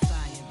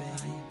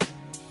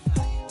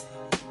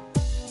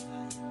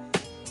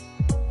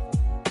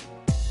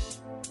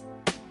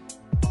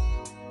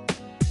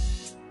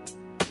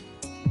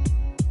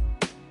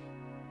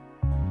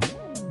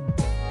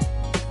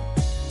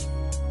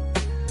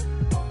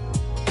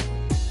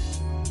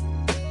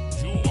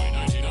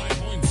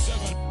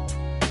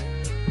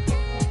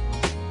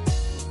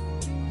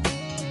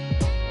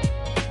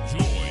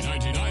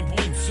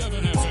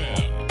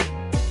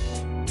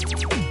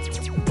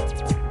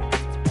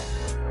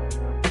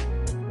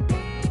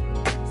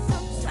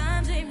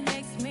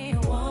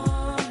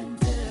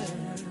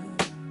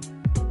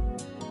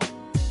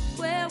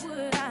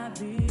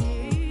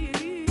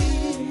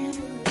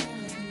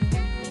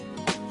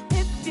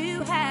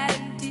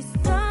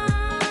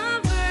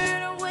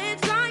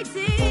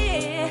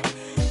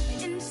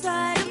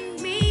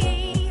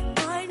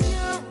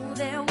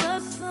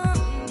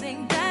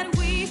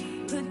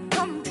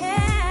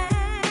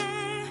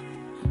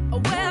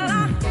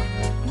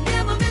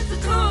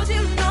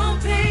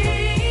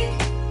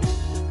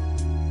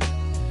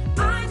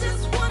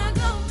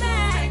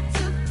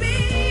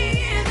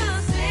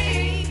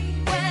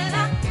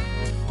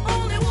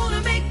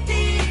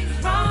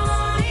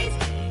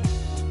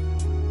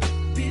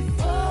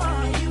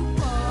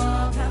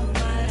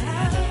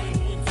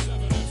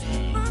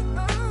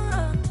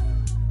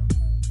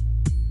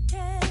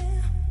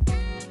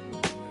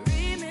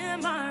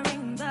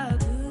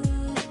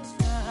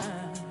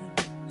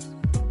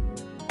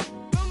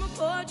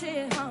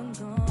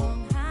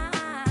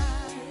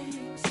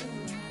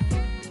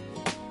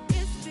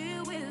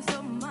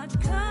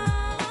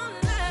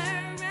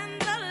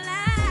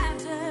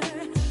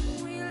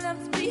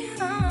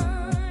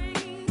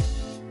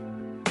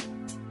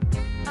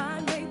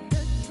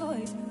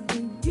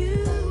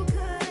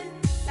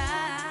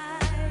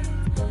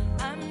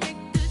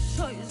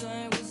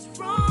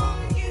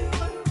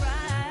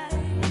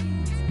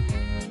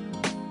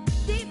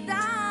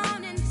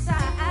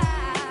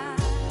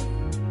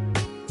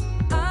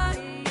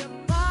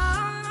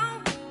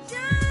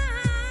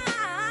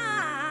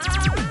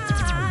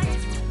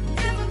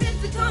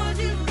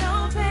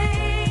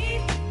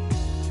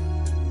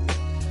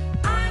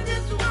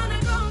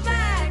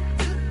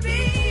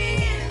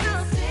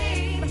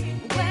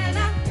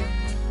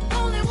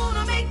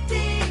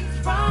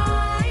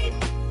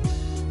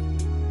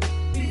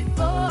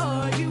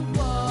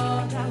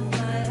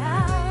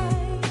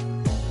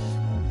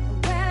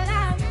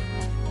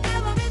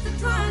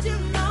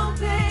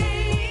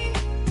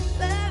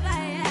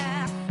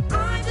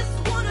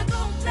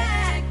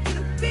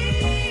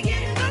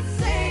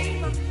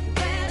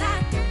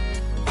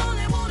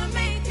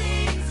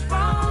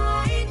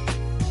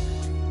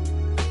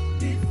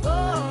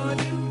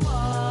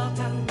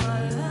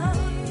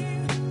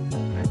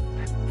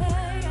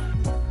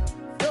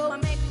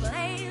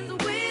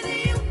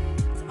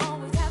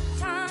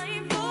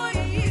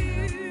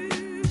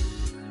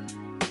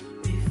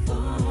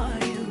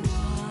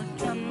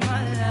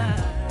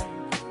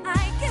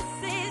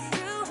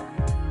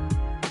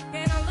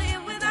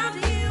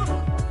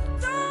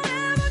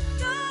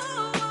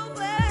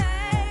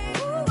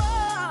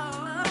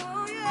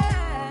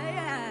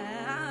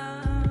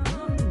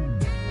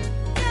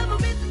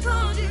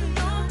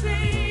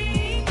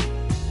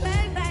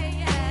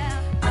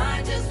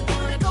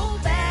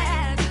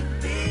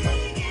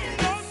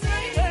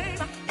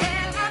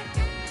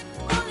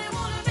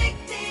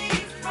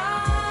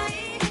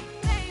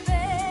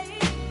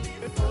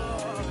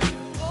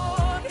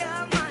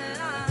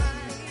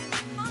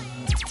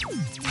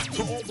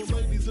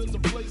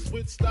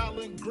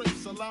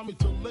 Allow me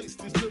to lace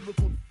these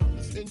lyrical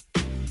in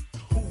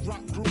who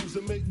rock grooves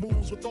and make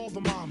moves with all the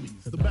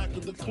mommies. The back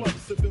of the club,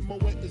 sipping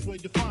Moet is where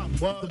you find me.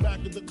 The back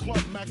of the club,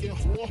 macking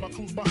whore, my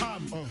crew's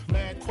behind me.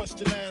 Mad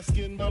question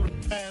asking,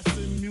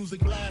 passing, music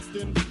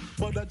blasting.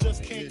 But I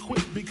just can't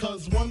quit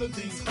because one of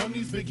these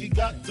honeys Biggie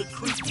got to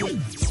creep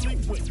with,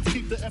 sleep with,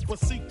 keep the F a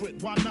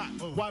secret. Why not?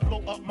 Why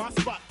blow up my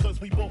spot?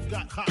 Cause we both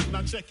got hot.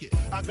 Now check it.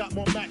 I got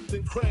more Mac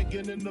than Craig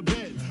and in the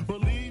bed.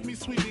 Believe me,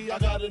 sweetie, I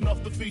got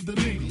enough to feed the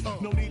needy.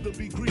 No need to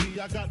be greedy.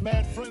 I got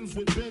mad friends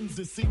with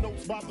Benzes, see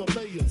notes by the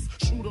layers.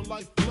 True to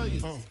life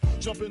players.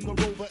 Jump in the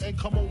Rover and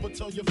come over.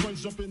 Tell your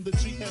friends jump in the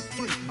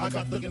GS3. I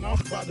got looking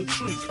out by the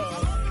tree.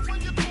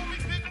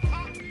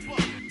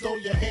 Throw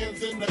your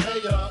hands in the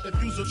air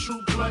if you's a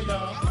true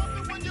player.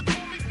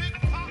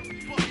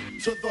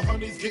 To the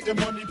honeys getting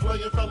money,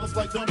 playing fellas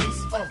like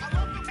dummies.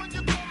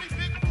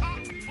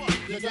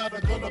 You got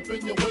a gun up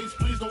in your waist,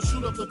 please don't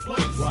shoot up the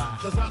place. Wow.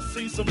 Cause I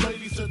see some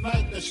ladies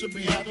tonight that should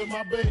be having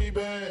my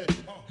baby.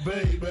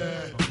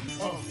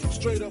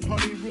 Straight up,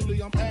 honey,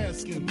 really I'm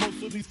asking.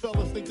 Most of these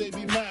fellas think they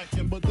be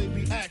macking, but they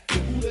be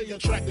acting. they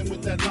attracting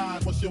with that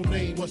line? What's your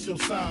name? What's your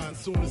sign?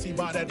 Soon as he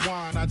buy that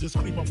wine, I just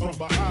creep up from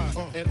behind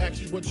and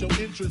ask you what your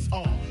interests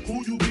are.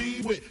 Who you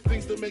be with?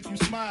 Things that make you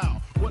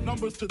smile. What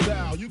numbers to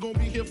dial? You gonna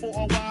be here for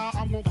a while?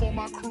 I'm gonna call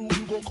my crew.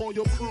 You gonna call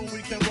your crew.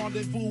 We can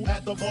rendezvous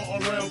at the bar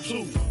around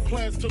 2.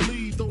 Plans to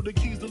leave, throw the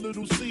keys to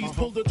little C's.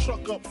 Pull the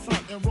truck up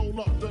front and roll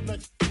up the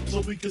next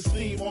so we can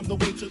steam on the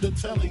way to the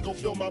telly. Go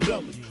fill my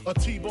belly. A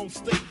T-bone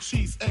steak,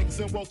 cheese, eggs,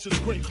 and Welch's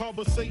grape.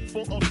 Conversate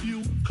for a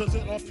few, cause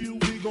in a few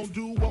we gon'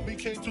 do what we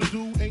came to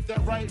do. Ain't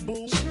that right,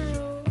 boo?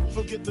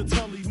 Forget the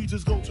telly, we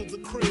just go to the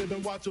crib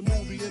and watch a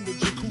movie in the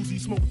jacuzzi,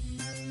 smoke.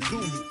 Do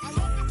me. I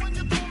love it when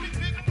you call me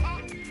Big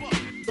Papa.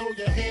 Throw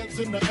your hands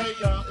in the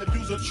air if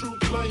you's a true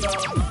player. I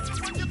love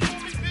it when you call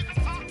me Big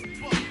Papa.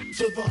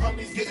 To the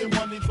honeys getting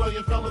money,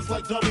 playing fellas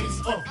like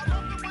dummies. I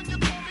love it when you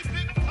call me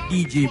Big Papa.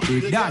 DJ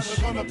Big Dash.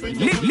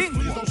 Link.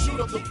 Please don't shoot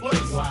up the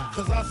place.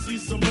 Cause I see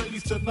some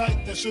ladies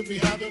tonight that should be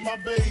having my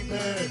baby.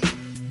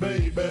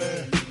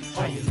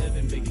 How you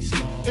living, Biggie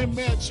Small?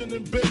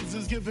 Imagining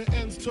Benzes giving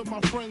ends to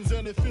my friends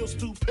and it feels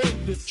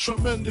stupendous.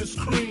 Tremendous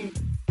cream,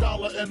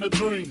 dollar and a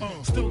dream.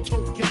 Still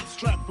tote gas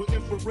strapped with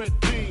infrared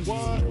beams.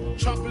 What?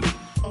 Chopping,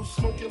 I'm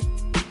smoking.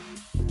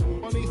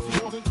 Money,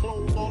 floors and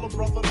clothes, all the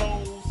brother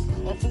knows.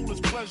 A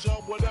foolish pleasure,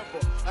 whatever.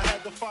 I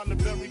had to find the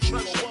buried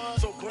treasure.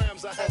 So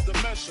grams I had to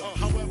measure.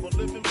 However,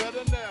 living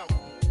better now.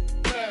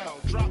 Now,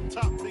 drop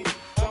top me.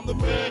 I'm the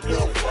bad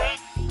girlfriend.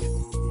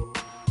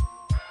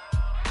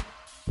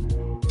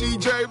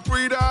 DJ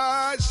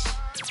Predash.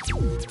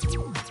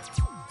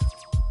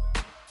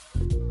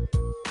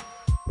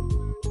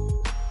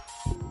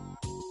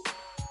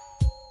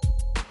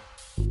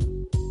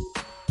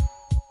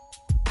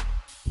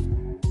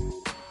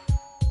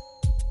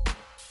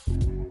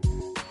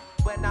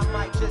 When I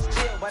might just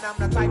chill, but I'm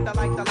the type that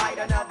like to light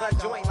another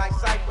joint like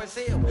Cypress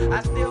Hill.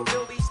 I still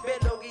do these spit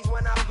loogies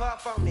when I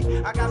puff on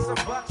it. I got some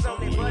bucks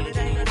on it, but it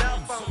ain't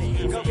enough on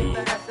it. Go get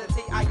the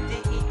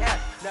S-T-I-D-E-S.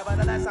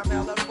 Nevertheless, I'm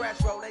hella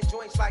fresh, rolling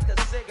joints like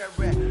a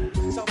cigarette.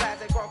 So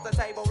fast across the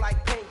table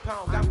like ping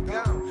pong, I'm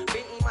gone.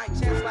 Beating my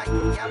chest like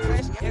me, I'm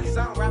fresh in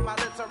song. Wrap my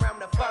lips around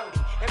the 40.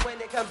 And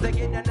when it comes to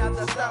getting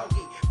another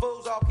stogie,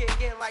 fools all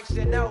kick in like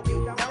Shinobi.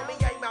 Know me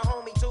ain't my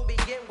homie to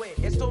begin with.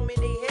 It's too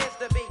many heads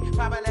to be.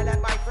 Probably let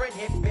my friend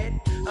hit bit.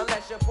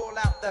 Unless you pull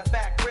out the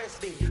fat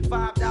crispy.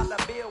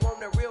 $5 bill on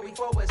the real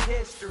before it's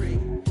history.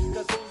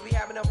 Cause fools be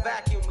having them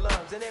vacuum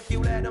lungs. And if you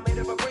let them hit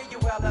it for free, you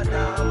hella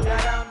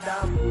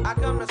dumb. I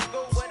come to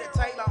school with a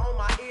Taylor on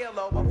my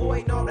earlobe.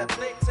 Avoiding all the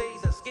flick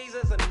teasers,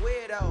 skeezers, and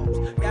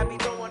weirdos. Got me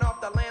throwing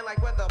off the land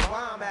like where the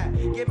bomb at.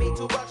 Give me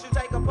 $2, you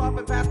take a puff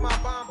and pass my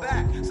bomb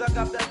back. Suck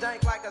up the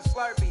dank like a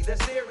Slurpee. The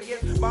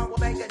serious bomb will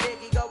make a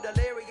nigga go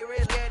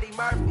delirious. Eddie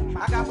Murphy.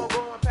 I got more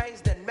growing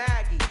pains than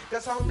Maggie.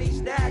 Cause homies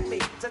snagged me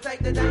to take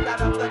the dank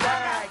out of the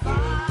bag.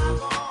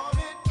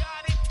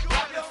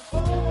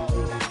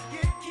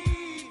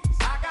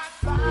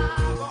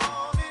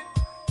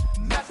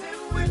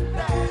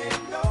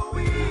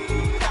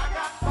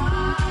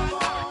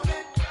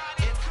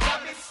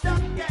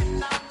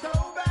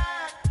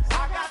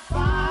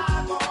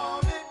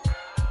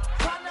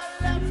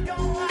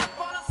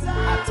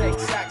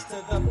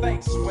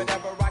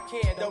 Whenever I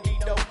can, don't need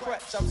no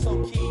crutch, I'm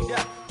so keyed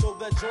up. So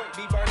the joint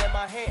be burning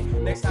my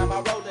hand. Next time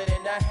I roll it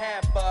in a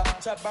hamper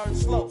to burn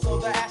slow, so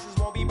the ashes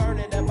won't be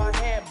burning in my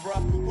hand,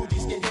 bruh.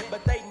 Hoodies get hit,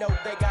 but they know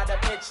they got a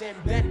pitch. And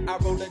then I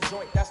roll a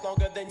joint that's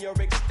longer than your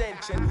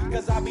extension.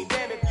 Cause I'll be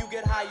damned if you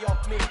get high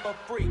off me for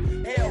free.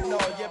 Hell no,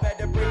 you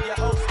better bring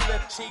your own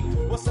slip cheek.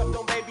 What's up,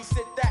 don't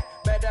babysit that?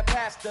 Better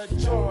pass the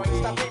joint.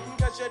 Stop hitting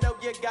cause you know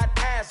you got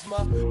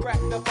asthma. Crack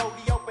the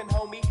 40 open,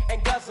 homie,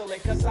 and guzzle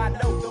it. Cause I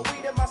know the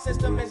weed in my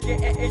system is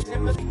getting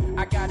intimate.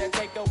 I gotta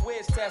take a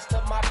whiz test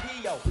to my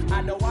P.O.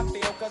 I know I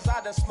feel cause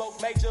I done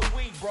smoked major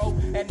weed, bro.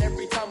 And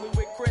every time we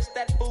with Chris,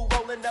 that fool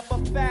rolling up a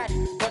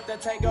fatty. But the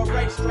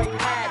Tangeray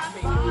straight had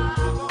me.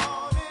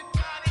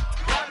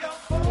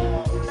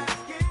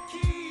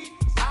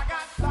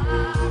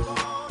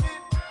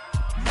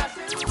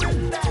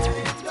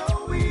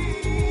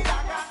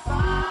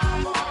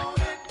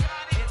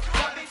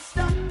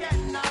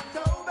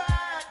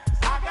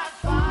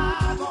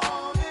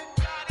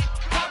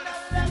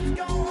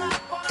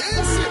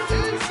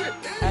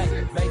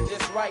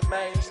 Right,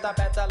 man, stop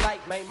at the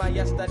light, man. My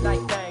yesterday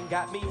thing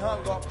got me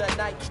hung off the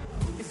night.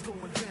 It's going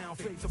down,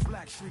 fades of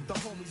Black Street. The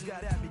homies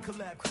got at me,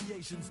 collab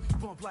creations.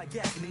 Bump like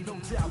agony, no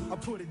doubt. I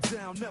put it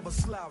down, never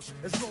slouch.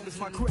 As long as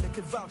my credit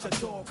could vouch, a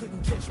dog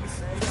couldn't catch me.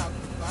 Say out.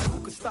 Who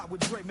could stop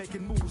with Dre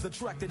making moves,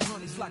 attracting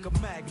honeys like a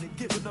magnet,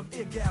 giving them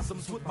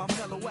orgasms with my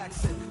mellow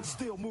accent.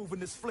 Still moving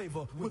this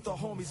flavor with the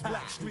homies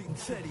Black Street and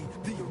Teddy,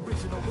 the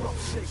original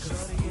rough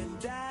shakers. Shutting it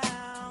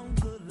down,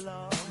 good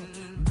lord.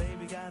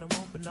 Baby got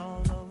them open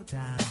all over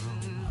town.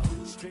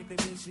 Strictly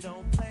bitch, you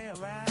don't play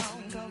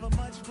around. Cover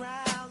much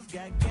ground,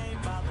 got game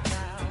by the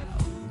pound.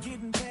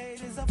 Getting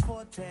paid is a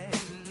forte,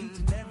 each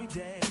and every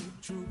day.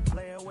 True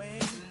play away.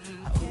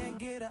 I can't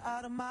get her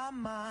out of my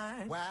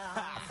mind. Wow.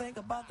 I think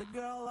about the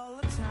girl all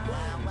the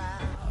time. Wow.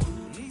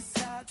 East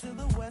side to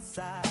the west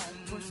side,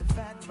 pushing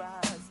fat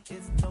rides,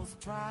 it's no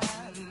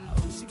surprise.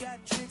 She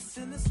got tricks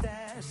in the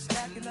stash,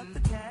 stacking up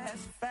the cash,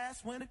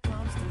 fast when it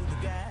comes to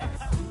the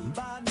gas.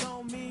 By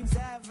no means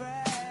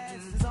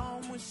average, it's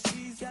on when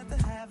she's got to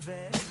have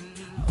it.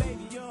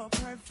 Baby, you're a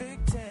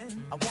perfect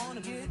 10. I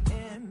wanna get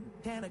in,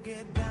 can I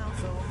get down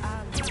so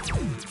I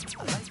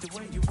like the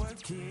way you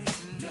work it,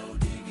 no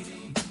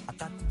diggity. I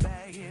got to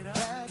bag it up.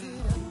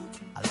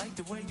 I like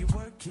the way you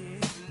work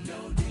it,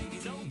 no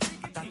diggity.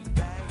 I got to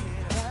bag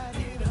it up.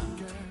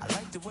 I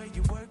like the way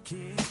you work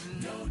it,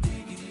 no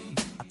diggity.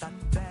 I got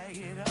to bag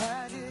it up.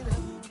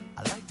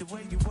 I like the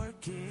way you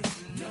work it,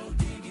 no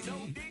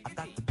diggity. I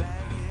got to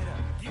bag it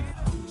up.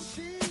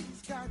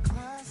 She's got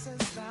class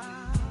and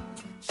style.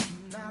 She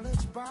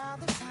knowledge by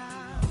the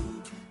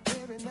pound.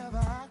 Baby never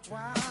act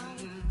wild.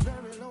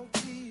 Very low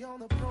key on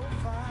the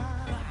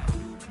profile.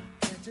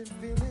 Catching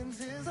feelings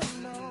is a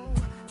no.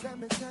 Let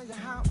me tell you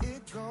how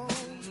it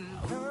goes.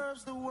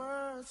 Curves the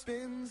word,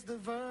 spins the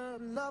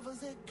verb.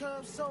 Lovers it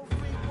curves so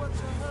free. What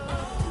you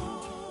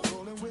heard?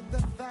 Rolling with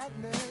the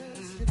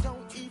fatness. You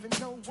don't even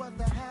know what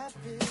the half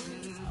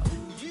is.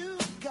 You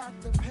got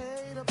to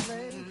pay to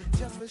play.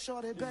 Just for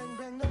shorty bang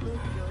bang to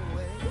look your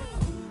way.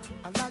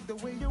 I like the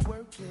way you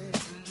work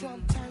it.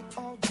 Trump tight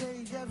all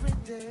day, every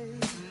day.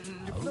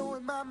 You're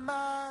blowing my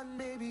mind,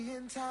 maybe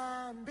in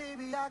time.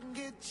 Baby, I can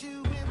get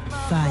you in my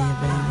Fire,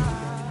 baby.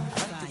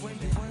 I like the way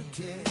you work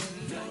it,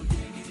 no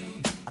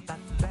diggity. I got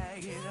to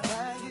bag it up.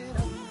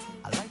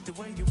 I like the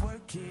way you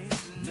work it,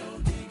 no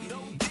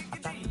diggity. I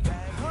got to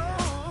bag it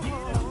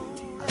up.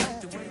 I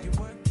like the way you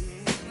work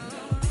it,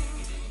 no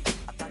diggity.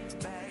 I got to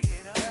bag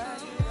it up.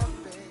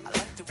 I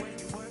like the way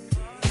you work it,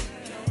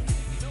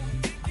 no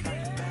diggity. I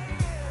got to bag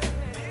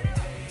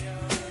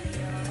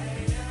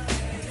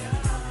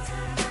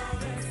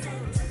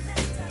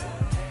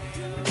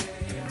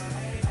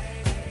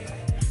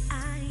I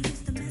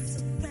used to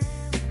mess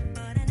around,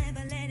 but I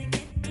never let it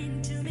get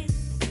into me.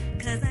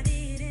 'Cause I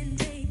didn't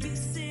take you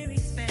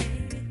serious,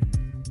 baby.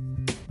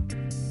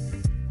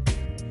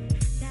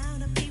 Now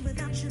to be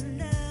without your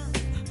love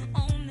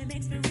only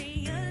makes me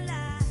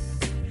realize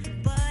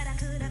what I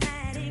could have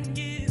had in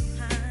you,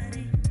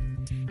 honey.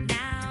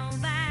 Now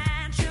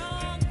that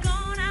you're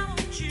gone, I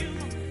want you.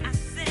 I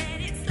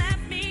said it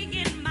slapped me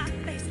in my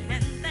face,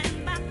 and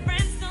then my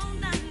friends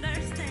don't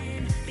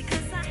understand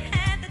because I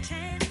had the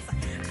chance.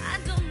 I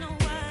don't know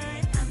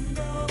why I'm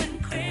going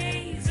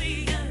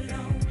crazy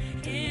alone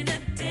in the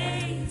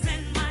days,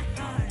 and my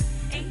heart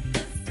ain't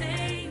the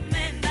same,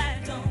 and I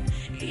don't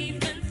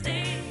even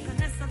think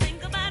unless I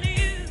think about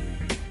you.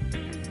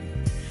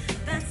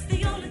 That's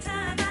the only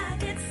time I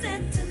get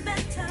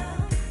sentimental.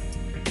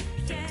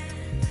 Yeah,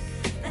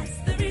 that's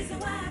the reason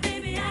why,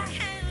 baby, I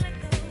can't let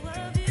go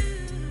of you.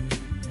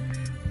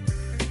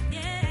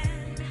 Yeah,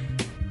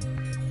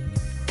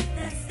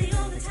 that's the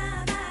only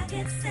time I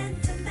get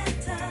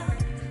sentimental.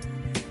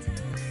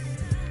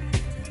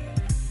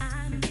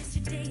 I miss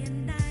you day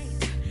and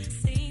night.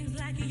 Seems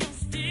like you're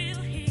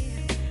still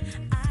here.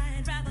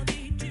 I'd rather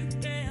be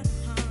together,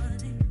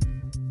 honey.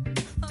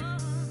 Oh,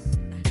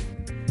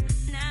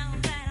 now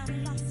that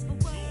I'm lost for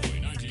words,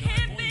 I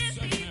can't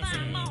believe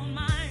I'm on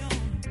my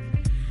own.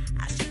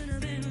 I should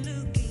have been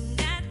looking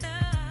at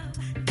love.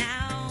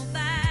 Now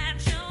that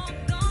you're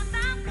gone,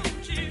 I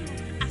want you.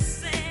 I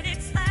said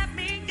it slapped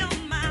me on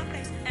my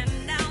face, and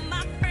now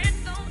my friends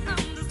don't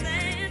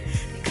understand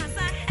because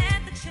I had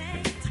the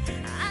chance.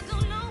 I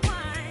don't know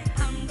why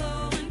I'm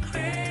going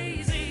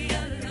crazy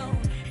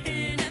alone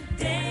in the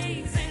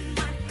days, and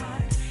my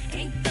heart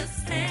ain't the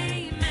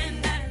same,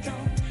 and I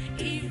don't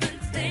even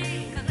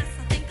think unless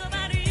I think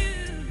about you.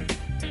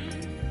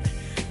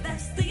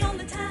 That's the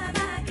only time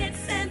I get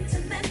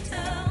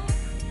sentimental.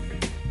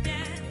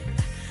 Yeah,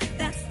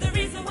 that's the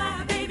reason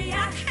why, baby,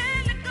 I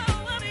can't let go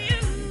of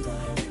you.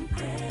 Going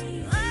crazy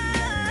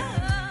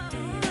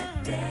in the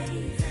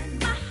days, and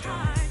my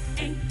heart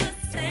ain't the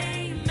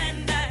same,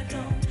 and I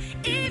don't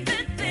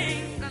even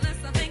think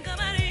unless I think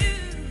about you.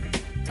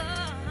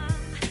 Oh,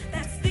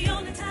 that's the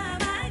only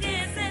time I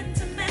get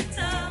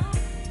sentimental.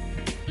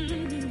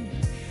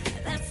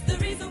 That's the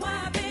reason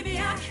why, baby,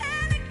 I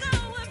can't let go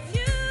of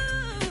you.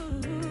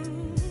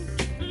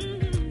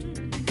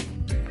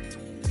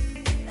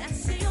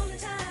 That's the only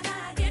time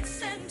I get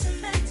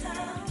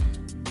sentimental.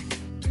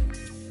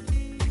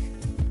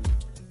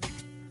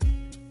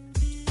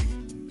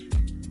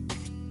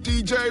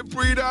 DJ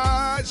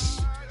Breeders.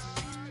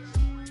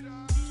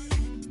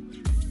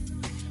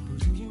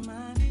 Would you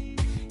mind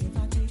if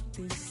I take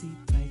this seat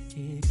right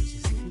here? 'Cause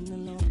you're sitting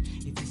alone.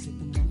 If you're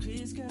sipping on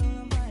Chris, girl,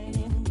 I'm right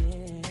in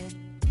there.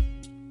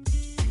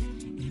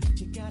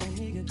 If you got a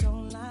nigga,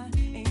 don't lie,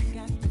 ain't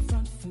got the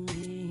front for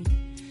me.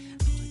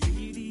 I'ma give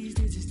you these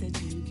digits that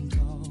you can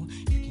call.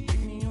 You can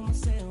hit me on my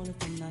cell if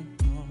I'm not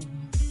home.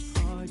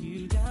 Are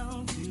you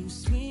down to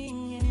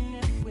swinging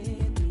it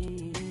with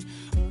me?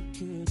 Or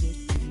could it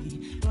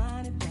be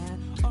blinded by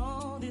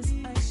all this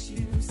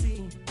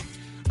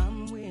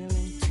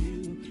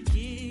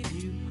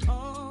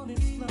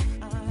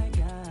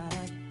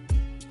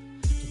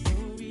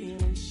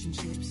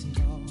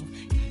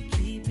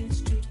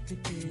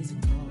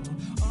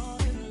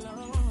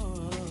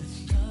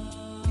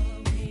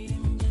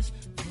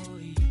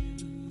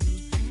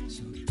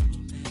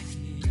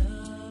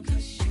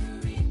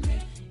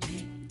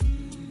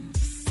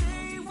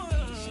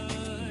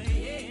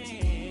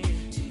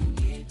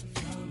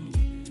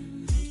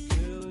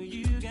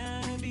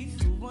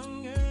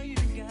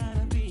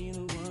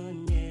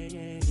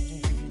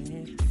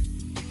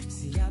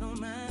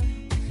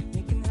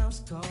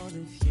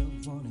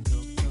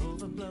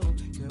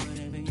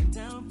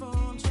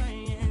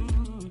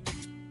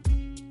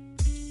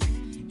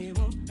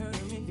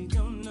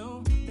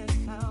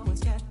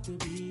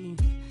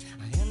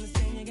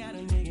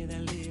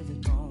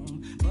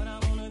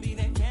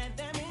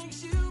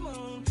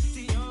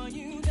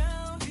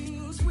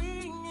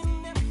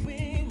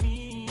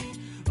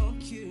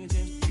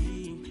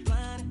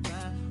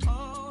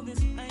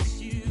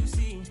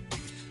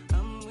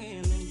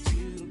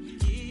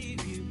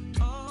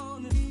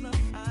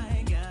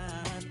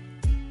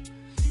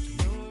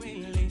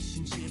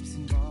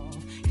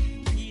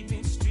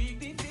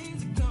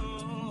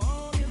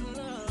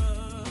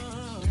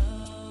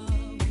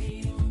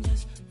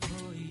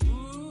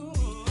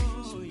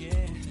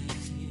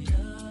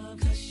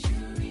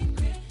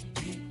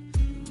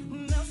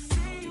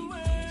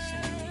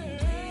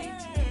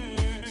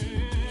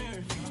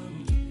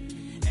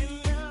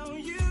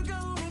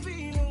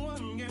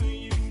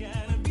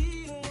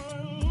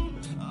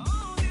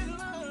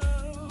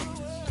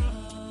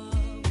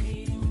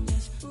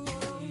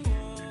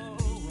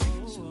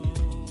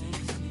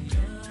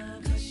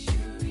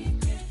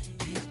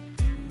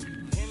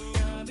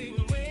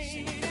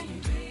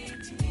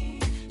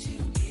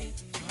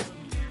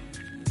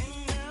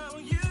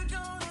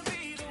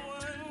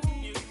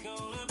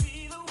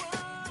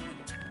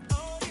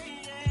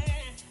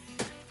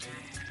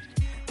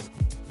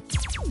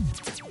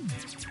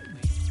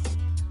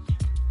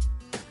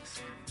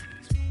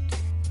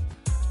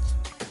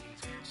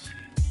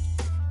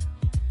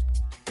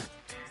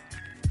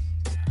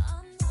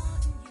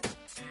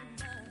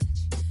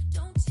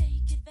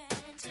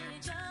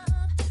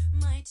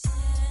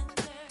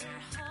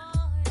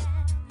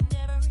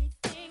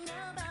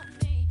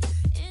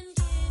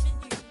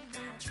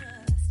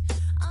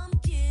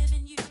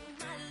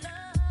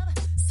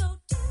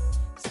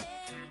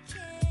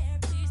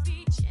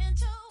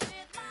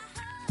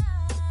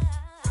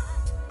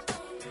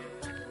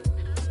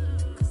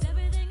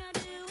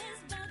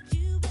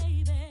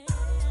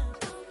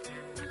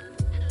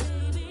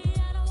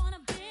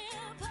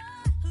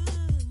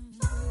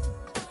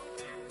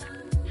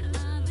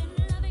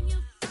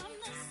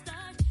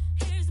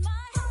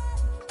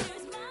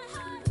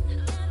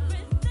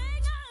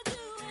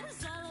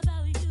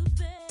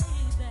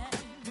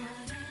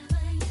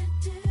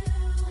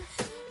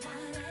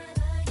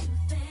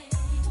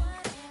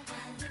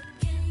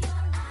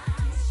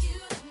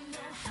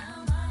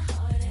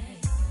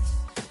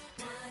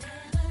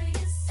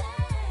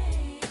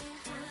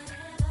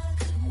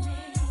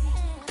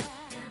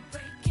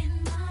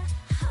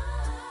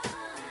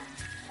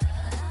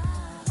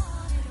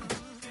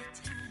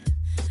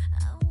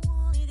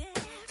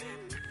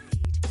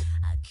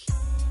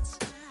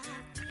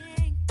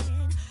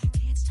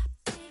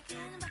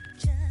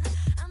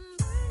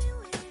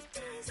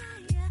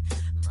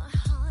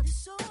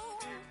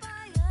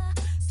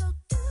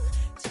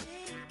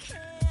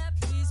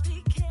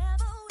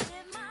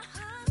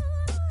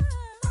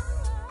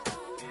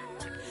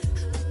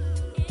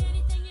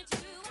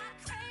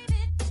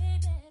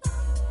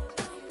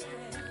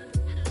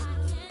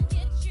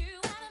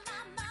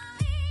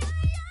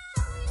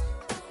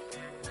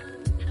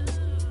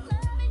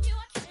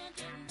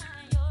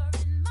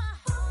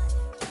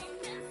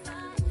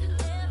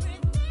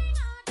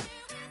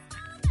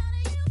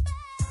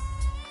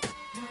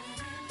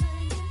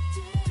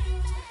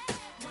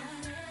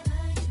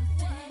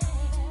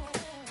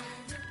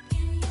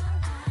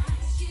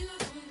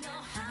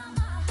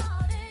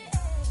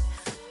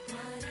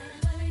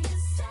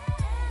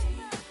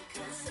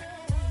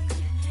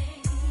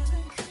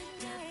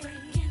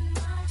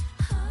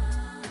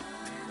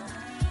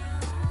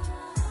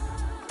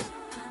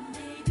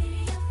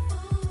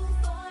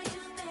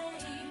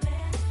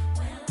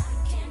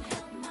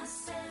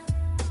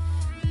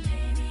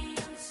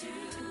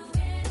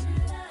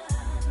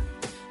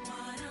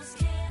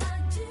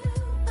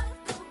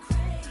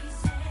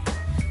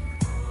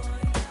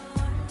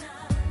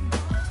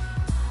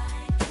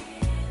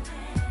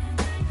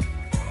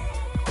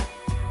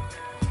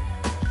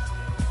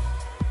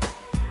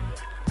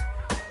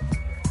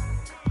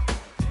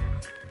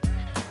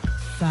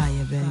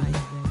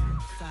baby.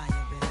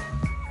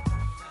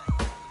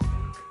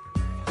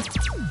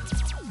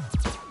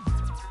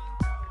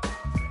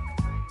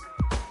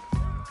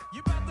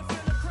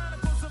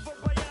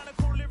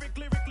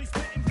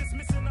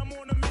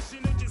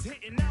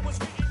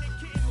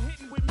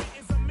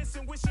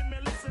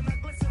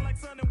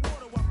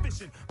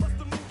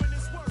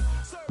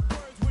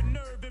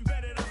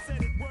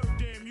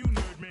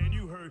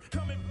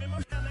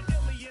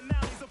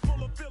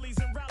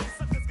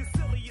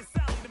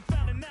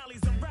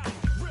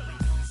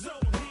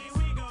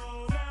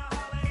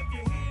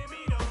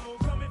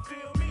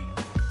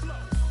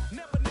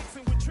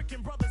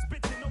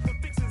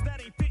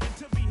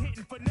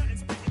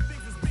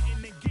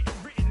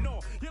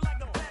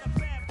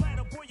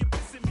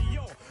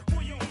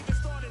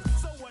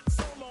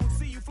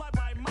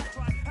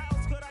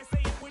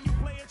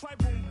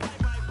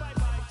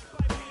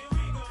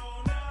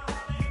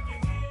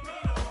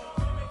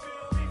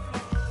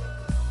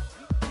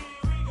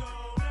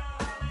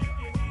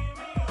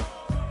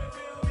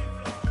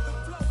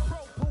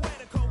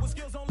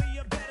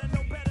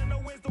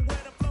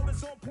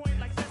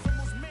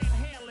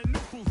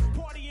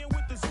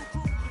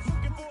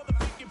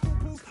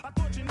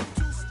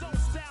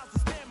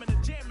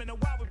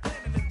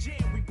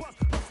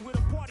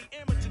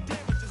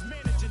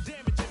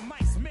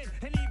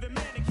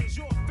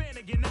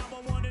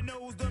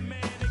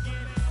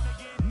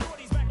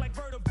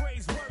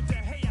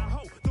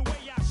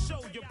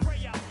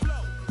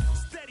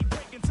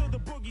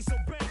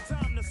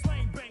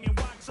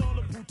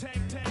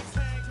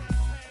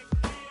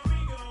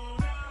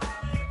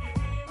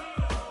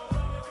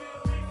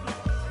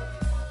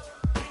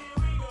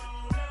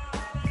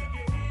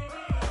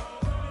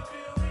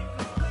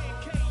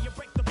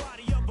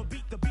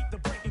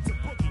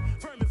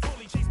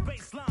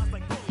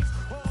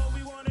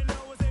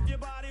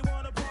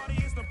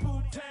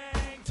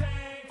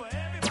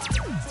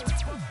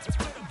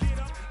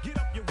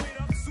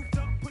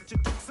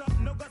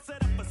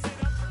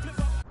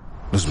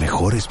 Los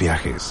mejores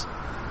viajes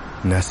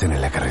nacen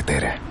en la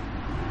carretera,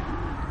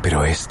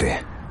 pero este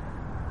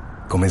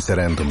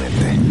comenzará en tu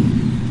mente.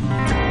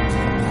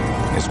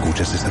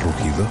 ¿Escuchas ese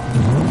rugido?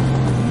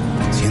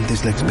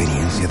 ¿Sientes la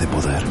experiencia de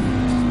poder?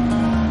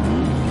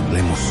 ¿La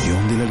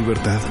emoción de la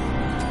libertad?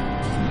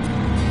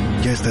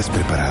 Ya estás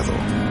preparado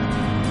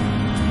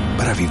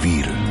para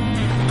vivir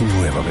tu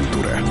nueva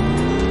aventura.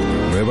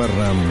 Nueva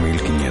RAM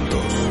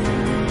 1500,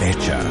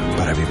 hecha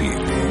para vivir.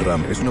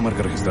 RAM es una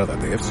marca registrada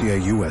de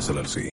FCI US LLC.